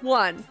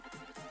 1.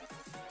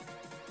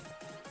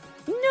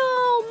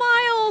 No,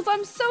 Miles,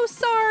 I'm so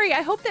sorry.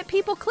 I hope that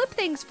people clip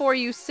things for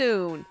you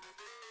soon.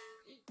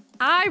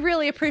 I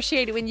really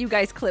appreciate it when you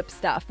guys clip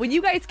stuff. When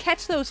you guys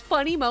catch those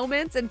funny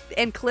moments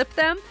and clip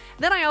them,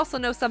 then I also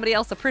know somebody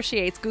else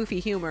appreciates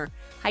goofy humor.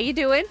 How you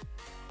doing?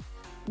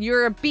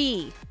 You're a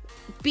B.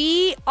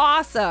 Be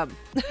awesome.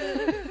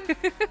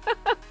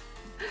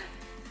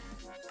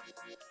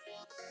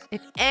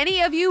 If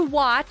any of you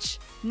watch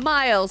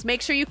Miles,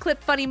 make sure you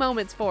clip funny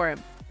moments for him.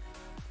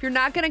 If you're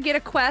not going to get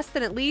a quest,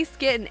 then at least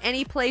get an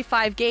any play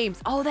 5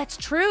 games. Oh, that's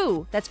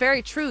true. That's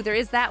very true. There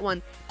is that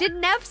one. Did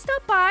Nev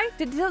stop by?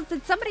 Did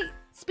somebody...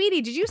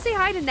 Speedy, did you say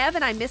hi to Nev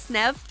and I missed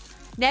Nev?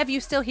 Nev, you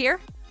still here?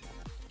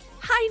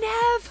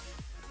 Hi,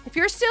 Nev. If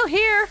you're still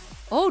here...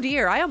 Oh,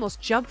 dear. I almost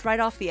jumped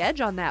right off the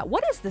edge on that.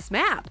 What is this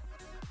map?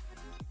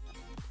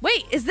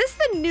 Wait, is this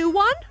the new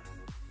one?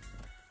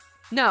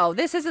 No,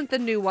 this isn't the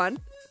new one.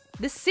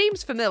 This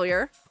seems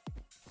familiar.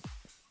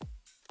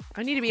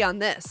 I need to be on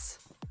this.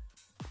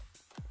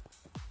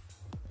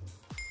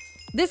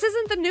 This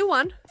isn't the new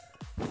one.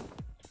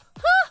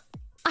 Huh!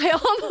 I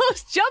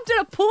almost jumped in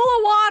a pool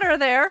of water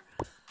there.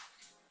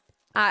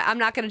 I'm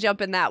not going to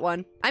jump in that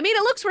one. I mean,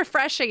 it looks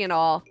refreshing and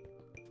all.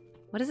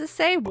 What does it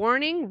say?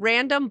 Warning,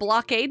 random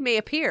blockade may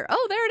appear.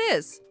 Oh, there it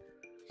is.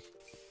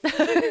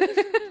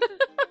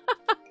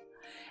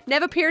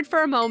 Nev appeared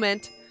for a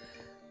moment.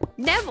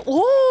 Nev,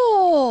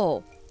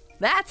 oh,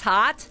 that's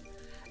hot.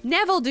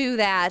 Nev will do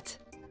that.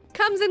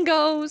 Comes and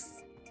goes.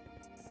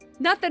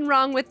 Nothing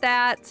wrong with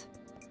that.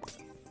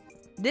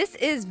 This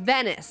is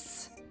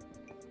Venice.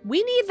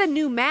 We need the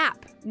new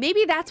map.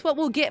 Maybe that's what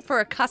we'll get for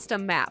a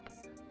custom map.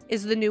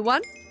 Is the new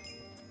one?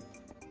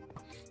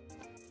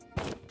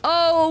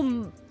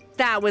 Oh,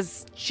 that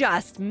was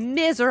just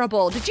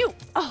miserable. Did you?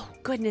 Oh,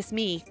 goodness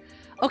me.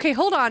 Okay,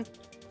 hold on.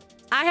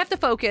 I have to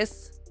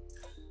focus.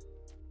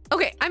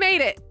 Okay, I made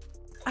it.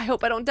 I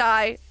hope I don't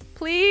die.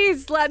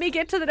 Please let me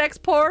get to the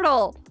next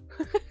portal.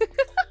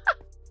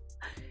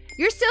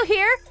 You're still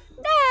here?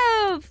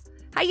 Nev!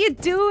 How you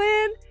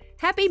doing?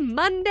 Happy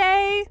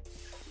Monday.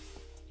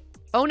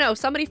 Oh no,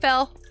 somebody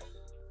fell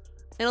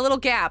in a little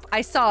gap.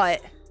 I saw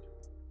it.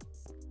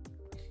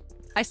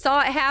 I saw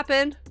it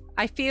happen.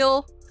 I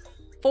feel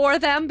for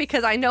them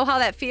because I know how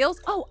that feels.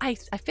 Oh, I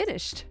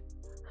finished.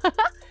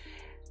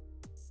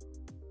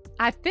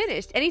 I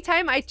finished.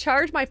 Anytime I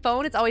charge my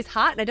phone, it's always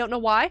hot and I don't know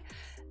why.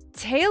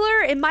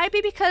 Taylor, it might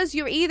be because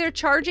you're either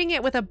charging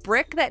it with a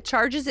brick that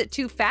charges it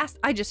too fast.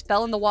 I just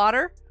fell in the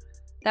water.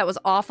 That was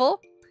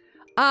awful.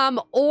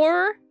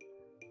 Or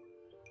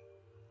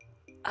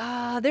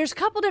there's a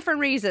couple different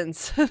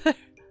reasons.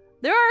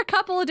 There are a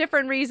couple of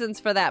different reasons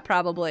for that,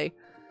 probably.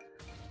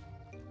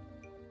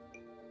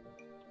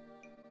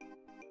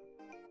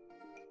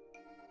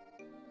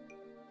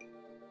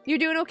 You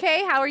doing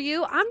okay? How are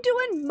you? I'm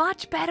doing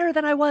much better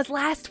than I was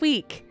last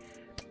week.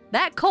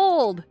 That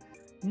cold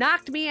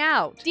knocked me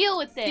out. Deal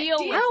with it. I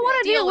don't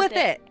want to deal with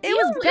it. It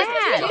was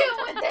bad.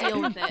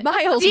 Deal with it.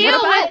 Miles, Deal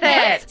what about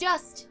with it?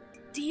 Just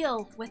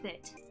deal with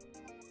it.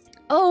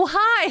 Oh,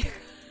 hi.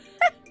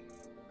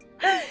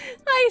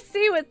 I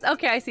see what's...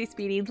 Okay, I see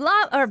Speedy.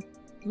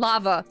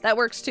 Lava. That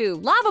works too.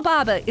 Lava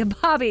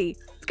Bobby.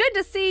 It's good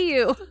to see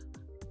you.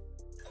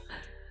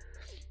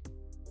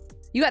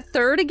 You got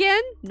third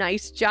again?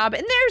 Nice job.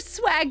 And there's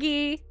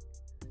Swaggy.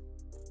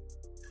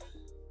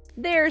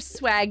 There's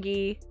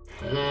Swaggy.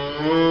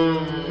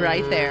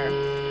 Right there.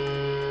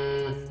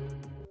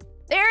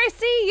 There, I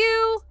see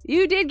you.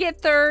 You did get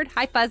third.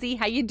 Hi, Fuzzy.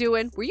 How you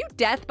doing? Were you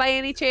Death by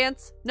any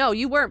chance? No,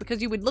 you weren't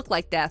because you would look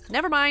like Death.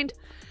 Never mind.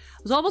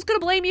 I was almost going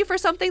to blame you for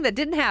something that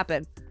didn't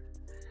happen.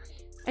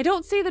 I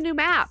don't see the new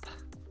map.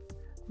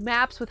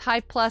 Maps with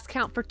Hive Plus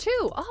count for 2.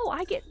 Oh,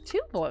 I get 2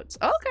 votes.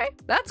 Okay,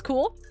 that's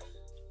cool.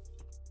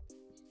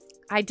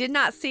 I did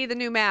not see the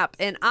new map,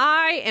 and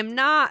I am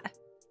not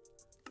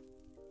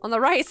on the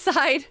right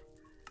side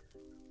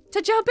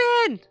to jump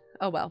in.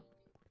 Oh, well.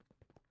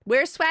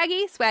 Where's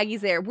Swaggy?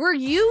 Swaggy's there. Were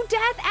you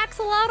Death,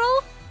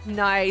 Axolotl?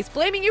 Nice.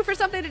 Blaming you for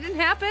something that didn't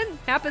happen?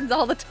 Happens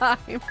all the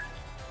time.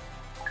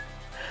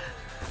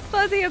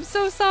 Fuzzy, I'm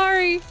so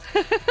sorry.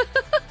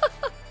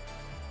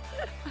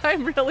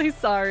 I'm really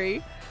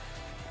sorry.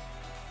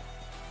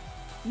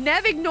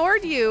 Nev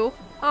ignored you.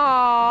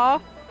 Aww.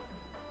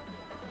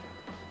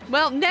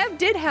 Well, Nev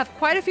did have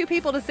quite a few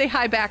people to say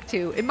hi back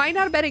to. It might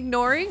not have been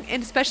ignoring,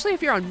 and especially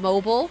if you're on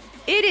mobile,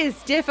 it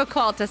is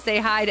difficult to say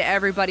hi to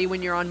everybody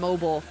when you're on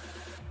mobile.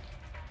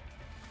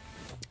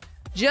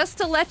 Just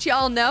to let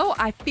y'all know,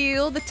 I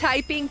feel the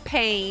typing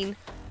pain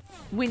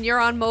when you're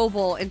on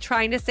mobile and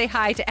trying to say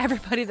hi to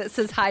everybody that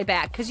says hi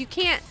back, because you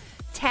can't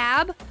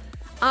tab,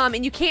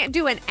 and you can't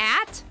do an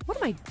 @ What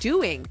am I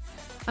doing?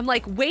 I'm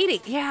like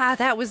waiting. Yeah,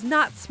 that was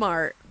not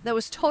smart. That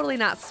was totally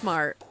not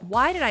smart.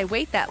 Why did I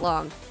wait that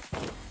long?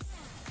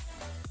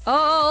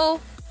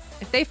 Oh,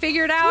 if they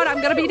figure it out,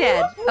 I'm gonna be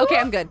dead. Okay,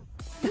 I'm good.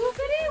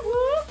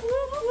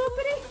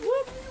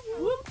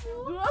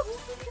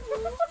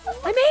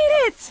 I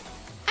made it!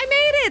 I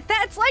made it!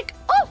 That's like,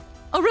 oh,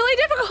 a really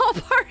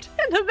difficult part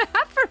in the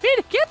map for me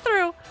to get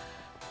through.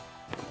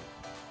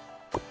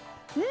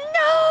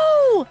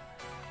 No!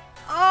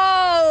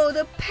 Oh,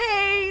 the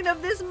pain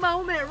of this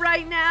moment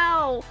right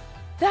now.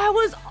 That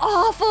was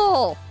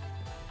awful.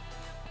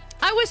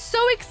 I was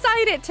so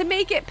excited to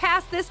make it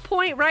past this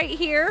point right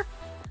here.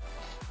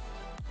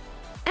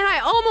 And I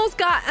almost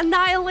got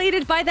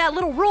annihilated by that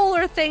little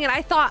roller thing, and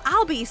I thought,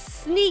 I'll be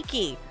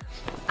sneaky.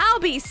 I'll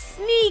be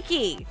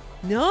sneaky.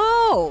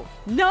 No,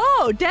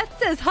 no,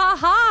 Death says ha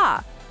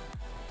ha.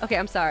 Okay,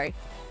 I'm sorry.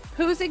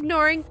 Who's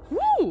ignoring?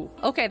 Woo!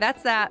 Okay,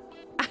 that's that.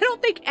 I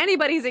don't think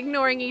anybody's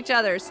ignoring each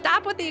other.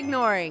 Stop with the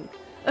ignoring.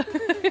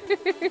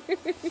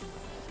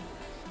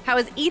 How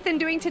is Ethan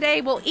doing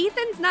today? Well,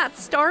 Ethan's not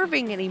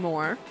starving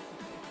anymore.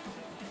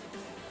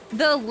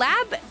 The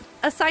lab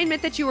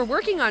assignment that you were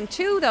working on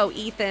too, though,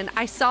 Ethan,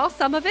 I saw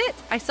some of it.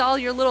 I saw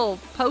your little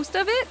post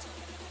of it.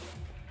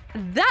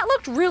 That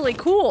looked really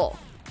cool.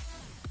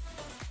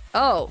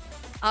 Oh,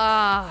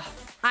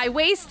 I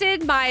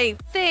wasted my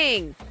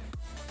thing.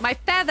 My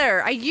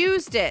feather, I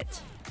used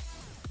it.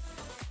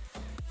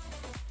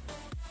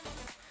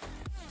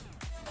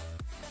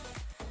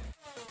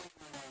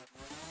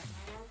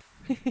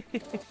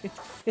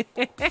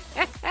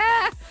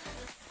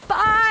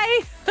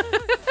 Bye.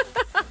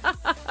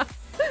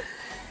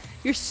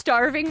 You're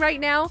starving right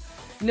now?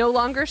 No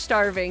longer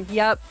starving.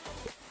 Yep.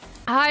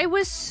 I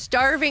was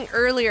starving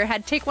earlier.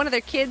 Had to take one of their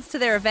kids to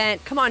their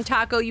event. Come on,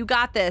 Taco, you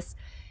got this.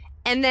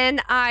 And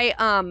then I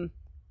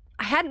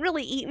hadn't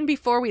really eaten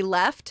before we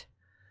left.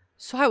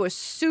 So I was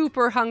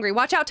super hungry.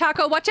 Watch out,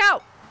 Taco, watch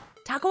out.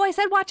 Taco, I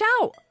said watch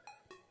out.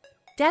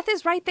 Death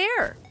is right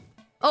there.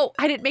 Oh,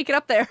 I didn't make it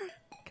up there.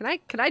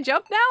 Can I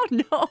jump now?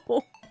 No,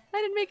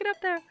 I didn't make it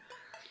up there.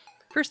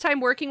 First time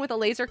working with a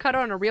laser cutter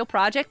on a real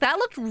project. That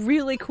looked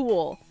really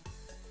cool.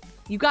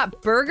 You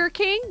got Burger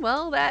King?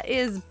 Well, that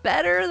is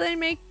better than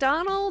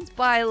McDonald's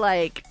by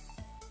like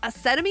a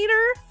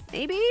centimeter,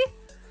 maybe?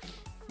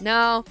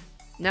 No,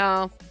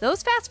 no.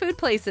 Those fast food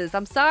places,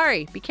 I'm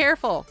sorry. Be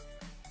careful.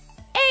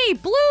 Hey,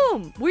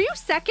 Bloom, were you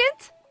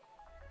second?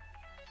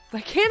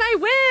 Why can't I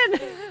win?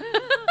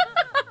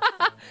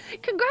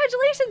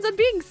 Congratulations on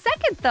being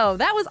second, though.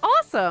 That was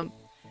awesome.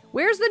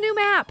 Where's the new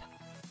map?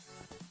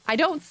 I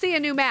don't see a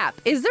new map.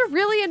 Is there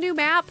really a new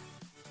map?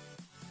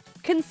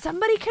 Can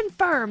somebody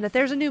confirm that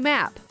there's a new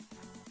map?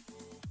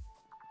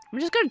 I'm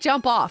just gonna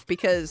jump off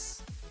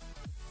because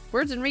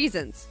words and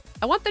reasons.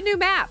 I want the new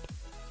map.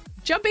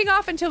 Jumping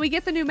off until we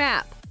get the new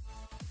map.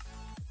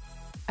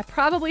 I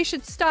probably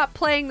should stop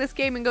playing this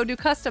game and go do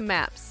custom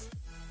maps.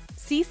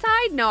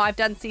 Seaside? No, I've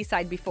done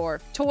Seaside before.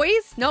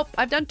 Toys? Nope,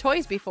 I've done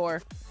toys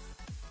before.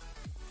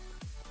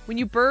 When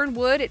you burn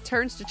wood, it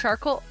turns to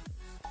charcoal.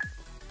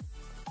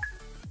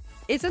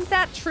 Isn't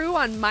that true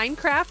on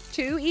Minecraft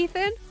too,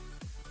 Ethan?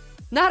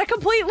 Not a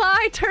complete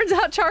lie. Turns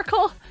out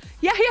charcoal.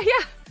 Yeah.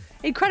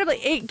 Incredibly,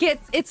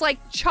 it's like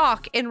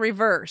chalk in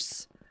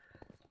reverse.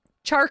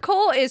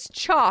 Charcoal is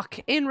chalk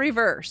in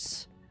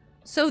reverse.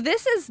 So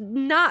this is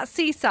not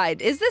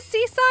Seaside. Is this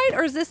Seaside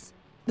or is this?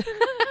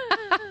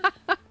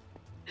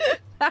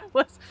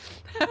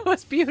 That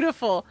was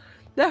beautiful.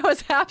 That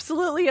was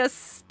absolutely a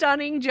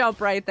stunning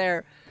jump right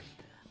there.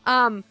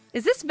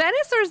 Is this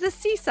Venice or is this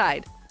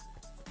Seaside?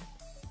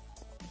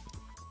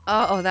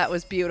 Oh, that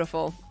was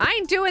beautiful. I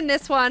ain't doing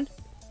this one.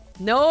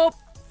 Nope.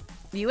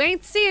 You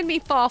ain't seeing me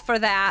fall for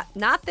that.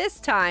 Not this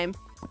time.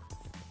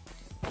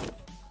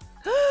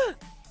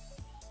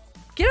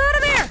 Get out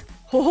of there!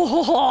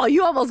 Oh,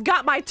 you almost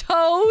got my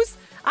toes.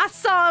 I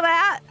saw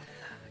that.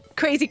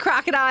 Crazy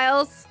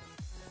crocodiles.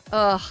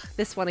 Ugh,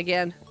 this one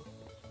again.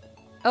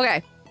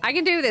 Okay, I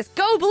can do this.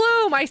 Go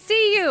Bloom, I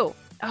see you.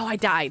 Oh, I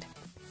died.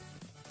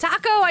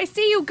 Taco, I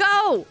see you,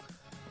 go.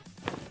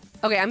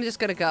 Okay, I'm just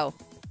gonna go.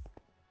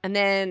 And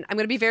then I'm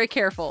gonna be very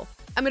careful.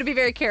 I'm gonna be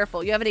very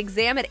careful. You have an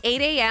exam at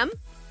 8 a.m.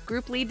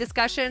 Group lead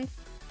discussion,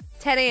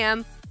 10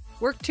 a.m.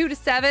 Work 2 to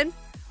 7.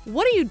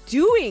 What are you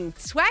doing?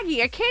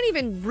 Swaggy, I can't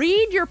even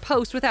read your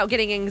post without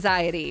getting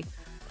anxiety.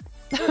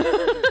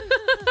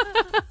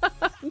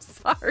 I'm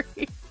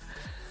sorry.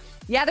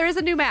 Yeah, there is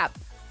a new map.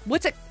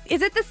 What's it?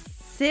 Is it the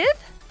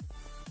Sith?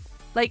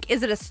 Like,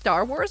 is it a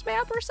Star Wars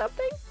map or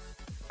something?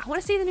 I want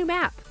to see the new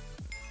map.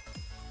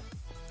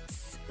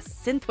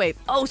 Synthwave.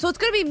 Oh, so it's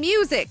going to be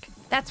music.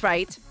 That's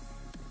right.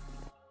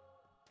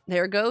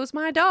 There goes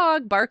my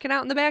dog barking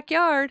out in the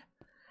backyard.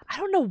 I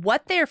don't know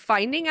what they're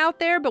finding out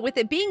there, but with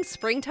it being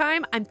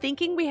springtime, I'm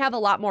thinking we have a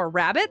lot more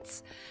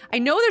rabbits. I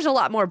know there's a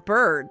lot more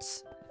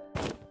birds.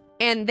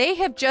 And they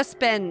have just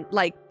been,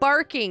 like,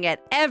 barking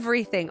at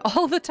everything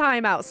all the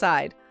time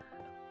outside.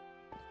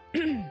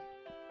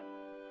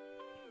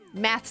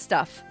 Math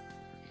stuff.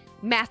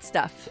 Math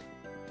stuff.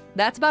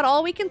 That's about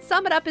all we can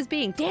sum it up as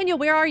being. Daniel,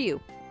 where are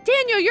you?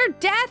 Daniel, you're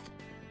death!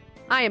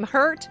 I am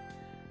hurt.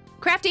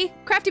 Crafty,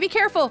 be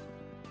careful.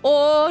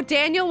 Oh,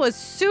 Daniel was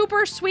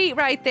super sweet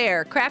right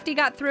there. Crafty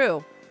got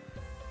through.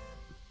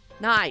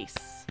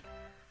 Nice.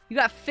 You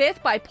got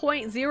 5th by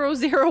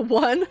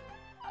 0.001.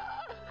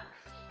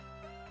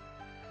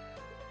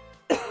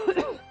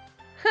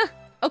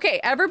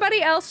 Okay,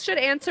 everybody else should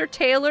answer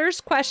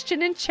Taylor's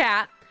question in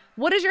chat.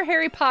 What is your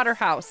Harry Potter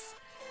house?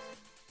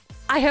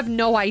 I have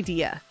no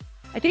idea.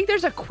 I think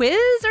there's a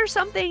quiz or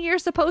something you're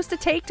supposed to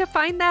take to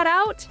find that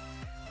out.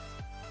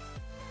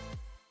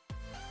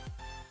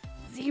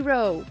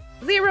 Zero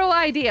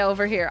idea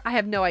over here. I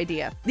have no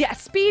idea. Yeah,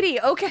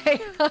 Speedy. Okay.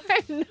 I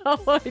have no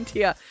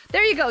idea.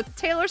 There you go.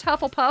 Taylor's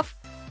Hufflepuff.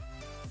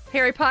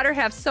 Harry Potter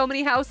have so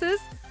many houses.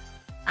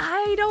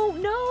 I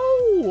don't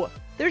know.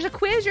 There's a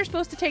quiz you're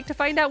supposed to take to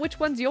find out which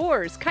one's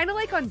yours. Kind of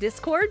like on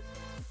Discord.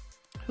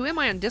 Who am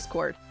I on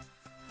Discord?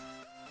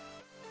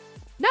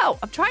 No,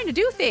 I'm trying to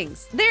do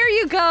things. There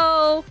you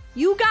go.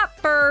 You got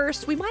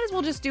first. We might as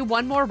well just do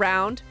one more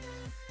round.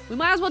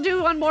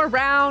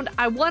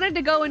 I wanted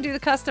to go and do the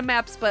custom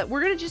maps, but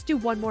we're going to just do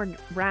one more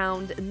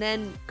round and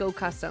then go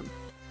custom.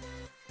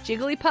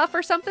 Jigglypuff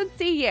or something?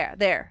 See, yeah,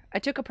 there. I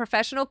took a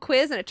professional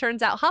quiz and it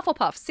turns out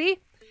Hufflepuff. See?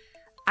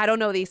 I don't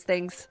know these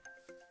things.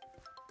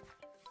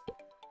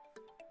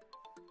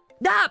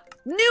 Ah!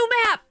 New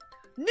map!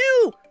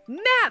 New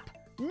map!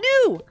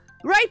 New!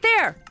 Right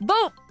there!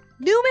 Vote!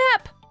 New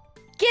map!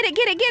 Get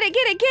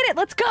it!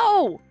 Let's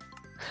go!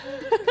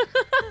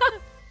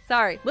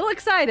 Sorry, a little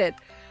excited.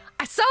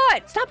 I saw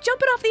it! Stop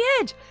jumping off the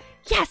edge!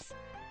 Yes!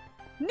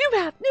 New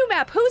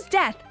map! Who's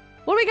death?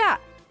 What do we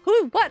got?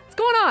 What's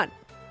going on?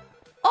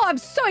 Oh, I'm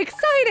so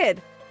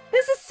excited!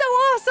 This is so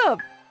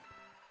awesome!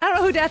 I don't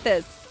know who death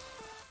is.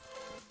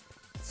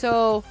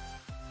 So,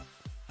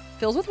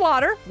 fills with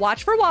water.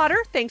 Watch for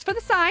water. Thanks for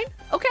the sign.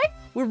 Okay,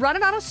 we're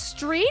running on a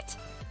street.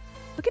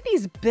 Look at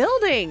these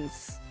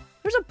buildings.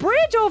 There's a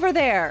bridge over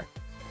there.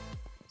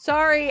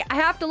 Sorry, I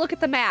have to look at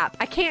the map.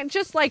 I can't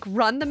just like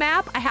run the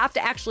map. I have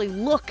to actually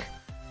look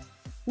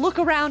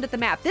around at the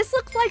map. This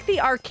looks like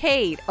the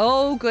arcade.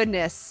 Oh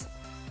goodness.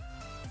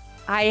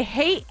 I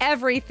hate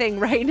everything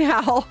right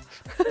now.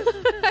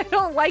 I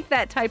don't like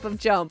that type of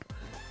jump.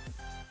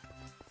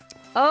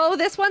 Oh,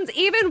 this one's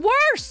even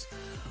worse.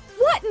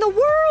 What in the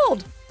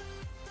world?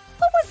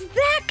 What was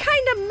that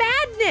kind of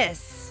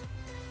madness?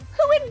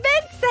 Who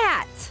invents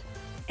that?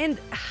 And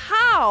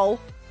how?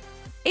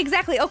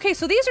 Exactly. Okay,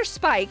 so these are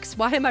spikes.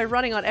 Why am I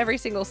running on every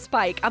single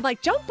spike? I'm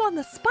like, jump on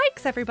the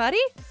spikes,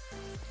 everybody.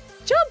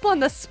 Jump on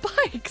the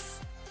spikes.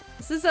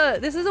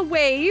 This is a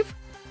wave.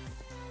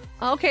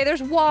 Okay,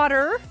 there's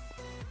water.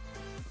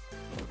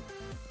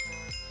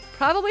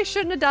 Probably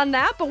shouldn't have done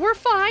that, but we're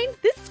fine.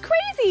 This is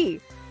crazy.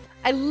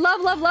 I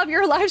love, love, love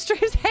your live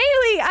streams.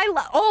 Haley,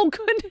 oh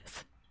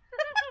goodness.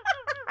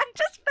 I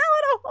just fell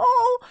in a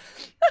hole.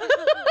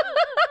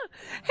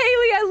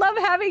 Haley, I love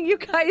having you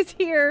guys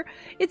here.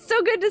 It's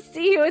so good to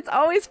see you. It's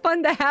always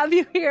fun to have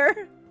you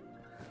here.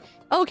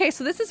 Okay,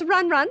 so this is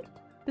run.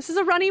 This is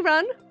a runny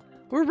run.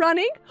 We're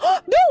running.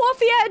 No, off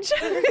the edge.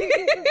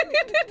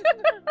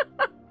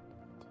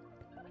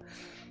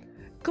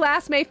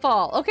 Glass may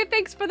fall. Okay,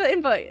 thanks for the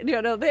invite.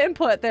 The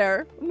input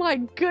there. My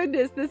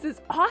goodness, this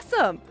is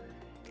awesome.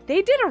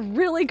 They did a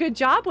really good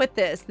job with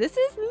this. This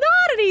is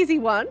not an easy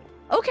one.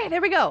 Okay,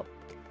 there we go.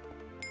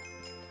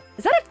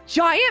 Is that a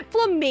giant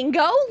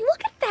flamingo?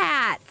 Look at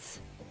that.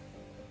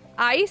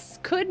 Ice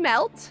could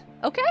melt.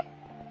 Okay.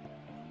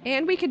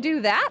 And we could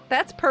do that.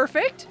 That's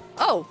perfect.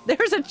 Oh,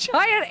 there's a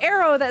giant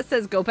arrow that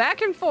says go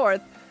back and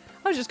forth.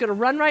 I was just going to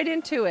run right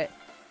into it.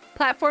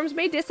 Platforms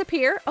may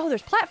disappear. Oh,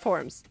 there's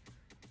platforms.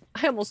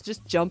 I almost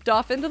just jumped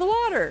off into the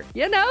water.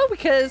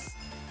 Because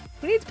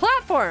who needs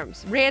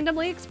platforms?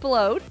 Randomly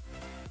explode.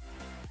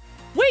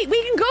 Wait,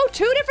 we can go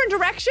 2 different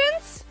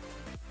directions?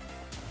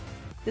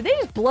 Did they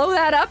just blow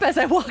that up as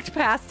I walked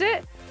past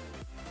it?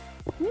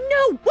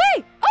 No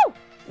way! Oh!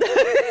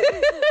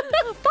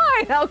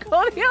 Fine, I'll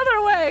go the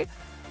other way.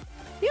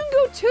 You can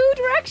go 2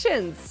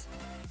 directions.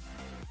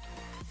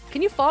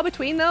 Can you fall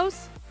between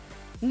those?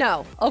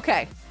 No.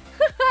 Okay.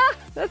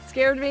 That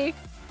scared me.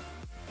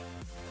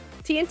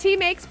 TNT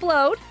may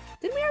explode.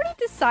 Didn't we already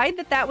decide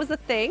that that was a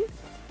thing?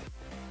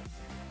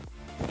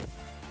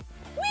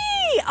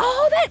 Whee!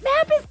 Oh, that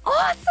map is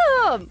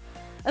awesome!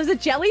 That was a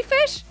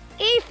jellyfish?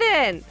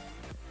 Ethan!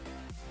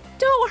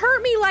 Don't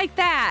hurt me like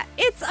that!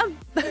 It's a...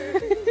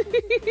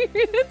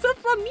 it's a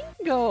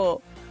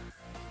flamingo!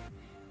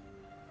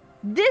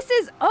 This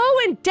is...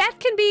 Oh, and death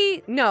can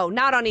be... No,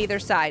 not on either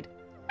side.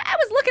 I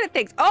was looking at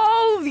things.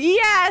 Oh,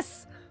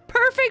 yes!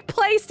 Perfect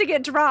place to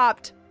get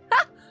dropped.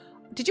 Ha!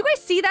 Did you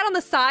guys see that on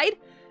the side?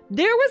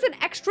 There was an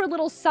extra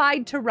little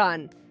side to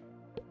run.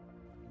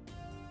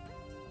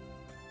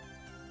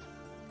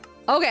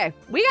 Okay,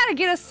 we gotta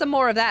get us some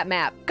more of that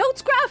map. Goat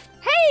Scruff!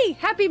 Hey!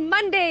 Happy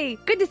Monday!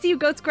 Good to see you,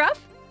 Goat Scruff.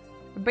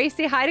 Everybody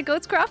say hi to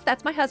Goat Scruff.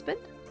 That's my husband.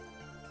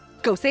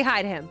 Go say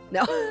hi to him.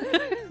 No,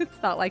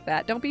 it's not like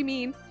that. Don't be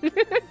mean.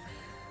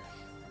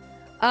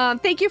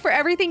 Thank you for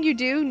everything you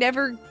do.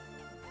 Never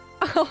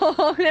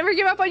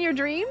give up on your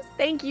dreams.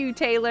 Thank you,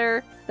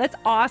 Taylor. That's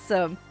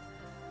awesome.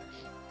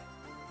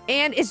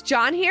 And is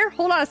John here?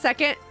 Hold on a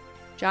second.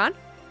 John?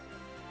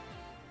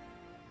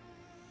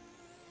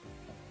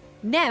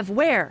 Nev,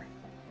 where?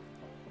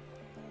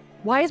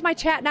 Why is my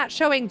chat not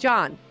showing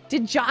John?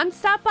 Did John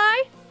stop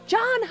by?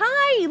 John,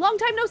 hi! Long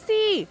time no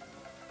see.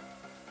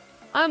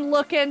 I'm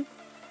looking.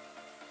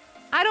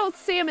 I don't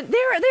see him. There,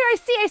 I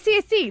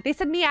see. They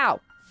said meow.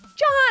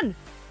 John!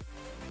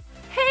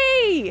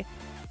 Hey!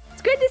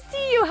 It's good to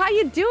see you. How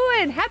you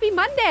doing? Happy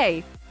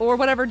Monday. Or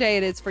whatever day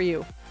it is for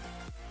you.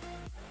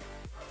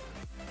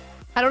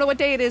 I don't know what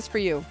day it is for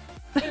you.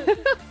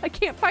 I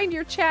can't find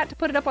your chat to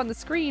put it up on the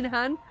screen,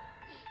 hun.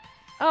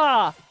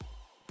 Ah.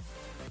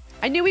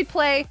 I knew we'd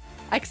play.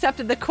 I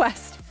accepted the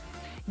quest.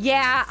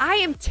 Yeah, I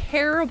am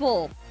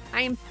terrible.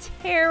 I am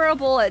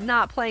terrible at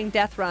not playing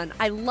Death Run.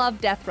 I love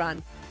Death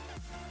Run.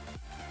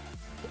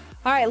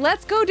 All right,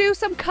 let's go do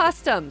some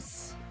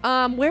customs.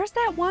 Where's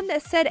that one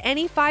that said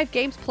any 5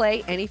 games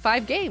play any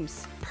 5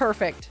 games?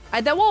 Perfect.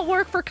 That won't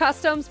work for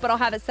customs, but I'll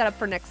have it set up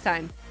for next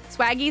time.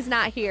 Swaggy's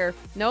not here.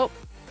 Nope.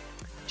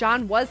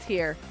 John was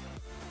here.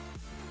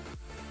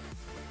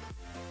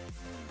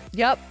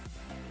 Yep.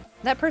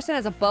 That person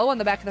has a bow on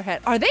the back of their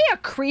head. Are they a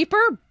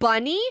creeper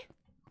bunny?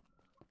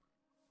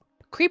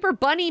 Creeper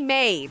bunny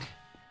maid.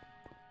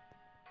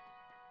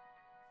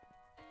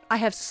 I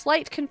have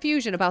slight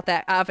confusion about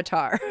that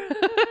avatar.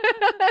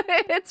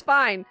 It's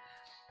fine.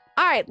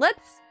 All right,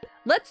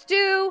 let's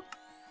do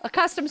a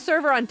custom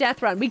server on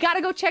Death Run. We got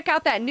to go check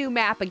out that new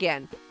map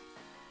again.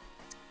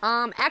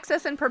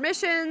 Access and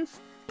permissions,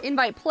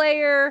 invite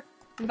player,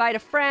 invite a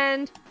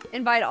friend,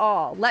 invite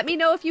all. Let me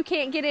know if you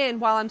can't get in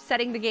while I'm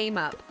setting the game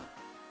up.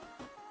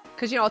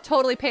 Because, I'll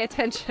totally pay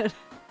attention.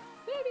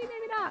 Maybe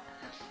not.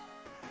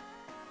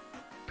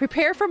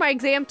 Prepare for my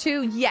exam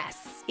too?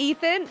 Yes.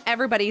 Ethan,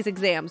 everybody's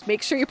exams.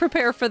 Make sure you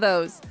prepare for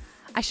those.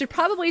 I should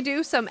probably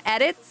do some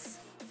edits.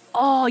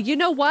 Oh, you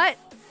know what?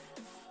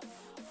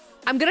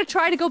 I'm going to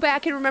try to go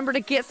back and remember to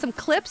get some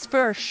clips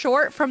for a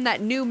short from that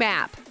new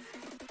map.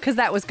 Because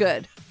that was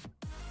good.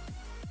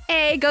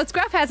 Hey, Goat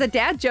Scruff has a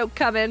dad joke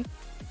coming.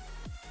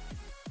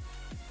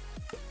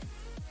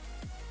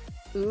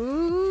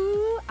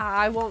 Ooh,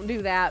 I won't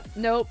do that.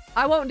 Nope,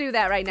 I won't do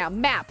that right now.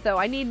 Map, though.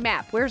 I need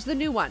map. Where's the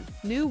new one?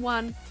 New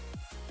one.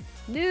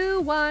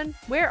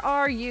 Where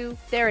are you?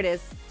 There it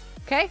is.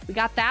 Okay, we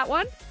got that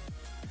one.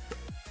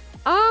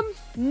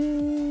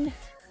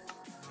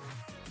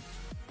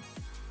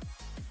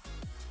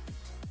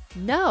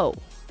 No.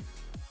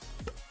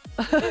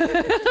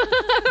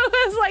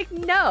 I was like,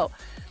 no.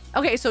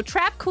 Okay, so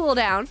trap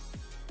cooldown.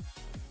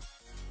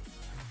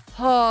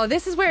 Oh,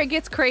 this is where it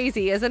gets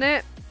crazy, isn't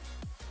it?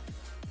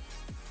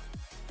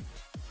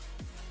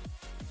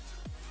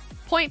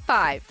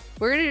 0.5.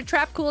 We're gonna do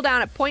trap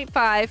cooldown at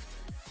 0.5.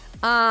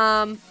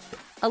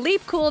 A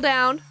leap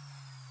cooldown.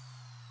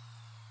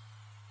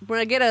 We're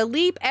gonna get a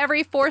leap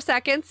every 4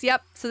 seconds.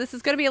 Yep, so this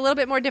is gonna be a little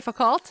bit more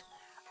difficult.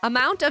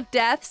 Amount of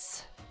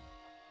deaths.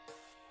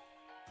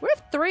 We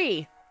have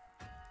 3.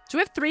 Do we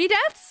have 3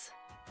 deaths?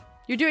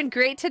 You're doing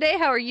great today.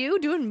 How are you?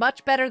 Doing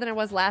much better than I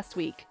was last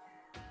week.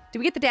 Did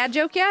we get the dad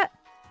joke yet?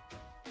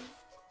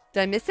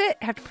 Did I miss it?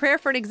 Have to prepare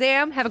for an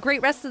exam. Have a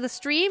great rest of the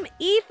stream.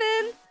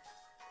 Ethan,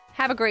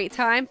 have a great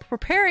time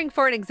preparing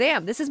for an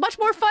exam. This is much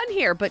more fun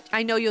here, but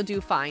I know you'll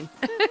do fine.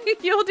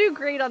 You'll do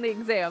great on the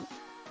exam.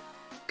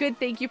 Good,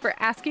 thank you for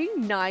asking.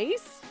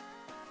 Nice.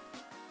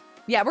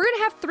 Yeah, we're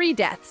gonna have 3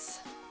 deaths.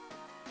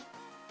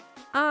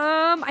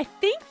 I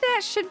think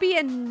that should be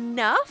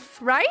enough,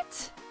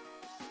 right?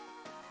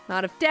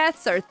 Amount of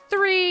deaths are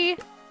 3.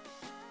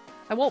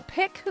 I won't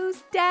pick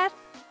whose death.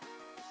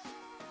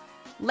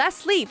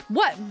 Less leap.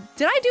 What?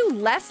 Did I do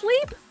less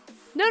leap?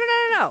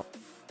 No.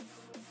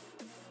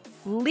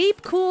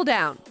 Leap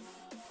cooldown.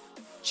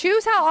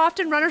 Choose how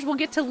often runners will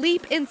get to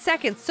leap in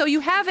seconds. So you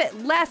have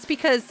it less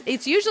because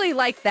it's usually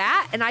like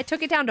that, and I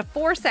took it down to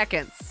 4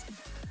 seconds.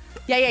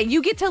 Yeah,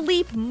 you get to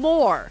leap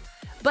more.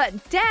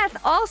 But death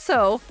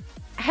also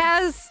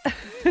has...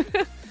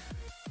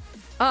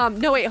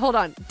 no, wait, hold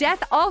on.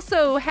 Death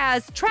also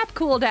has trap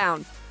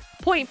cooldown,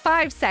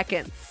 0.5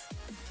 seconds.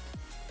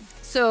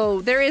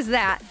 So there is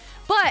that.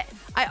 But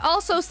I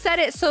also set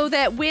it so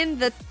that when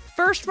the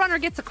first runner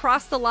gets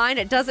across the line,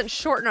 it doesn't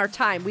shorten our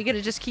time. We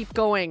gotta just keep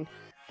going.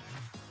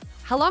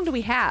 How long do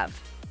we have?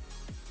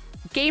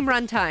 Game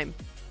run time.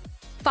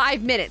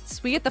 5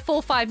 minutes. We get the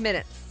full 5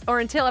 minutes,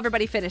 or until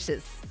everybody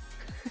finishes.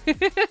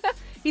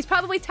 He's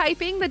probably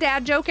typing the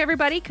dad joke,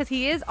 everybody, because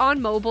he is on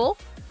mobile.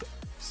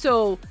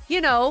 So,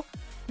 you know,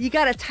 you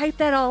gotta type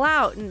that all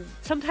out, and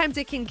sometimes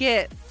it can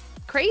get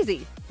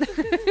crazy.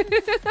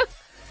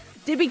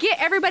 Did we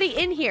get everybody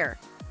in here?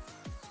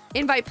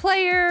 Invite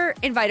player,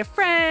 invite a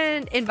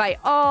friend, invite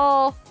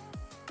all.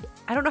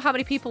 I don't know how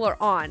many people are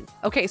on.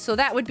 Okay, so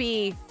that would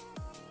be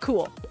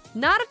cool.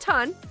 Not a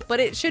ton,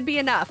 but it should be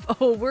enough.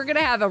 Oh, we're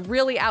gonna have a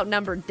really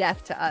outnumbered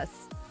death to us.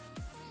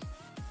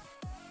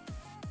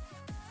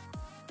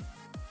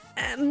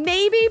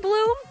 Maybe,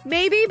 Bloom,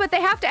 maybe, but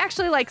they have to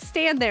actually like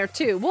stand there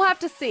too. We'll have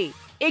to see.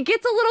 It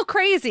gets a little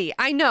crazy,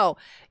 I know.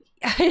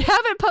 I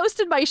haven't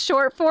posted my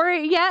short for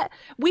it yet.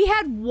 We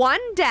had 1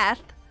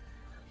 death,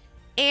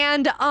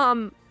 and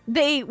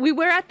we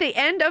were at the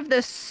end of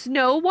the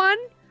snow one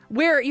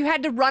where you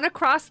had to run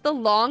across the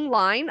long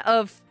line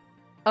of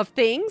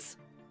things.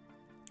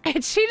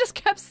 And she just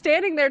kept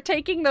standing there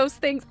taking those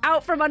things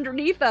out from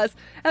underneath us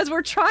as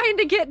we're trying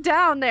to get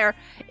down there.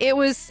 It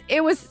was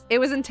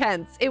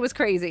intense. It was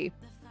crazy.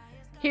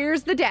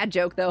 Here's the dad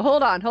joke though.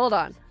 Hold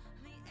on.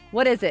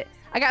 What is it?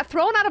 I got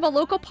thrown out of a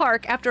local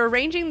park after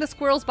arranging the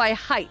squirrels by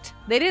height.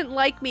 They didn't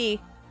like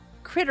me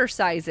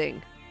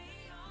criticizing.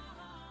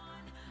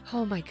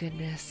 Oh my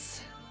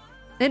goodness.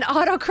 An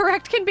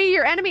autocorrect can be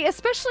your enemy,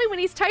 especially when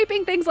he's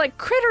typing things like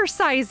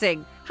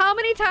criticizing. How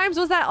many times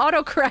was that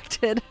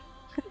auto-corrected?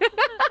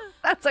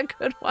 That's a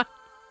good one.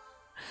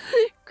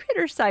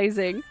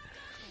 Criticizing.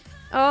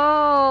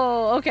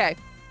 Oh, okay.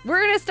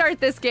 We're gonna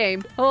start this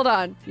game. Hold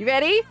on. You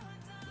ready?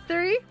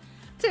 3,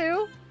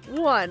 2,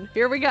 1.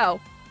 Here we go.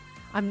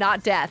 I'm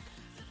not death.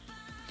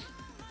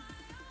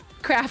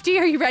 Crafty,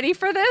 are you ready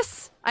for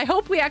this? I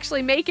hope we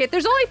actually make it.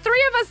 There's only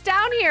 3 of us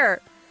down here.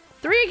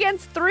 3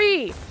 against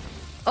 3.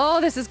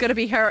 Oh, this is gonna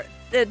be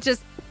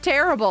just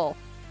terrible.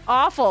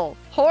 Awful.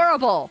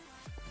 Horrible.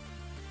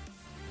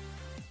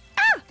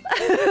 Ah!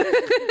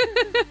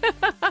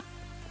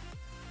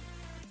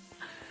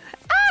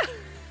 Ah!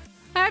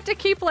 I have to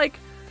keep like...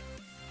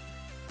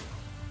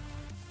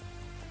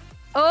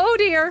 Oh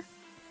dear.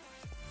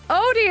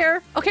 Oh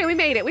dear. Okay, we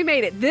made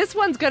it. This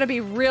one's gonna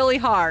be really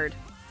hard.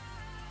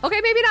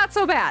 Okay, maybe not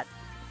so bad.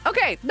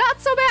 Okay,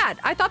 not so bad.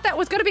 I thought that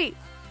was gonna be...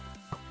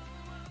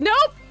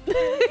 Nope.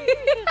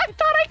 I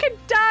thought I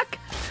could duck.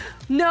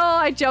 No,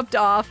 I jumped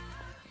off.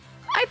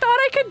 I thought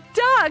I could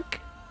duck.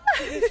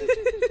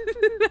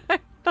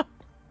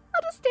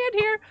 I'll just stand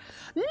here.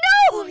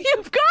 No,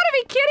 you've got to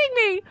be kidding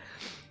me.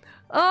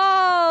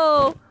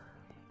 Oh,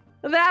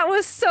 that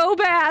was so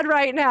bad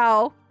right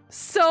now.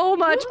 So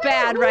much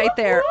bad right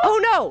there. Oh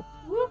no.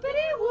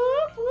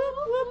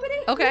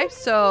 Okay,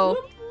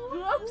 so.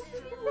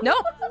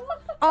 Nope.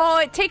 Oh,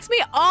 it takes me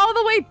all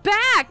the way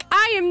back.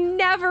 I am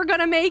never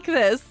gonna make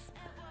this.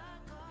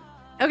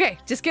 Okay,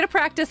 just gonna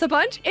practice a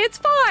bunch. It's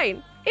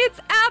fine. It's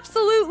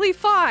absolutely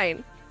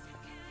fine.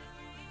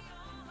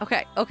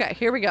 Okay,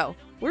 here we go.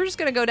 We're just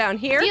gonna go down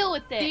here. Deal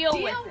with it.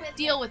 Deal with it.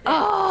 Deal with it.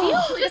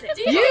 Oh,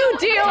 You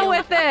deal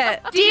with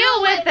it.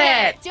 Deal with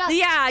it.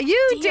 Yeah,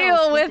 you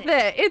deal with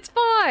it. It's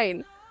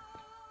fine.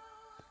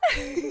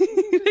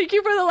 Thank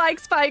you for the like,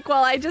 Spike,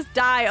 while I just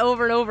die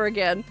over and over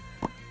again.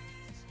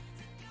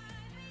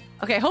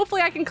 Okay,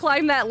 hopefully I can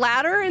climb that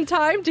ladder in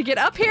time to get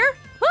up here.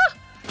 Ah!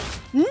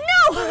 No!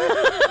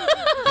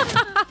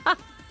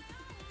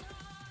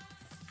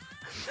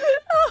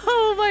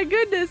 Oh my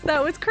goodness,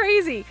 that was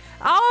crazy.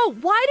 Oh,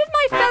 why did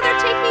my feather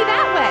take me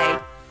that way?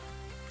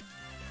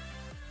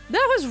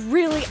 That was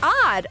really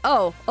odd.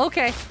 Oh,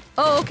 okay.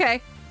 Oh,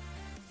 okay.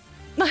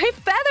 My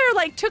feather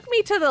like took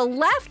me to the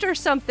left or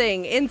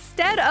something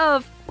instead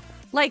of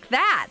like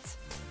that.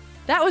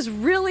 That was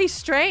really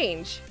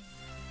strange.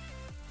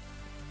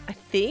 I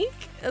think.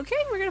 Okay,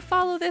 we're gonna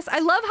follow this. I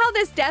love how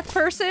this death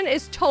person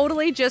is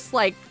totally just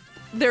like,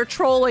 they're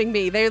trolling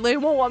me. They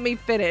won't want me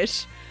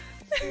finish.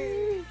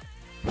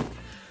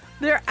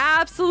 They're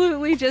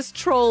absolutely just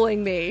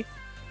trolling me.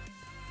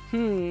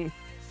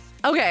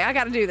 Okay, I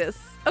gotta do this.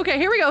 Okay,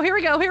 here we go, here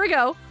we go, here we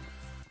go.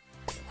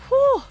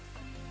 Whew.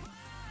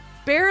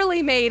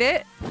 Barely made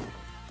it.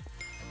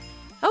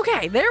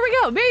 Okay, there we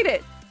go, made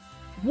it.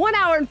 1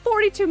 hour and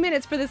 42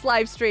 minutes for this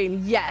live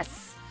stream,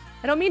 yes.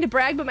 I don't mean to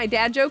brag, but my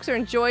dad jokes are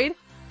enjoyed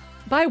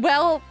by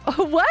well,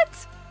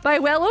 what? By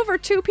well over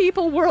 2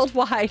 people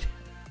worldwide.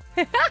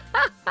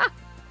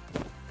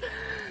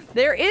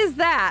 There is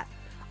that.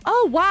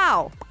 Oh,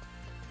 wow.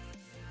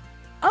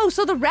 Oh,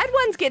 so the red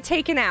ones get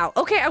taken out.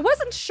 Okay, I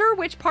wasn't sure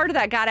which part of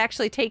that got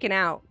actually taken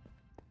out.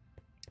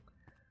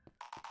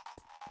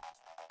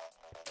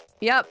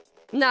 Yep,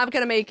 not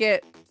gonna make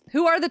it.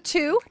 Who are the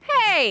 2?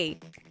 Hey,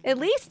 at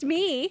least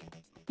me,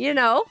 you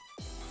know,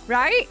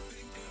 right?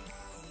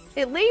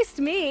 At least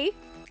me.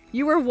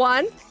 You were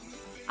 1.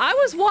 I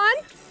was 1.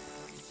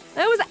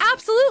 I was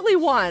absolutely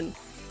 1.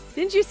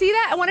 Didn't you see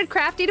that? I wanted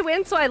Crafty to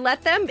win, so I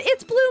let them.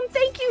 It's Bloom,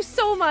 thank you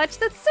so much.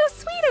 That's so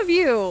sweet of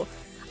you.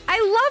 I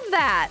love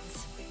that.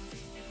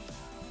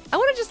 I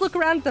want to just look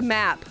around at the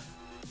map.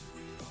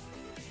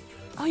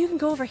 Oh, you can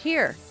go over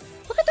here.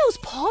 Look at those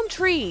palm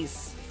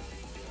trees.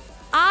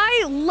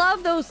 I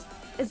love those.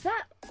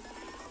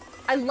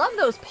 I love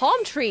those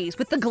palm trees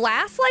with the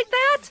glass like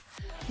that.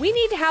 We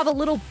need to have a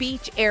little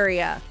beach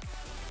area.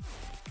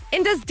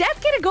 And does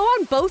death get to go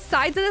on both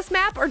sides of this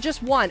map or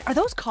just one? Are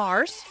those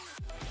cars?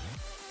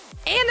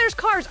 And there's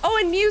cars. Oh,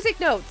 and music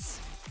notes.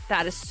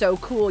 That is so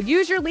cool.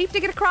 Use your leap to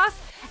get across.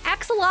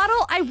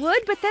 Axolotl, I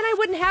would, but then I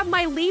wouldn't have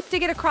my leap to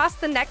get across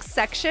the next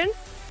section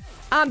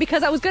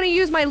because I was going to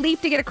use my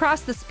leap to get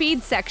across the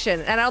speed section,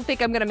 and I don't think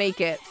I'm going to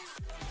make it.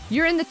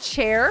 You're in the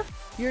chair.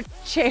 Your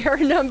chair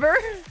number.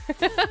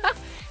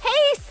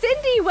 Hey,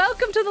 Cindy,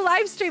 welcome to the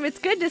live stream. It's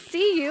good to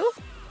see you.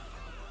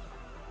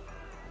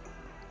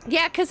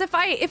 Yeah, because if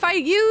I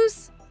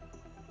used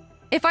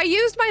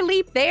my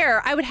leap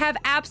there, I would have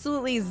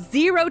absolutely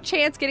 0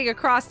 chance getting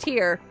across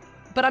here.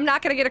 But I'm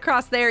not going to get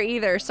across there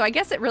either, so I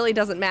guess it really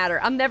doesn't matter.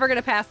 I'm never going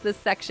to pass this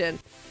section.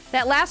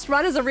 That last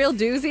run is a real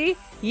doozy.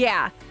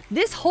 Yeah,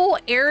 this whole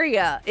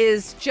area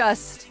is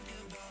just...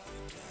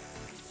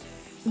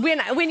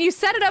 When you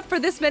set it up for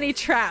this many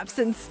traps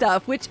and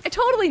stuff, which I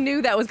totally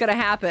knew that was going to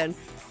happen.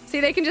 See,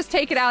 they can just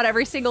take it out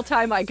every single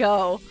time I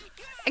go.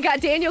 I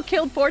got Daniel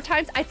killed 4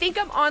 times. I think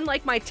I'm on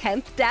like my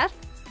 10th death.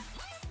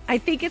 I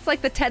think it's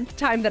like the 10th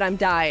time that I'm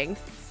dying.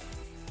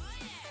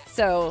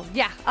 So,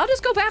 yeah, I'll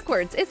just go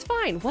backwards. It's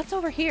fine. What's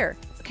over here?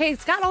 Okay,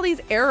 it's got all these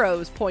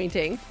arrows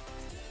pointing.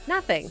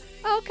 Nothing.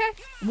 Oh, okay.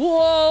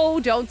 Whoa,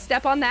 don't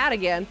step on that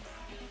again.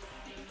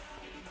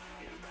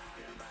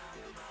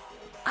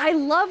 I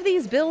love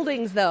these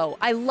buildings, though.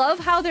 I love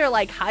how they're,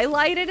 like,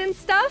 highlighted and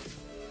stuff.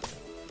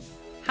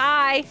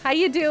 Hi, how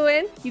you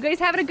doing? You guys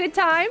having a good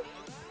time?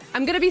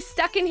 I'm gonna be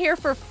stuck in here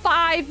for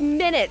 5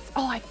 minutes.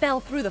 Oh, I fell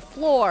through the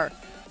floor.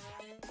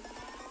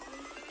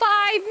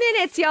 5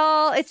 minutes,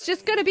 y'all. It's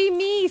just gonna be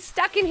me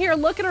stuck in here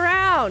looking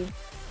around.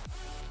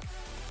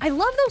 I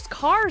love those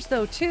cars,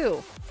 though,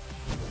 too.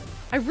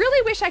 I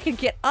really wish I could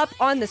get up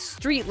on the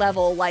street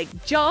level,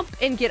 like jump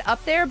and get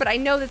up there, but I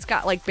know that's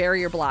got like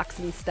barrier blocks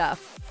and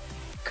stuff.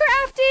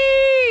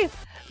 Crafty!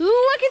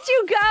 Look at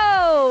you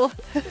go!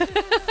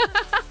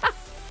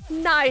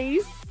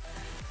 Nice.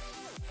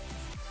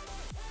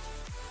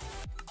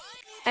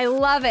 I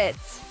love it.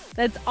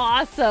 That's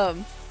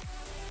awesome.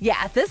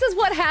 Yeah, this is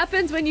what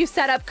happens when you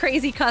set up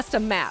crazy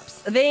custom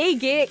maps. They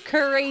get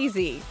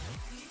crazy.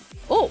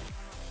 Oh.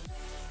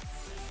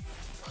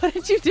 What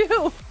did you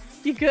do?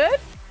 You good?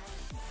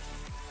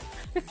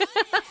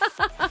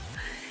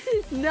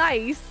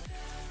 Nice.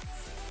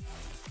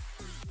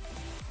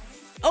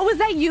 Oh, was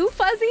that you,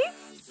 Fuzzy?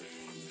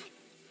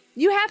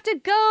 You have to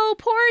go,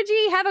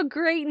 Porgy. Have a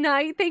great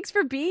night. Thanks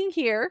for being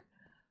here.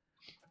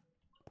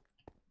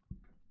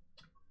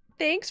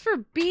 Thanks for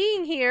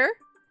being here.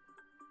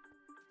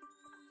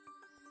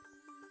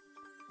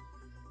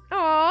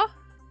 Aw.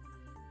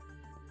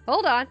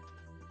 Hold on.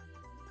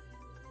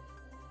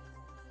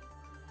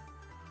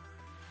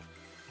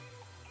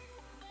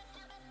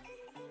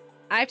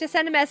 I have to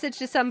send a message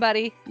to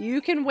somebody.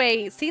 You can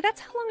wait. See, that's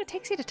how long it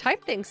takes you to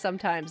type things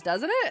sometimes,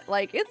 doesn't it?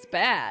 Like, it's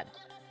bad.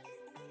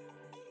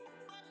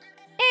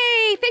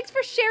 Hey, thanks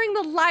for sharing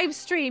the live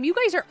stream. You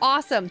guys are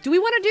awesome. Do we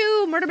want to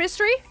do Murder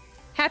Mystery?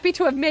 Happy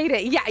to have made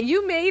it. Yeah,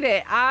 you made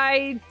it.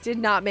 I did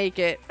not make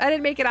it. I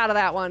didn't make it out of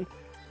that one.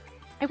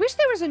 I wish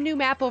there was a new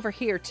map over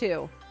here,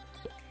 too.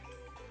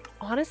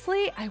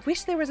 Honestly, I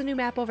wish there was a new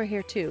map over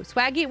here, too.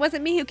 Swaggy, it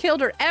wasn't me who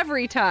killed her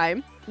every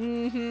time.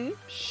 Mm-hmm.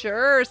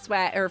 Sure,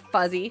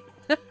 Fuzzy.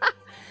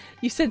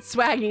 You said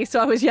Swaggy, so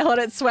I was yelling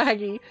at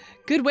Swaggy.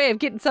 Good way of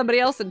getting somebody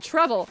else in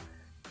trouble.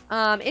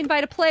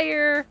 Invite a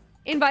player,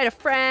 invite a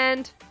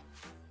friend,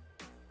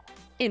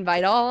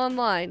 invite all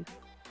online.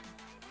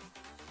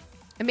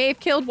 I may have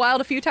killed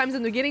Wild a few times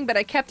in the beginning, but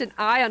I kept an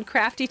eye on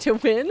Crafty to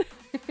win.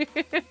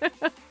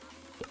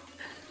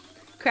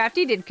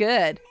 Crafty did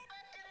good.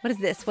 What is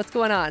this? What's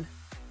going on?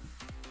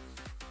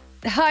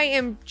 I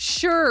am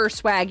sure,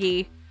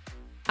 Swaggy.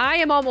 I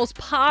am almost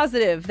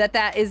positive that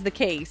that is the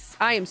case.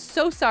 I am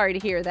so sorry to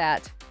hear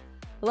that.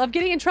 I love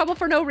getting in trouble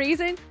for no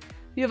reason.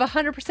 You have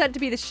 100% to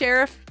be the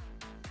sheriff.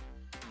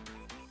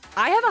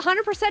 I have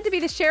 100% to be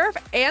the sheriff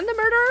and the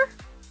murderer?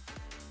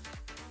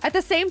 At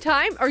the same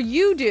time? Or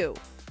you do?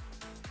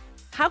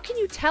 How can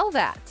you tell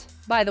that,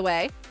 by the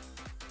way?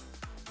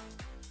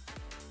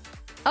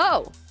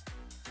 Oh.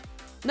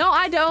 No,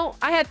 I don't.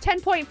 I have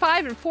 10.5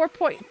 and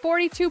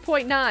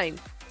 42.9.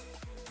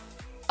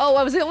 Oh,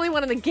 I was the only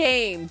one in the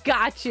game.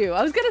 Got you.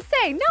 I was going to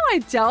say, no, I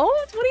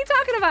don't. What are you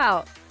talking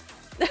about?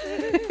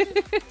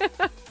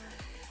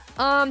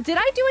 Did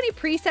I do any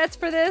presets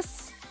for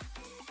this?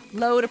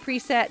 Load a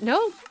preset.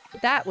 No,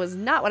 that was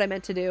not what I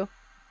meant to do.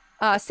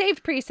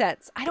 Saved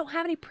presets. I don't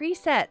have any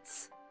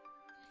presets.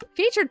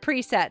 Featured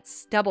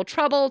presets. Double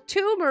Trouble,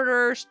 2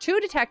 murderers, 2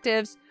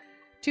 detectives,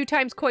 2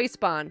 times Koi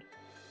Spawn.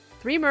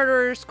 3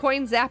 murderers,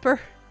 Coin Zapper.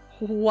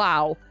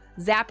 Wow.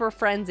 Zapper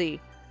Frenzy.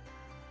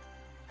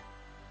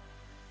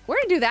 We're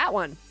gonna do that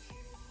one.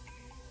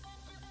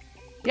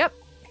 Yep.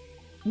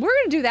 We're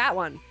gonna do that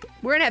one.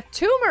 We're gonna have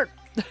 2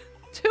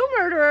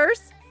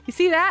 murderers. You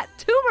see that?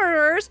 2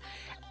 murderers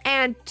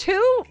and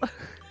 2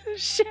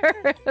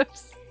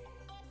 sheriffs.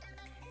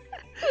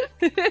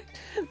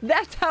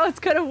 That's how it's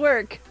gonna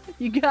work.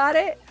 You got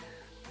it?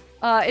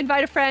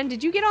 Invite a friend.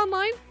 Did you get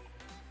online?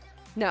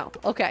 No.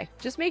 Okay.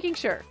 Just making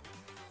sure.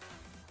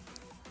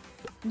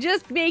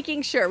 Just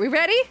making sure. We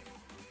ready?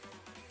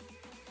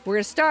 We're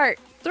gonna start.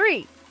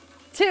 3,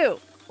 2,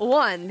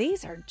 1.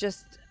 These are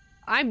just...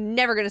 I'm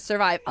never gonna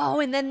survive. Oh,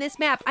 and then this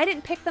map. I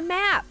didn't pick the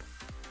map.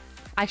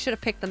 I should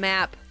have picked the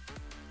map.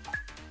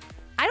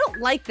 I don't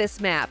like this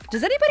map.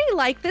 Does anybody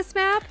like this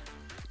map?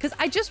 Because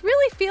I just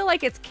really feel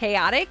like it's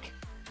chaotic.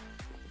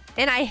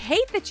 And I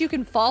hate that you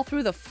can fall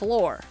through the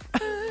floor.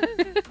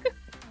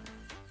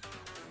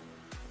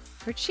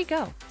 Where'd she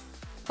go?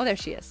 Oh, there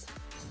she is.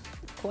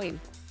 Coin.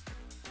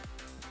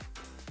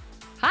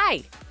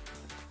 Hi.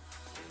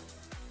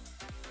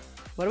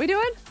 What are we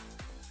doing?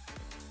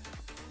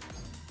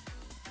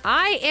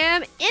 I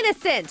am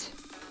innocent.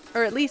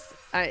 Or at least,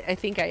 I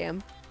think I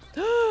am.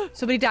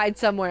 Somebody died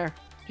somewhere.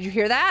 Did you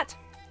hear that?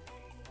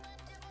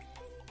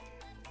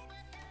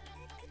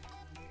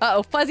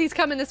 Uh-oh, Fuzzy's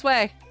coming this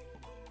way.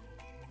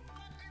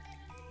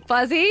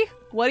 Fuzzy,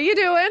 what are you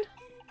doing?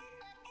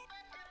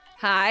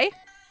 Hi.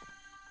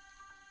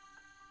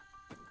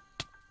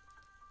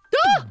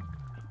 Ah!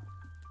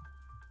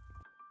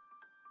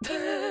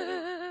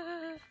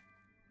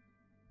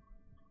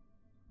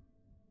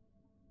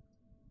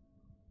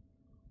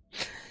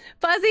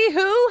 Fuzzy,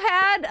 who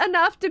had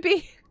enough to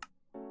be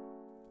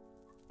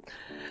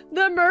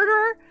the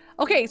murderer?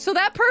 Okay, so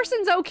that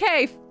person's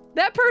okay.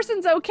 That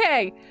person's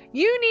okay.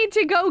 You need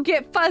to go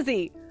get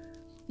Fuzzy.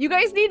 You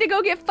guys need to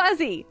go get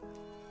Fuzzy.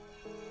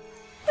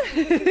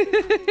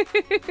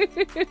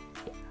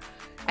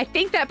 I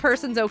think that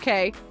person's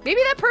okay.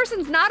 Maybe that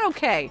person's not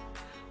okay.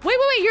 Wait,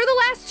 you're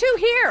the last 2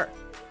 here.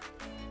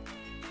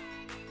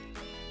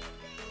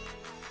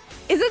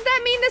 Doesn't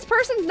that mean this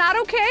person's not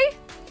okay?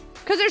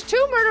 Because there's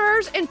 2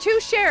 murderers and 2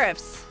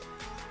 sheriffs.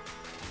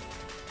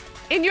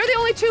 And you're the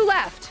only 2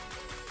 left.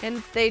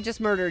 And they just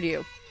murdered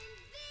you.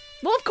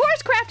 Well, of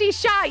course Crafty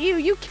shot you.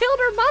 You killed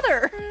her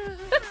mother.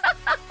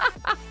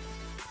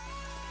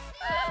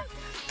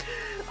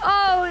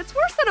 Oh, it's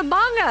worse than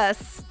Among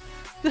Us.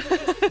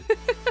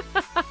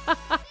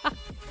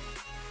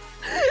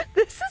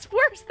 This is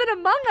worse than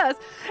Among Us.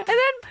 And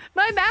then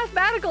my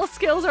mathematical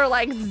skills are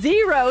like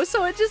 0,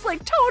 so it just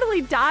like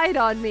totally died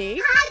on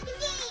me.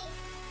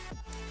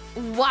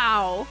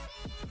 Wow.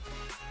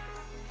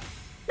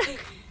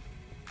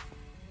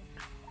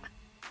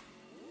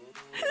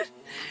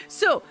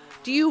 So,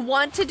 do you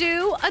want to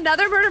do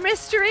another murder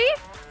mystery,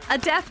 a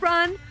death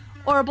run,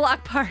 or a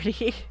block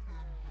party?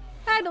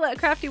 I had to let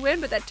Crafty win,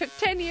 but that took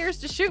 10 years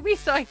to shoot me,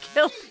 so I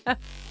killed him.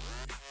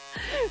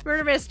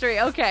 Murder mystery.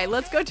 Okay,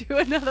 let's go do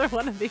another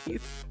one of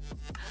these.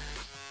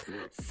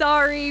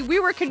 Sorry, we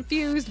were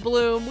confused,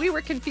 Bloom. We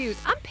were confused.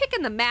 I'm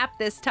picking the map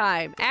this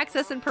time.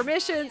 Access and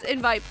permissions,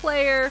 invite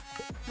player,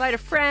 invite a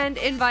friend,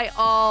 invite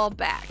all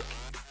back.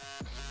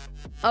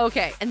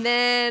 Okay, and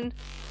then...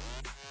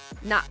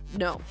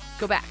 No,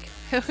 go back.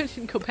 I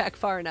didn't go back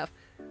far enough.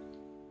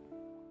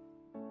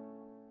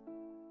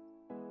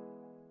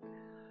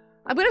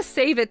 I'm gonna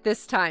save it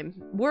this time.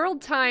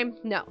 World time,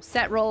 no.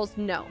 Set roles,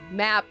 no.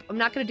 Map, I'm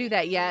not gonna do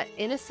that yet.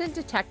 Innocent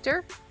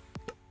detector.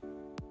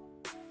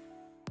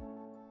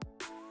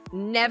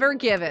 Never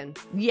given.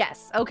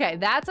 Yes, okay,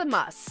 that's a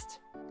must.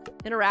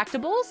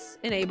 Interactables,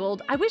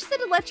 enabled. I wish that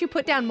it lets you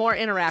put down more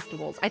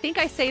interactables. I think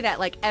I say that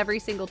like every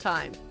single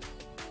time.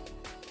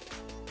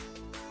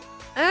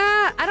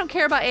 I don't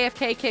care about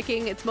AFK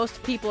kicking. It's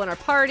most people in our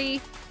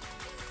party.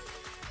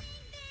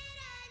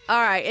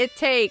 All right, it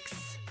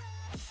takes...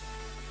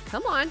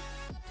 Come on.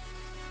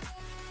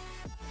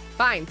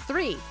 Fine,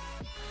 3.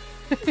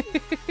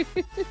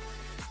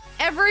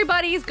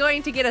 Everybody's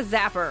going to get a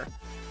zapper.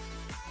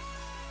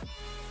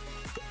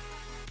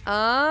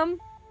 Come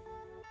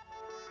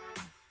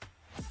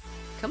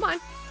on.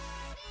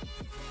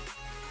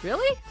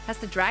 Really? Has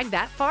to drag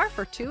that far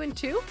for 2 and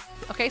 2?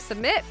 Okay,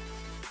 submit.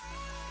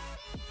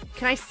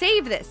 Can I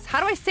save this? How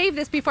do I save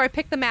this before I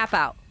pick the map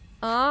out?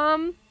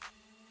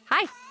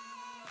 Hi.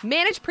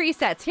 Manage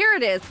presets. Here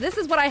it is. This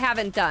is what I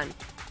haven't done.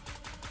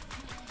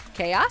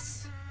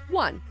 Chaos.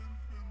 1.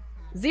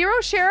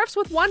 0 sheriffs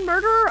with 1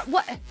 murderer.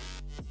 What?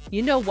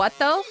 You know what,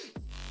 though?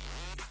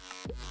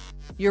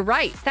 You're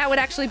right. That would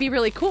actually be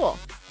really cool.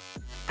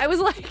 I was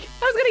like,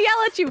 I was gonna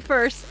yell at you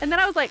first. And then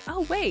I was like,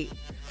 oh, wait.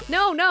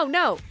 No, no,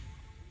 no.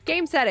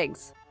 Game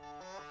settings.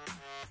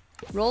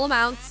 Roll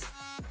amounts.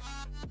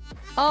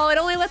 Oh, it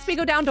only lets me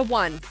go down to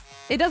 1.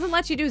 It doesn't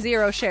let you do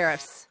 0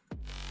 sheriffs.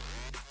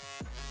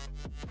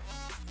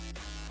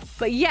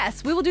 But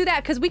yes, we will do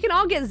that because we can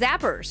all get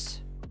zappers.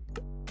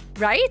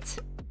 Right?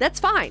 That's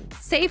fine.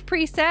 Save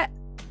preset.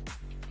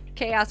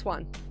 Chaos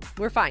 1.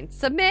 We're fine.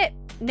 Submit.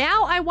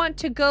 Now I want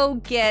to go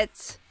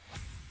get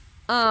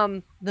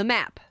the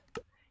map.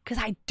 Because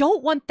I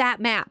don't want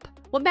that map.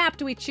 What map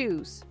do we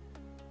choose?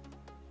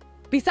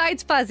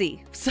 Besides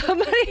Fuzzy.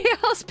 Somebody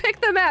else pick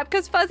the map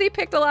because Fuzzy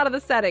picked a lot of the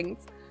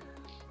settings.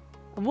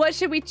 What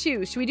should we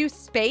choose? Should we do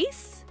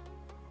space?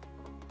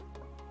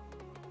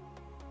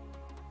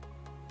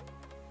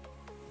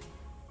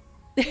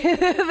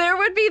 There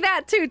would be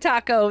that too,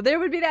 Taco. There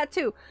would be that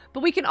too.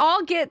 But we can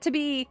all get to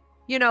be,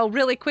 you know,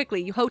 really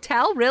quickly.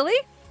 Hotel? Really?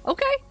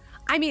 Okay.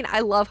 I mean,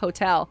 I love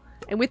hotel.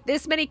 And with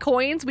this many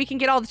coins, we can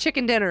get all the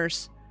chicken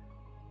dinners.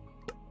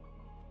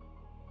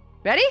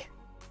 Ready?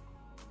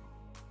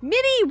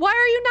 Minnie, why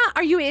are you not?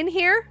 Are you in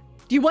here?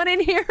 Do you want in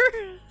here?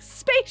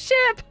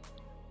 Spaceship!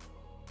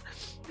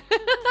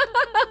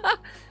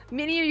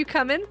 Minnie, are you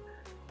coming?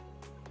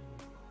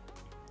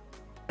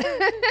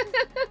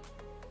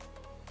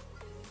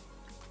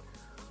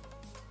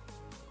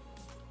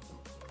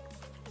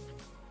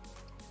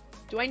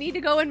 Do I need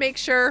to go and make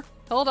sure?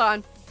 Hold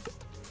on.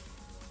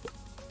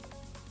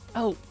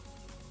 Oh.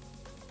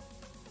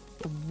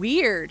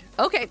 Weird.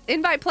 Okay,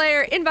 invite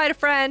player, invite a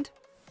friend.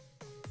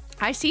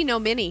 I see no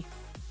Minnie.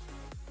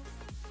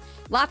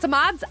 Lots of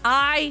mods?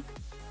 I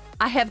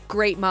have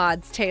great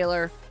mods,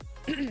 Taylor.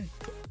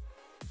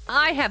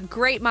 I have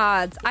great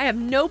mods. I have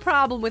no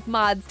problem with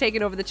mods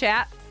taking over the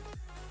chat.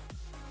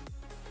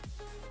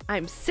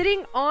 I'm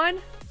sitting on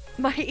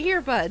my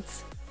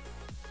earbuds.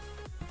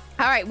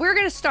 All right, we're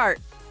gonna start.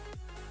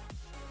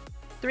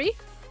 3,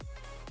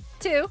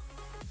 2,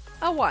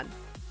 1.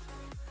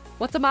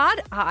 What's a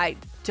mod? I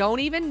don't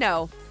even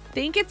know.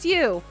 Think it's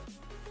you.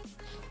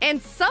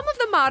 And some of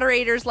the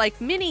moderators, like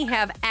Minnie,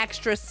 have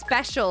extra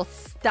special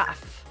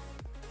stuff.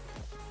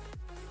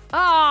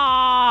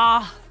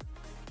 Ah,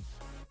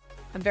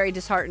 I'm very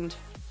disheartened.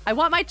 I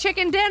want my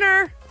chicken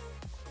dinner.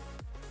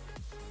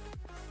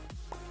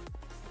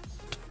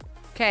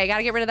 Okay,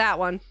 gotta get rid of that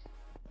one.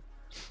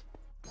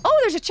 Oh,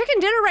 there's a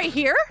chicken dinner right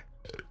here?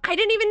 I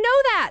didn't even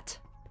know that.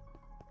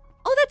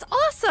 Oh, that's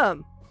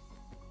awesome.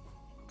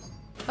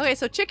 Okay,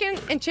 so chicken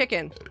and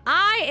chicken.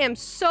 I am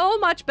so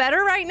much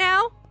better right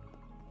now.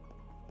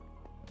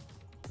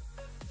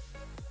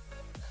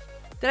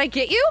 Did I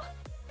get you?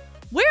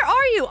 Where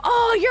are you?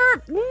 Oh,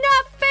 you're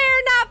not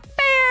fair, not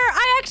fair.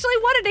 I actually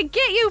wanted to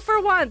get you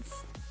for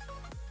once.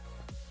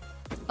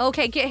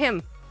 Okay, get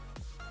him.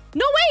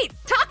 No, wait,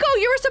 Taco,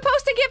 you were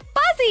supposed to get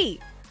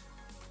Fuzzy.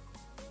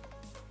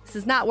 This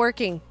is not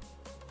working.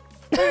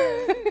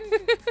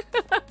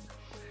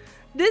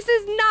 This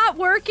is not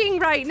working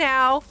right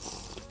now.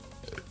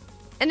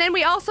 And then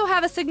we also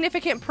have a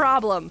significant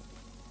problem.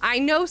 I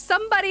know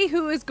somebody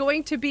who is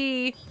going to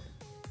be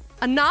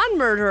a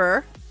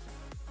non-murderer.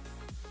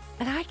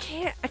 And I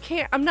can't,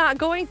 I'm not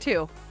going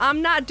to.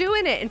 I'm not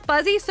doing it. And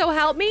Fuzzy, so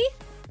help me.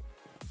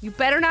 You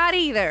better not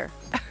either.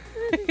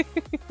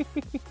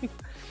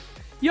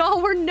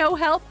 Y'all were no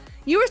help.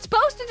 You were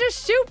supposed to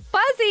just shoot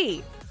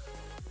Fuzzy.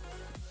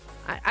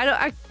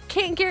 I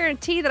can't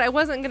guarantee that I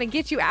wasn't gonna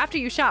get you after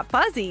you shot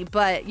Fuzzy,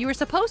 but you were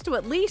supposed to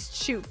at least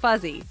shoot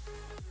Fuzzy.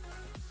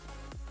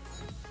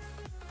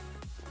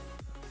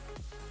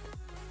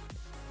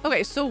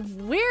 Okay, so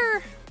where?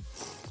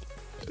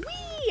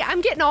 Whee!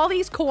 I'm getting all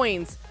these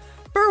coins.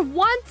 For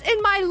once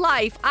in my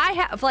life, I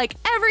have like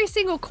every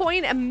single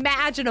coin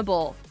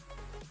imaginable.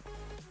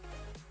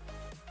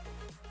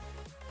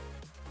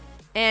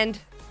 And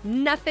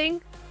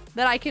nothing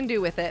that I can do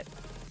with it.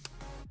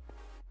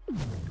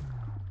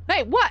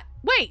 Hey, what?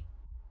 Wait.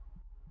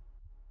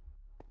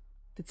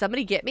 Did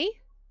somebody get me?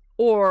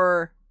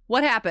 Or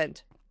what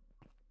happened?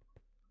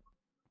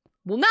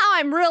 Well, now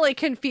I'm really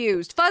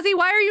confused. Fuzzy,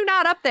 why are you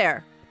not up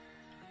there?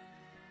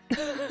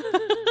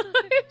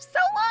 I'm so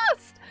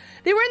lost.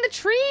 They were in the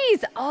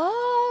trees.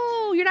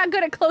 Oh, you're not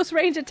good at close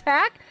range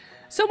attack?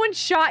 Someone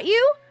shot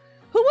you?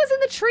 Who was in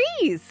the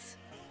trees?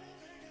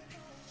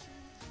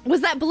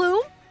 Was that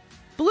Bloom?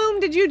 Bloom,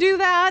 did you do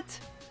that?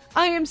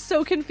 I am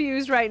so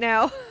confused right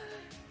now.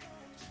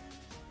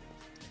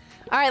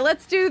 All right,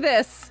 let's do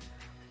this.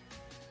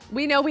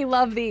 We know we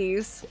love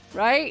these,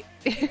 right?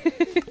 Invite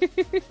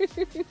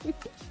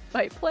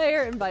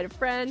player, invite a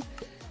friend,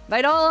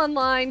 invite all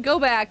online, go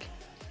back.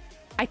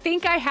 I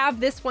think I have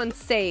this one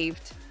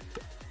saved.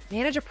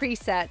 Manage a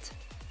preset.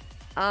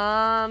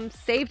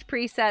 Saved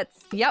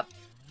presets. Yep.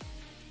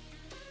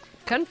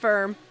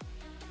 Confirm.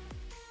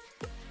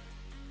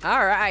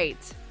 All right.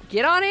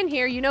 Get on in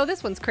here. You know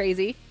this one's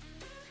crazy.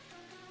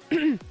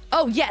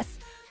 Oh, yes.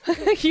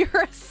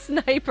 You're a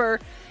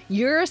sniper.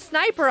 You're a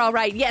sniper, all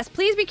right. Yes,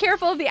 please be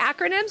careful of the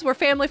acronyms. We're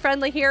family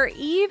friendly here,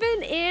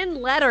 even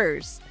in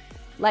letters.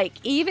 Like,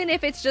 even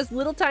if it's just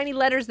little tiny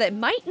letters that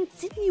might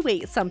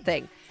insinuate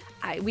something.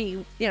 I'm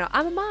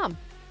a mom.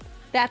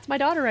 That's my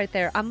daughter right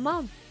there. I'm a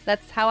mom.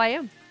 That's how I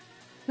am.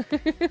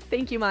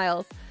 Thank you,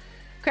 Miles.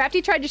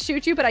 Crafty tried to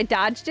shoot you, but I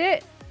dodged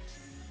it.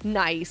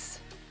 Nice.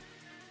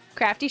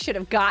 Crafty should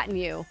have gotten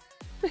you.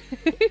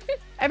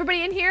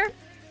 Everybody in here?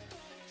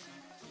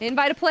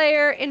 Invite a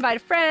player, invite a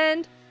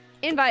friend,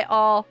 invite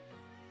all.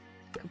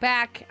 Go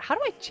back. How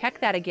do I check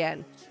that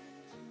again?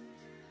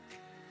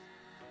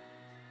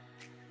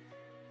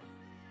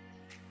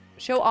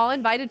 Show all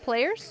invited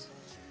players?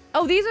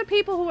 Oh, these are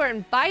people who are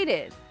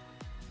invited.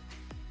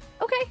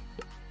 Okay.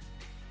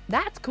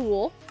 That's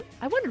cool.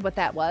 I wondered what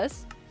that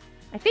was.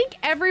 I think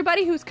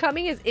everybody who's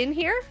coming is in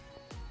here.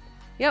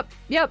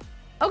 Yep.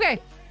 Okay.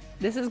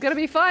 This is gonna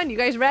be fun. You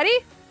guys ready?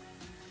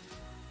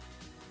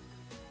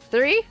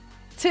 3,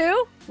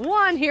 2,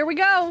 1. Here we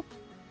go.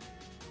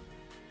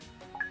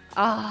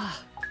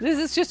 This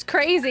is just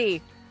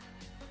crazy.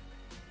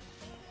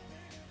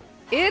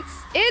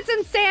 It's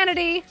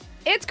insanity.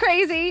 It's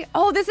crazy.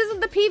 Oh, this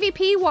isn't the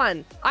PvP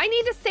one. I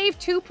need to save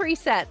 2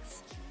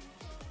 presets.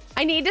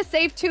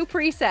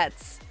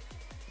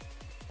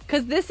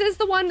 Because this is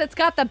the one that's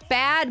got the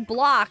bad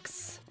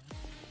blocks.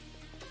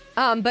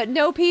 But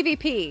no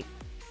PvP.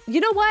 You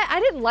know what? I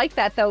didn't like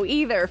that though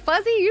either.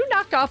 Fuzzy, you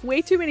knocked off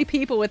way too many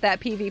people with that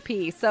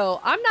PvP,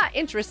 so I'm not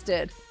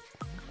interested.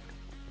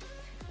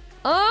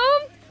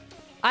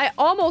 I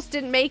almost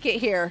didn't make it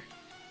here.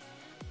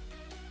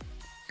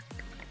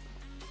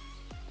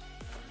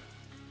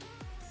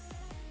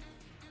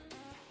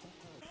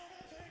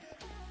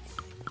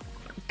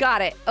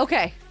 Got it.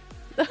 Okay.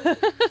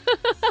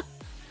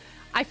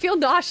 I feel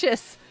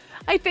nauseous.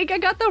 I think I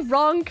got the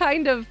wrong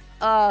kind of,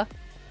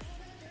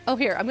 Oh,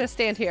 here. I'm gonna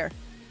stand here.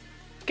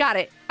 Got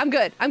it. I'm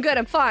good.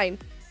 I'm fine.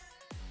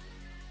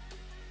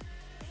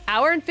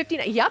 Hour and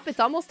 59. Yup, it's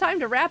almost time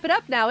to wrap it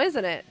up now,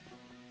 isn't it?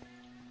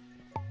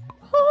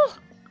 Whew.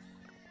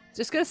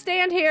 Just gonna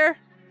stand here.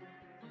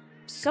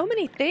 So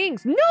many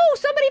things. No,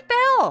 somebody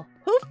fell.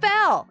 Who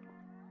fell?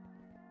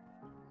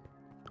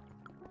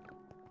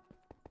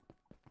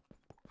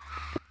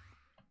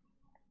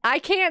 I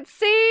can't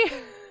see.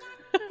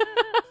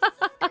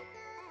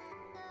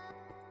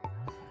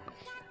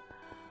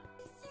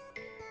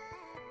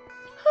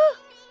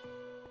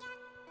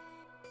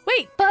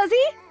 Wait, Buzzy?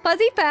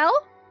 Buzzy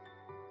fell?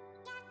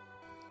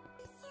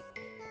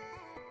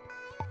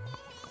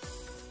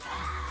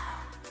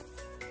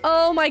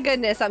 Oh my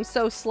goodness, I'm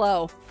so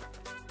slow.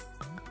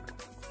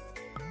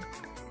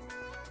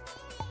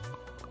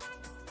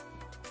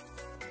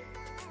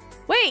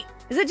 Wait,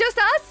 is it just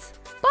us?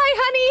 Bye,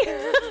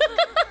 honey.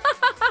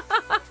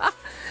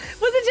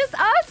 Was it just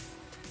us?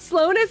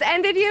 Slowness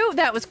ended you?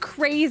 That was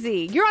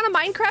crazy. You're on a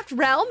Minecraft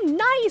realm?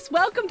 Nice.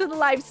 Welcome to the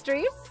live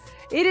stream.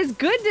 It is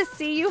good to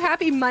see you.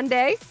 Happy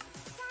Monday.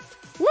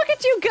 Look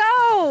at you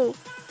go.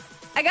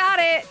 I got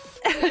it.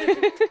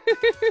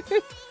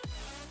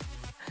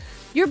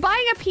 You're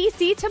buying a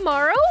PC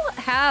tomorrow?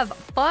 Have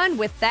fun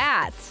with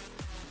that.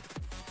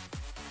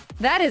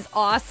 That is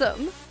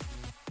awesome.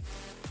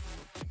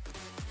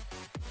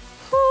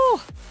 Whew.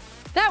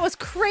 That was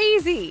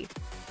crazy.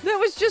 That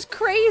was just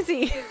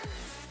crazy.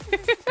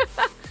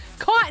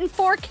 Caught in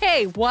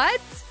 4K.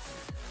 What?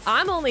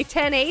 I'm only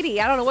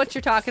 1080. I don't know what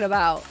you're talking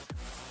about.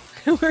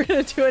 We're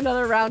gonna do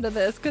another round of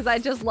this because I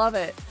just love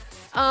it.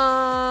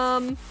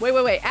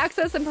 Wait.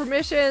 Access and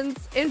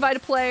permissions. Invite a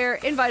player.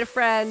 Invite a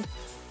friend.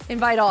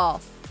 Invite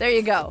all. There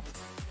you go.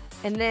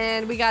 And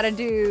then we gotta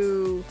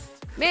do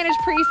manage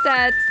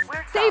presets,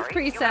 save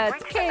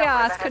presets,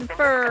 chaos,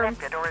 confirm.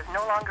 Or is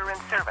no longer in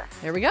service.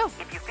 There we go.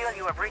 If you feel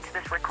you have reached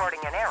this recording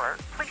in error,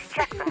 please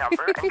check the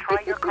number and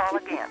try your call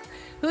again.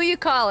 Who you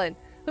calling?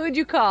 Who'd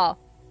you call?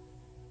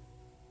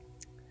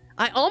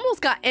 I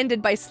almost got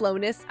ended by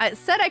slowness. I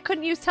said I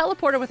couldn't use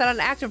teleporter without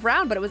an active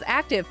round, but it was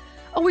active.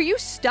 Oh, were you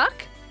stuck?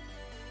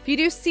 If you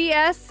do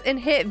CS and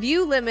hit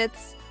view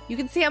limits, you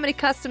can see how many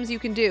customs you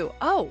can do.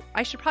 Oh,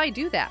 I should probably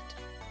do that.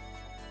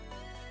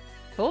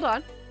 Hold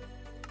on.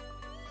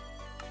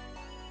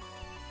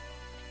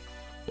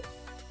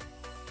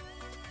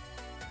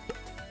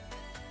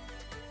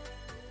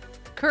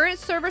 Current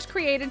servers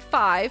created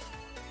 5.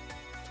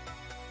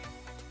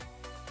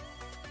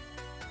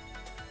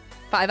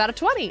 5 out of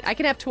 20. I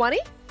can have 20?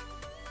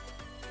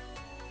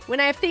 When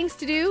I have things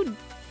to do...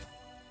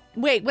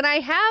 Wait, when I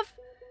have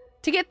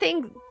to get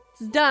things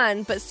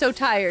done, but so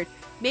tired,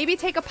 maybe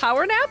take a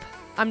power nap?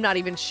 I'm not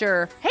even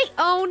sure. Hey,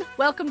 Own!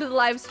 Welcome to the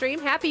live stream.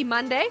 Happy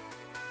Monday.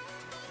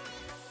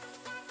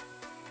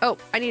 Oh,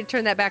 I need to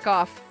turn that back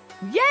off.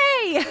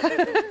 Yay!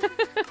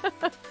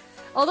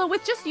 Although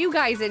with just you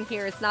guys in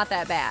here, it's not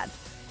that bad.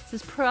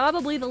 This is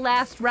probably the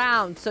last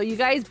round, so you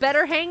guys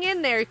better hang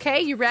in there,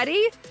 okay? You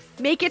ready?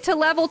 Make it to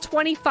level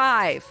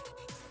 25.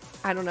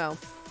 I don't know.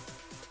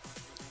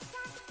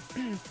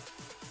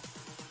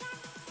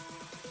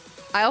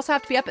 I also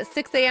have to be up at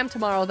 6 a.m.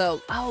 tomorrow,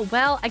 though. Oh,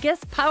 well, I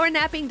guess power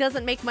napping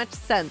doesn't make much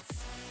sense.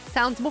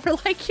 Sounds more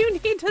like you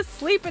need to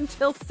sleep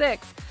until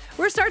 6.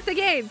 We're start the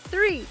game.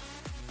 3,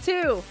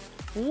 2,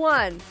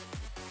 1.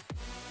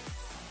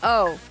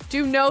 Oh,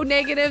 do no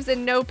negatives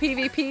and no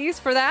PvPs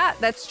for that?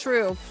 That's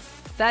true.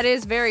 That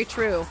is very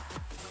true.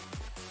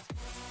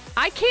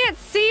 I can't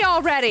see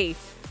already.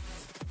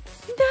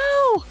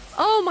 No.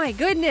 Oh my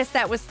goodness,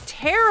 that was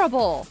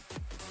terrible.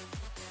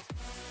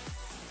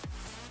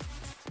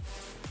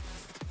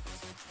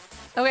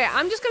 Okay,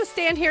 I'm just gonna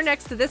stand here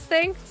next to this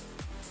thing,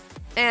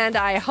 and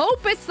I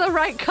hope it's the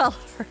right color.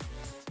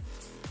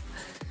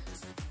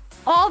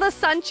 All the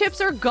sun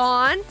chips are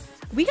gone.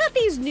 We got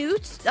these new,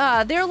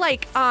 they're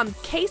like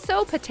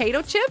queso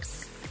potato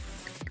chips.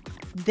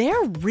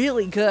 They're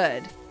really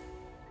good.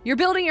 You're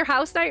building your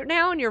house right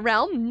now in your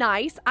realm.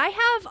 Nice. I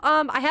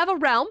have a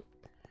realm,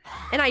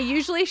 and I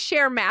usually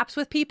share maps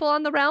with people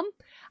on the realm.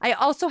 I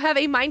also have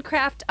a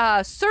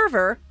Minecraft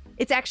server.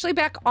 It's actually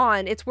back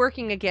on. It's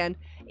working again.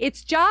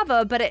 It's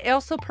Java, but it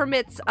also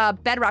permits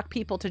Bedrock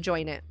people to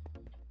join it.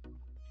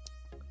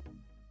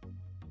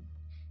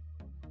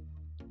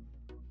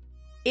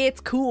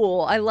 It's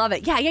cool. I love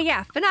it.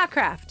 Yeah.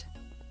 FNACraft.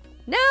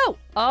 No!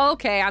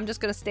 Okay, I'm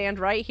just gonna stand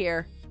right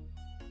here.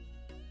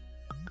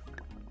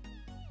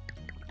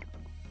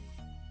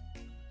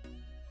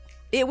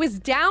 It was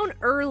down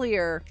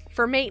earlier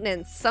for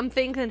maintenance.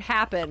 Something had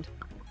happened.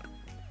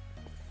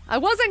 I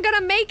wasn't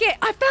gonna make it.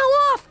 I fell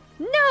off!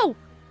 No!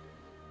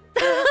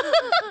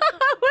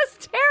 That was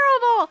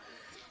terrible!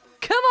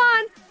 Come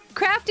on,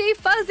 Crafty,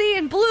 Fuzzy,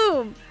 and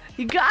Bloom.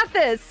 You got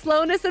this.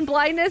 Slowness and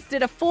Blindness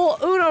did a full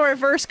Uno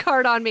reverse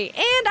card on me,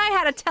 and I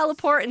had a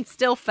teleport and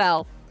still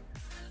fell.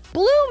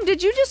 Bloom,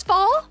 did you just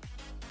fall?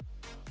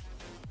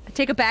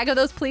 Take a bag of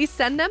those, please.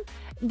 Send them.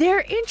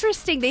 They're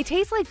interesting. They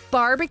taste like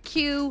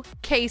barbecue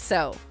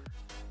queso.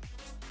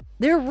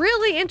 They're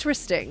really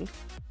interesting.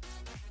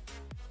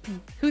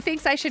 Who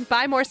thinks I should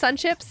buy more sun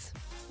chips?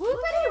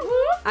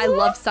 I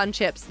love sun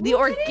chips. The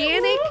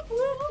organic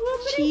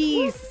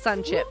cheese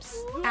sun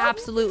chips.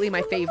 Absolutely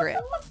my favorite.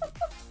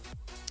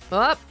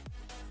 Up.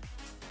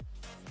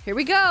 Here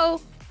we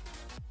go.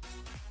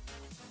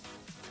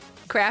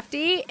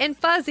 Crafty and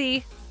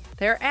Fuzzy.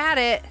 They're at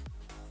it.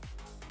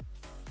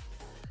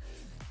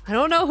 I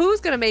don't know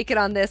who's gonna make it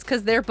on this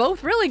because they're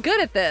both really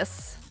good at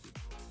this.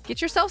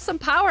 Get yourself some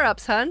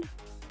power-ups, hun.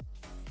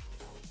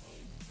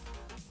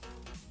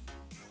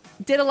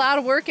 Did a lot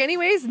of work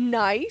anyways.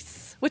 Nice.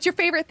 What's your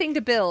favorite thing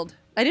to build?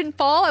 I didn't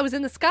fall. I was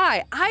in the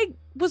sky. I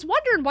was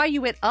wondering why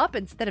you went up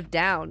instead of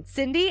down.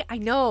 Cindy, I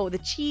know. The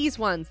cheese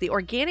ones. The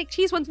organic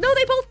cheese ones. No,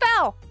 they both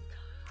fell.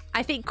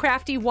 I think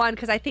Crafty won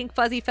because I think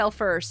Fuzzy fell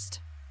first.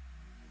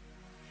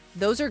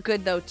 Those are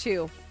good though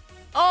too.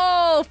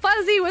 Oh,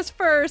 Fuzzy was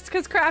first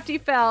because Crafty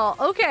fell.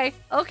 Okay,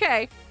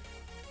 okay.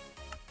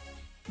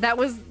 That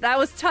was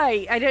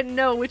tight. I didn't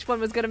know which one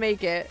was gonna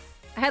make it.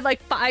 I had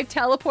like 5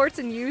 teleports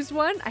and used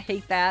one. I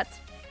hate that.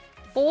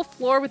 Full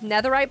floor with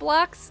netherite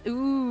blocks.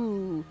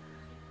 Ooh.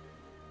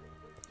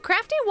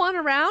 Crafty won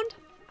a round,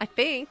 I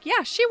think.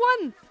 Yeah, she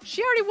won.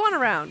 She already won a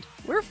round.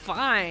 We're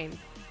fine.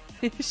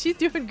 She's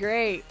doing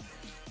great.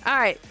 All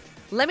right,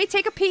 let me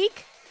take a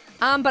peek.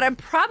 But I'm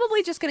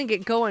probably just gonna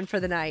get going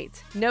for the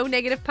night. No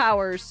negative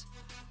powers.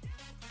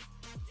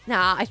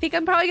 Nah, I think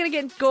I'm probably gonna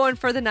get going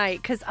for the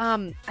night because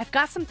I've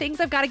got some things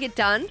I've got to get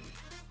done.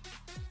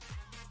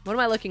 What am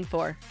I looking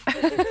for?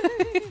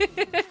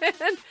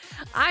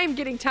 I'm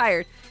getting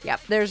tired.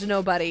 Yep, there's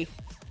nobody.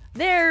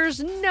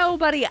 There's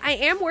nobody. I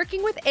am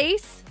working with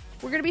Ace.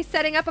 We're gonna be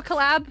setting up a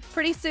collab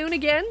pretty soon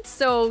again,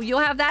 so you'll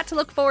have that to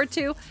look forward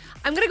to.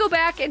 I'm gonna go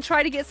back and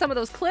try to get some of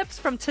those clips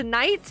from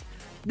tonight.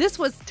 This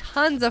was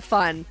tons of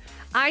fun.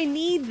 I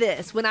need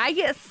this. When I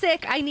get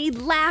sick, I need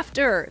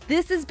laughter.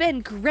 This has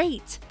been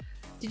great.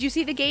 Did you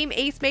see the game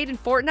Ace made in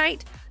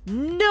Fortnite?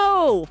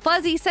 No!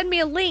 Fuzzy, send me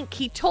a link.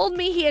 He told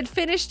me he had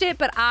finished it,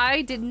 but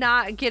I did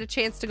not get a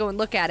chance to go and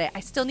look at it.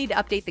 I still need to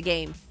update the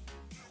game.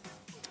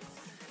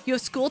 You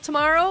have school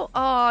tomorrow?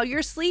 Oh,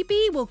 you're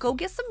sleepy? Well, go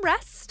get some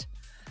rest.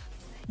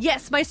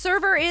 Yes, my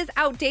server is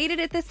outdated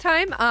at this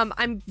time.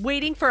 I'm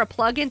waiting for a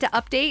plugin to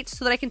update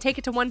so that I can take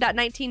it to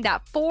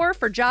 1.19.4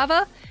 for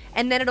Java,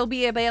 and then it'll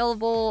be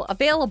available,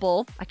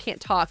 I can't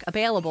talk,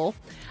 available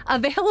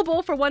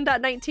for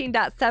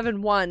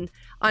 1.19.71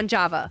 on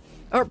Java,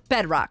 or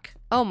Bedrock.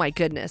 Oh my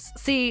goodness.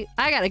 See,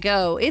 I gotta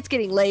go. It's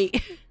getting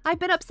late. I've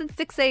been up since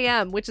 6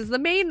 a.m., which is the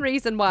main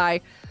reason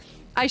why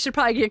I should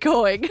probably get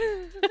going.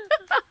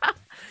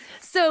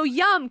 So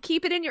yum,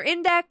 keep it in your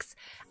index.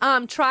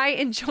 Try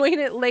and join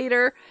it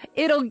later.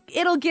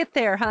 It'll get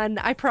there, hun.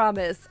 I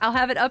promise. I'll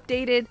have it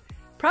updated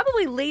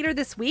probably later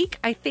this week.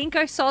 I think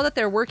I saw that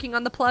they're working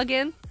on the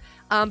plugin,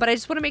 but I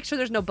just want to make sure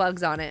there's no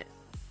bugs on it.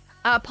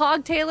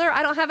 Pog Taylor,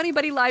 I don't have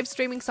anybody live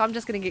streaming, so I'm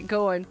just going to get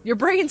going. Your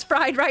brain's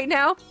fried right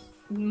now?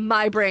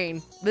 My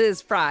brain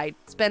is fried.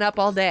 It's been up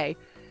all day.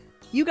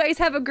 You guys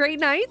have a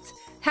great night.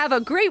 Have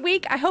a great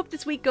week. I hope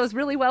this week goes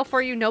really well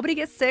for you. Nobody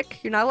gets sick.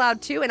 You're not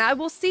allowed to. And I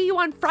will see you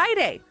on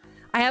Friday.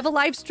 I have a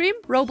live stream,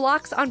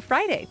 Roblox, on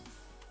Friday.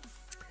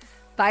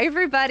 Bye,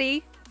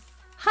 everybody.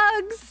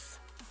 Hugs.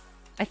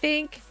 I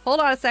think. Hold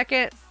on a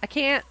second. I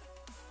can't.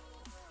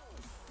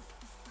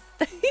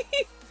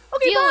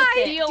 Okay, bye.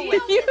 Deal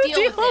with it.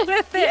 Deal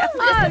with it.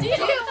 Hugs.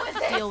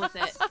 Deal with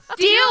it.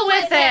 Deal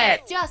with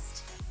it.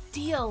 Just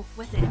deal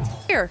with it.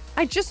 Here,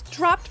 I just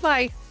dropped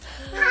my...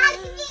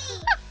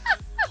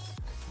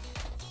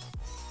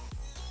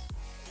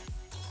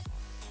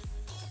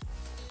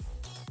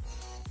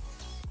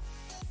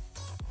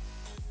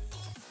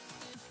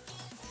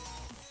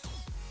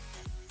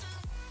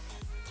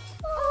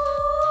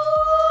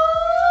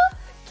 Oh,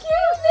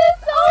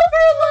 cuteness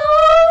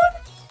overload!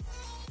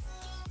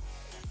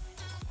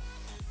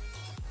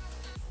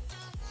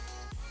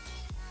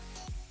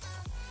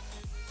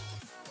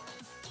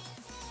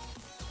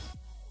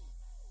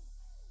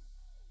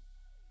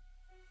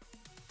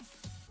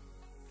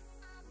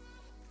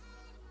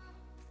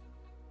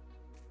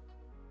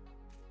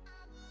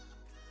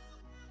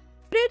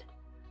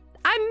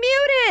 I'm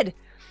muted!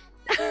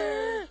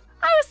 I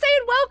was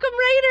saying welcome,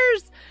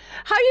 Raiders!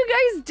 How you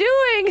guys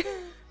doing?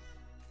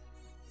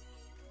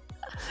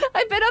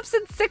 I've been up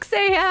since 6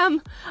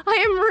 a.m. I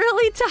am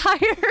really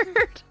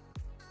tired.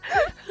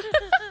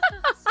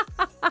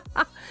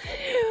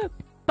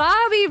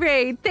 Bobby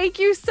Raid, thank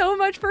you so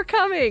much for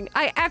coming.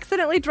 I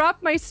accidentally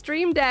dropped my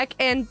stream deck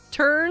and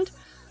turned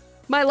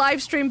my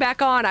live stream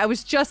back on. I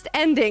was just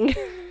ending.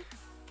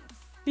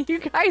 You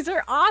guys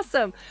are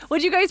awesome.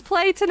 What'd you guys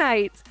play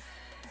tonight?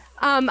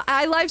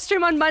 I live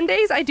stream on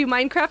Mondays. I do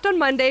Minecraft on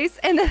Mondays.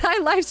 And then I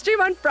live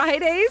stream on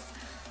Fridays.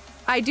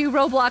 I do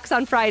Roblox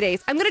on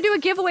Fridays. I'm going to do a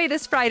giveaway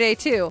this Friday,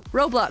 too.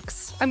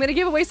 Roblox. I'm going to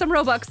give away some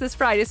Robux this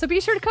Friday, so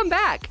be sure to come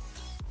back.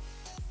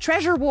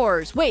 Treasure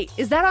Wars. Wait,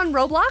 is that on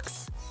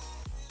Roblox?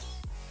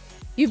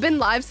 You've been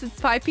live since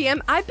 5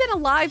 p.m.? I've been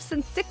alive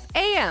since 6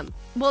 a.m.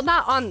 Well,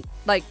 not on,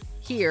 like,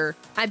 here.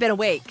 I've been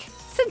awake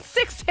since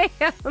 6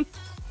 a.m.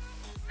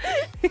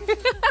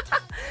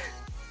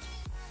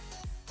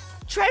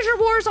 Treasure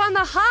Wars on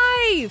the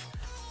Hive!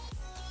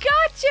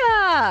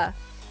 Gotcha!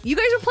 You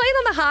guys are playing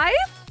on the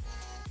Hive?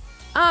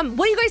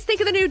 What do you guys think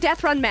of the new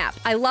Death Run map?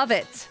 I love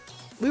it.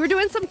 We were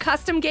doing some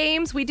custom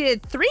games. We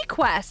did 3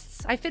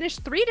 quests. I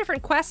finished 3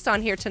 different quests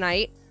on here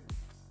tonight.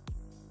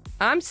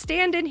 I'm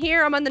standing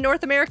here. I'm on the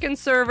North American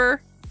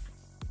server.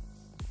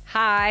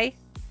 Hi.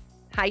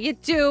 How you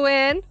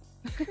doing?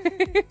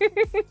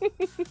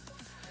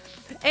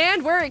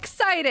 And we're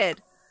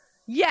excited.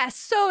 Yes,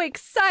 so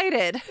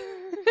excited.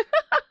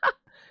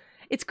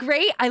 It's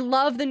great. I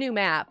love the new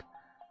map.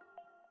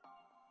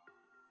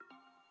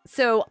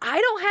 So I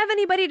don't have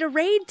anybody to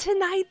raid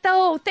tonight,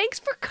 though. Thanks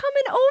for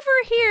coming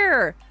over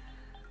here.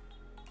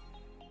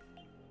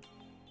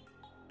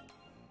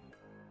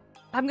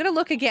 I'm going to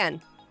look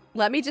again.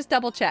 Let me just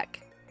double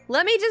check.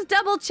 Let me just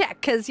double check,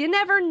 because you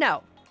never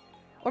know.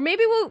 Or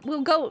maybe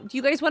we'll go. Do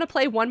you guys want to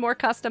play one more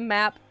custom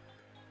map?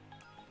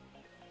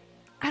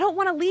 I don't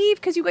want to leave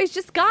because you guys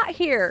just got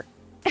here.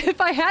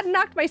 If I hadn't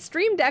knocked my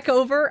stream deck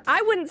over,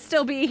 I wouldn't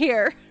still be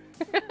here.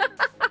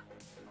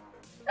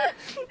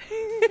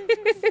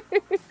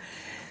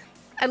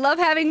 I love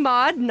having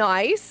mod.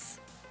 Nice.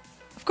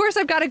 Of course,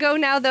 I've got to go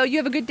now, though. You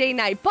have a good day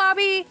night.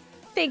 Bobby,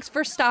 thanks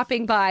for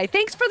stopping by.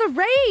 Thanks for the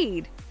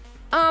raid.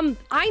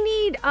 I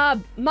need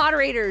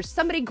moderators.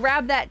 Somebody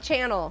grab that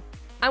channel.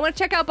 I want to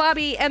check out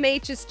Bobby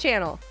MH's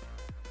channel.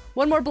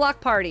 One more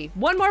block party.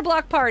 One more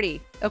block party.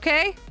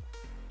 Okay?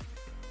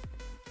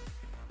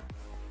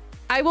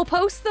 I will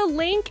post the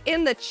link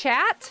in the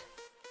chat,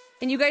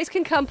 and you guys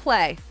can come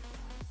play.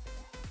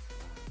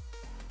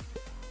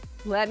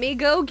 Let me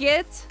go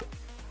get...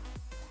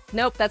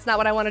 Nope, that's not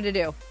what I wanted to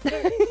do.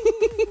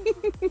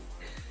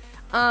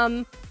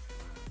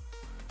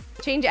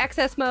 Change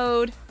access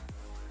mode.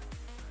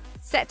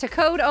 Set to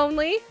code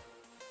only.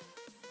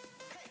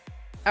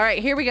 All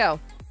right, here we go.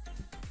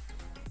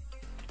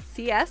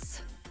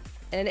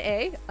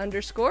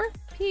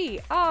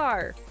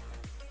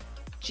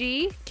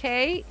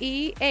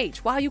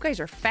 CSNA_PRGKEH. Wow, you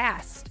guys are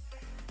fast.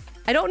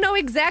 I don't know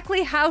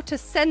exactly how to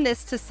send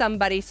this to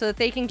somebody so that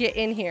they can get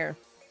in here.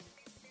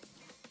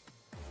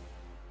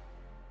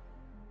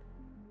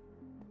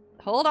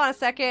 Hold on a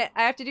second.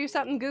 I have to do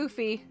something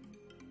goofy.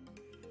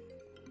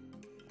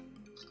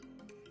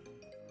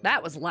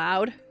 That was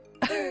loud.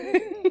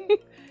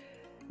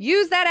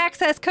 Use that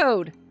access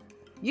code.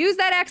 Use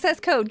that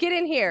access code. Get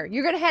in here.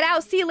 You're going to head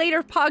out. See you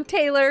later, Pog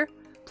Taylor.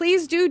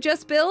 Please do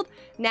just build.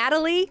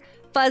 Natalie,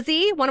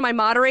 Fuzzy, one of my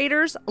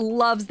moderators,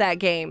 loves that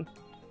game.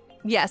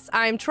 Yes,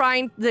 I'm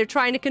trying. They're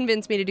trying to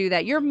convince me to do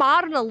that. You're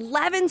mod on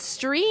 11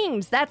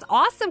 streams. That's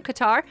awesome,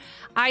 Qatar.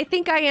 I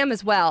think I am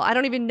as well. I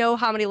don't even know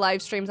how many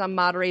live streams I'm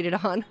moderated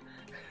on.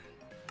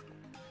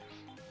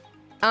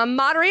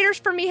 Moderators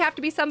for me have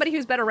to be somebody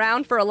who's been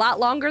around for a lot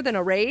longer than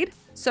a raid.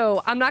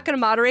 So I'm not going to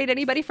moderate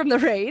anybody from the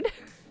raid.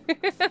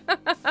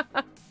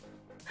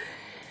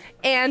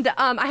 And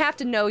I have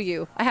to know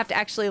you. I have to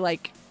actually,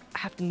 like, I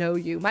have to know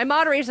you. My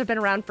moderators have been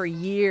around for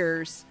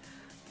years.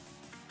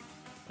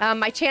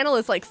 My channel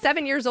is like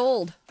 7 years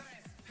old.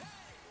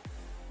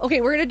 Okay,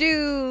 we're gonna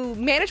do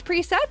manage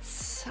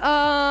presets,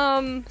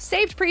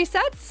 saved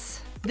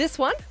presets, this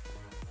one,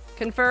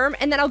 confirm,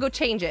 and then I'll go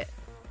change it.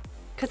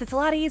 Because it's a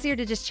lot easier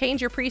to just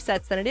change your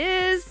presets than it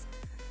is.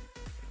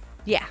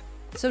 Yeah,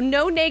 so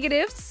no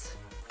negatives,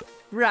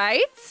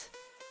 right?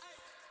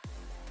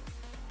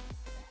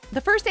 The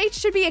first H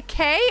should be a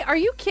K? Are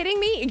you kidding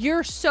me?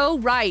 You're so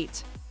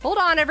right. Hold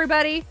on,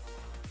 everybody.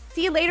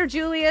 See you later,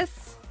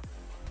 Julius.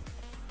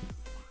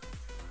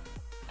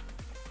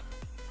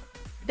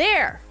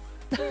 There.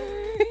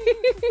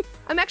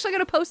 I'm actually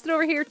going to post it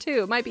over here,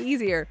 too. It might be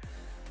easier.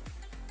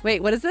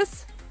 Wait, what is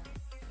this?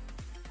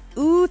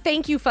 Ooh,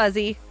 thank you,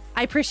 Fuzzy.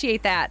 I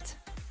appreciate that.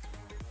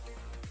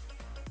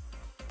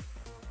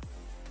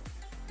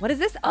 What is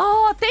this?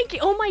 Oh, thank you.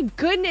 Oh, my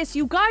goodness.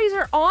 You guys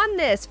are on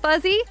this.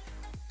 Fuzzy,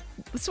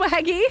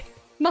 Swaggy,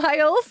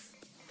 Miles.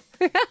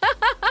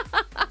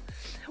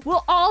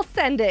 We'll all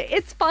send it.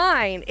 It's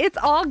fine. It's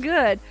all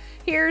good.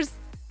 Here's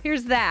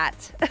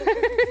that.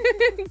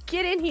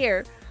 Get in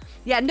here.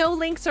 Yeah, no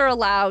links are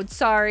allowed.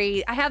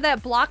 Sorry. I have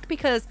that blocked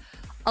because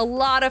a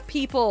lot of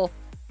people,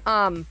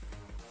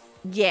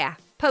 yeah,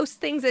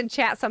 post things in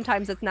chat.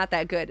 Sometimes it's not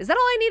that good. Is that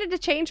all I needed to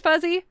change,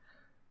 Fuzzy?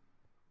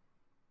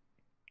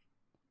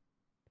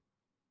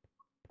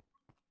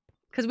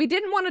 Because we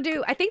didn't want to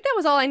do... I think that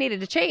was all I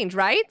needed to change,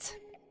 right?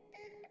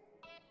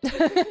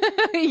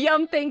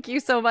 Yum, thank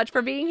you so much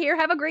for being here.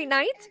 Have a great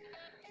night.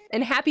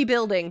 And happy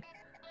building.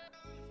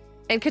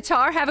 And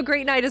Qatar, have a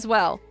great night as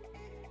well.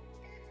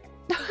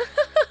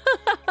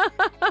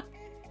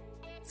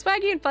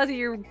 Swaggy and Fuzzy,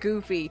 you're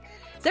goofy.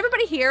 Is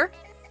everybody here?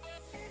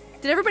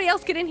 Did everybody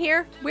else get in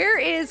here? Where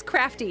is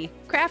Crafty?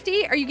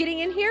 Crafty, are you getting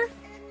in here?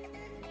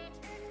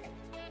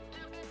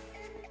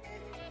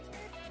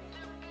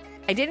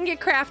 I didn't get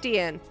Crafty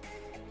in.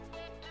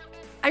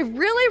 I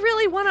really,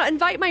 really want to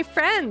invite my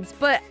friends,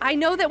 but I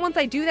know that once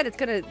I do that, it's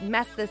going to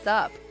mess this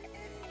up.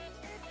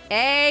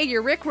 Hey,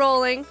 you're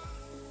Rickrolling.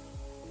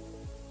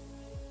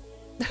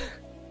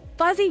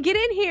 Fuzzy, get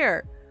in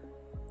here.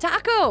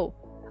 Taco,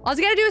 all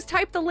you got to do is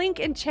type the link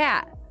in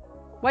chat.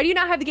 Why do you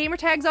not have the gamer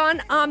tags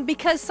on?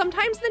 Because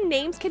sometimes the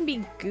names can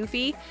be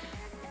goofy.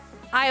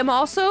 I am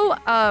also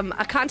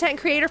a content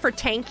creator for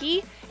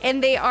Tanky,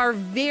 and they are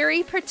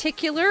very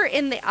particular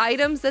in the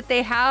items that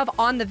they have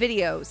on the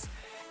videos.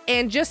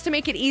 And just to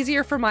make it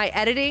easier for my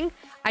editing,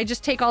 I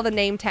just take all the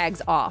name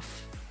tags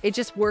off. It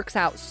just works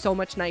out so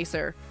much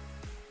nicer.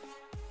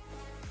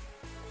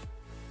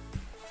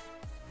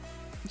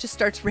 It just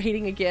starts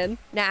raiding again.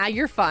 Nah,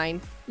 you're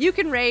fine. You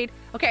can raid.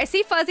 Okay, I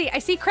see Fuzzy. I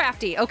see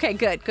Crafty. Okay,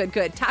 good, good,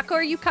 good. Taco,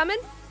 are you coming?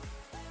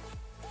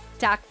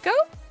 Taco?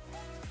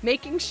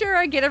 Making sure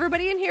I get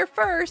everybody in here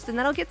first, and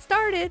then I'll get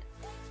started.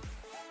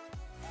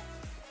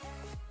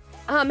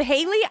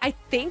 Haley, I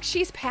think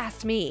she's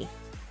past me.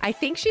 I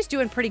think she's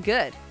doing pretty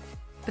good.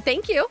 But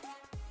thank you.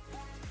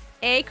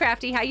 Hey,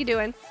 Crafty, how you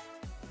doing?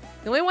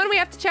 The only one we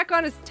have to check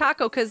on is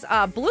Taco, because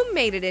Bloom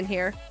made it in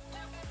here.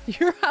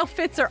 Your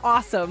outfits are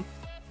awesome.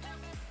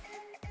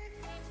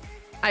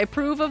 I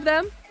approve of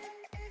them.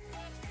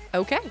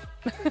 Okay.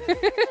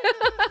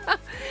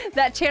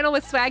 That channel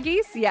with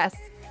Swaggies? Yes.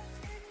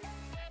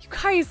 You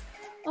guys,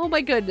 oh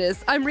my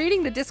goodness. I'm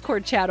reading the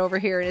Discord chat over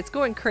here, and it's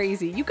going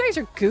crazy. You guys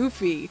are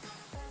goofy.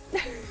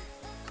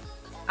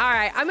 All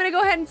right, I'm going to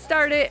go ahead and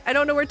start it. I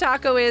don't know where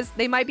Taco is.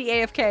 They might be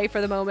AFK for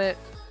the moment.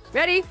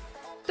 Ready?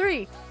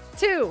 3,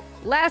 2,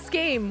 last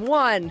game,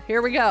 1.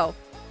 Here we go.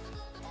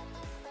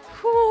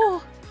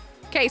 Whew.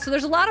 Okay, so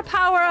there's a lot of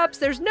power-ups.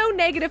 There's no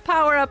negative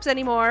power-ups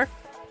anymore.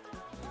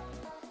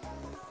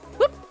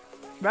 Whoop.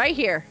 Right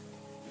here.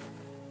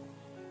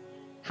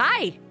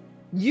 Hi.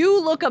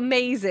 You look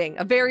amazing.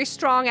 A very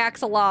strong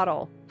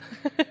axolotl.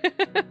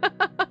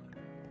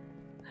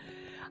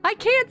 I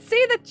can't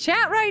see the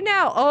chat right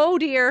now. Oh,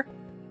 dear.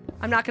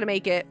 I'm not going to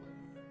make it.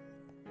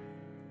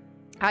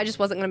 I just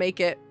wasn't going to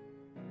make it.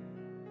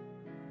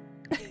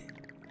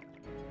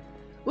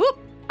 Whoop.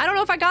 I don't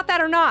know if I got that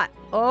or not.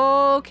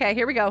 Okay,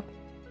 here we go.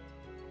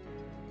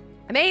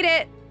 I made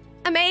it.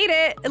 I made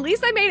it. At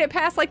least I made it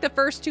past like the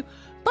first 2.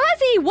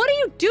 Fuzzy, what are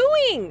you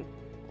doing?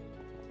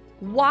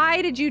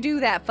 Why did you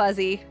do that,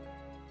 Fuzzy?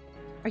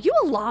 Are you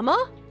a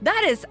llama?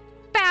 That is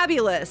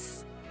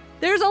fabulous.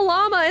 There's a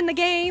llama in the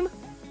game.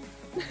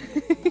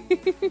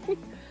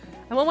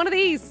 I want one of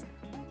these.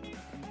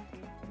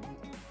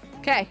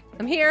 Okay,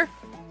 I'm here.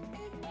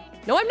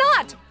 No, I'm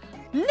not.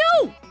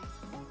 No.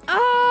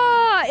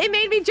 Ah, it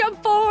made me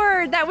jump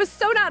forward. That was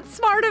so not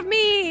smart of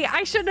me.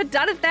 I shouldn't have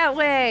done it that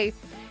way.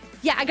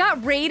 Yeah, I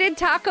got raided,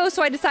 Taco,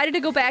 so I decided to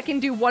go back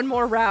and do one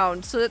more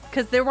round. So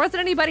because there wasn't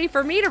anybody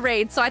for me to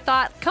raid, so I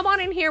thought, come on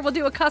in here, we'll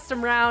do a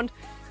custom round.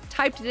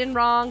 Typed it in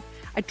wrong.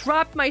 I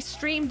dropped my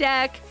stream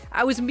deck.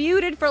 I was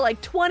muted for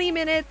like 20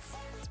 minutes.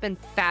 It's been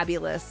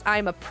fabulous.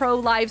 I'm a pro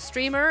live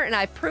streamer, and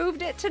I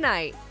proved it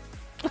tonight.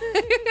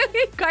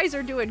 You guys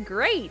are doing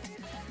great.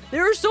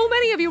 There are so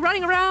many of you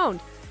running around.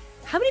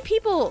 How many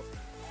people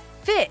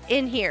fit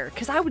in here?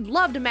 Because I would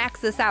love to max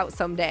this out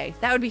someday.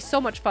 That would be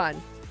so much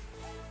fun.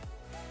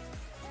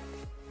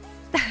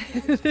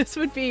 This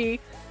would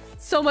be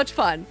so much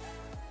fun.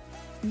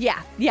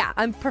 Yeah,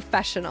 I'm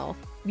professional.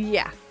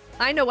 Yeah,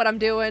 I know what I'm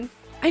doing.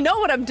 I know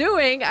what I'm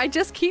doing. I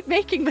just keep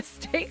making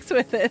mistakes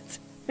with it.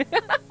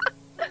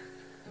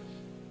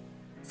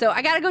 So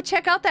I gotta go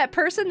check out that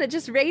person that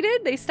just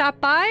raided. They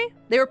stopped by.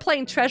 They were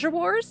playing Treasure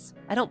Wars.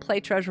 I don't play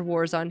Treasure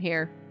Wars on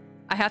here.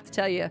 I have to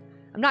tell you,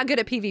 I'm not good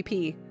at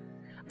PvP.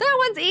 That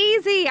one's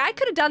easy. I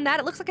could have done that.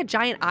 It looks like a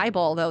giant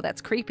eyeball, though.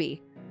 That's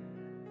creepy.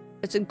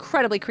 It's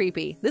incredibly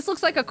creepy. This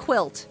looks like a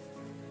quilt.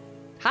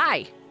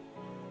 Hi.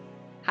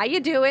 How you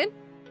doing?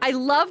 I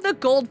love the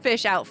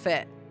goldfish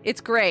outfit.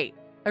 It's great.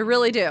 I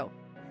really do.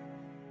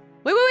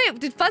 Wait.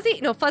 Did Fuzzy?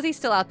 No, Fuzzy's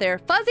still out there.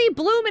 Fuzzy,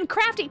 Bloom, and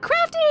Crafty.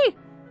 Crafty!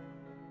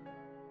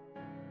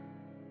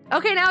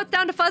 Okay, now it's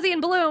down to Fuzzy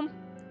and Bloom.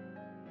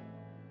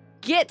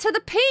 Get to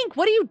the pink.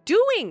 What are you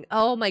doing?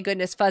 Oh my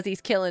goodness, Fuzzy's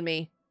killing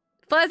me.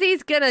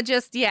 Fuzzy's gonna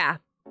just, yeah.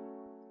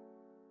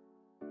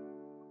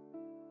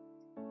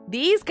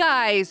 These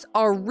guys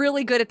are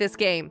really good at this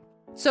game.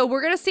 So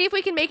we're gonna see if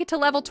we can make it to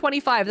level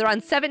 25. They're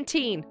on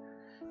 17.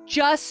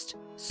 Just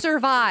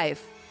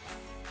survive.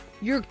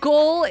 Your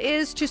goal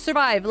is to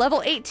survive.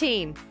 Level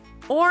 18.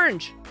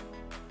 Orange.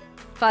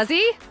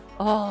 Fuzzy?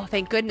 Oh,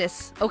 thank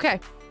goodness. Okay.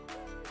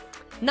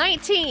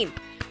 19.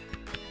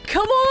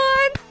 Come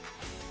on.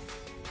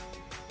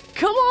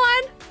 Come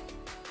on.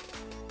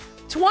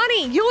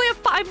 20. You only have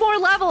 5 more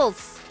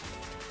levels.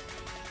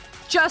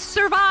 Just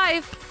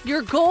survive.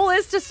 Your goal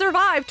is to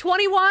survive.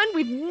 21.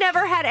 We've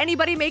never had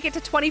anybody make it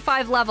to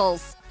 25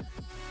 levels.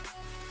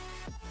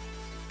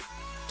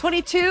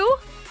 22.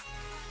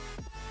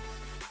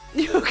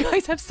 You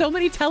guys have so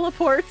many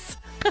teleports.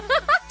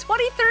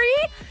 23.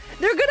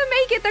 They're gonna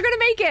make it. They're gonna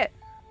make it.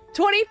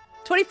 20.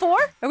 24.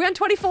 Are we on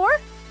 24?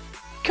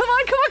 Come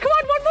on,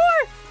 one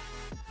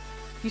more!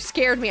 You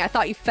scared me, I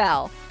thought you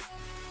fell.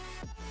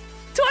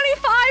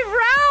 25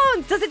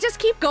 rounds! Does it just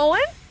keep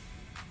going?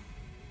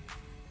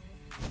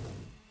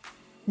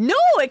 No,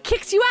 it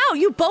kicks you out,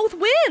 you both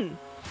win!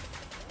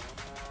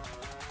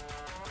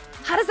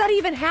 How does that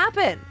even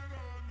happen?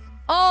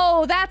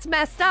 Oh, that's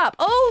messed up.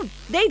 Oh,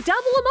 they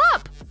double them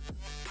up!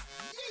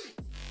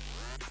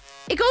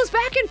 It goes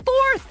back and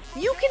forth!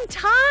 You can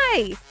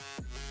tie!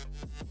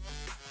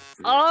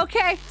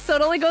 Okay, so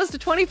it only goes to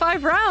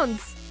 25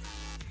 rounds.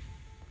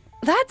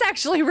 That's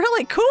actually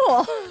really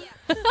cool.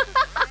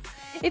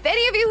 If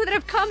any of you that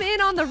have come in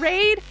on the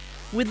raid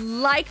would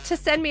like to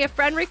send me a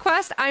friend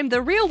request, I'm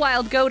the real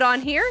wild goat on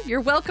here.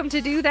 You're welcome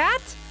to do that.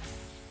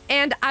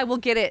 And I will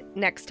get it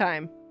next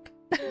time.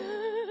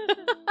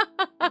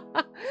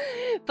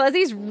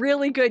 Fuzzy's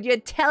really good. You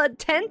had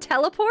 10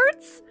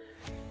 teleports?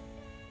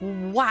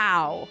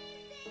 Wow.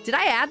 Did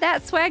I add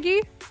that,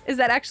 Swaggy? Is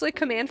that actually a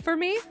command for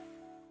me?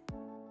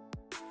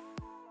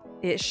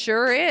 It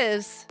sure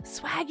is.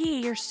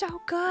 Swaggy, you're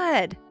so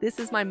good. This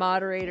is my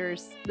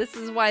moderators. This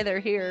is why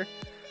they're here.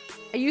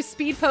 I used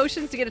speed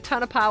potions to get a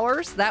ton of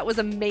powers. That was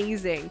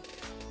amazing.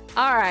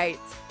 All right.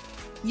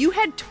 You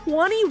had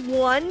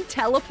 21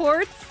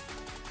 teleports?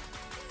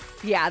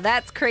 Yeah,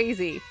 that's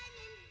crazy.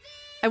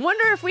 I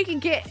wonder if we can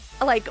get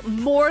like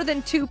more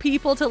than 2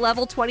 people to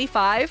level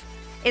 25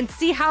 and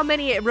see how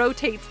many it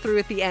rotates through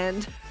at the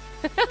end.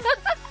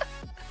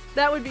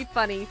 That would be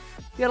funny.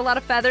 You got a lot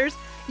of feathers?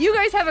 You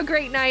guys have a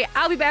great night.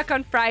 I'll be back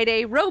on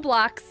Friday.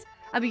 Roblox.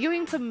 I'll be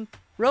doing some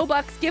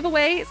Robux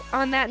giveaways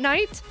on that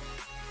night.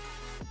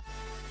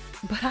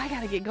 But I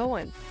gotta get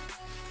going.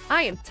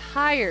 I am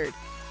tired.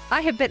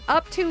 I have been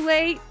up too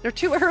late or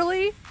too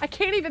early. I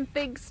can't even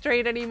think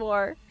straight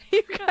anymore.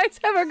 You guys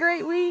have a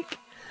great week.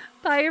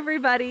 Bye,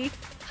 everybody.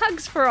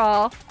 Hugs for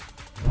all.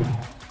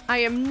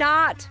 I'm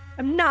not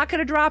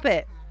gonna drop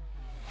it.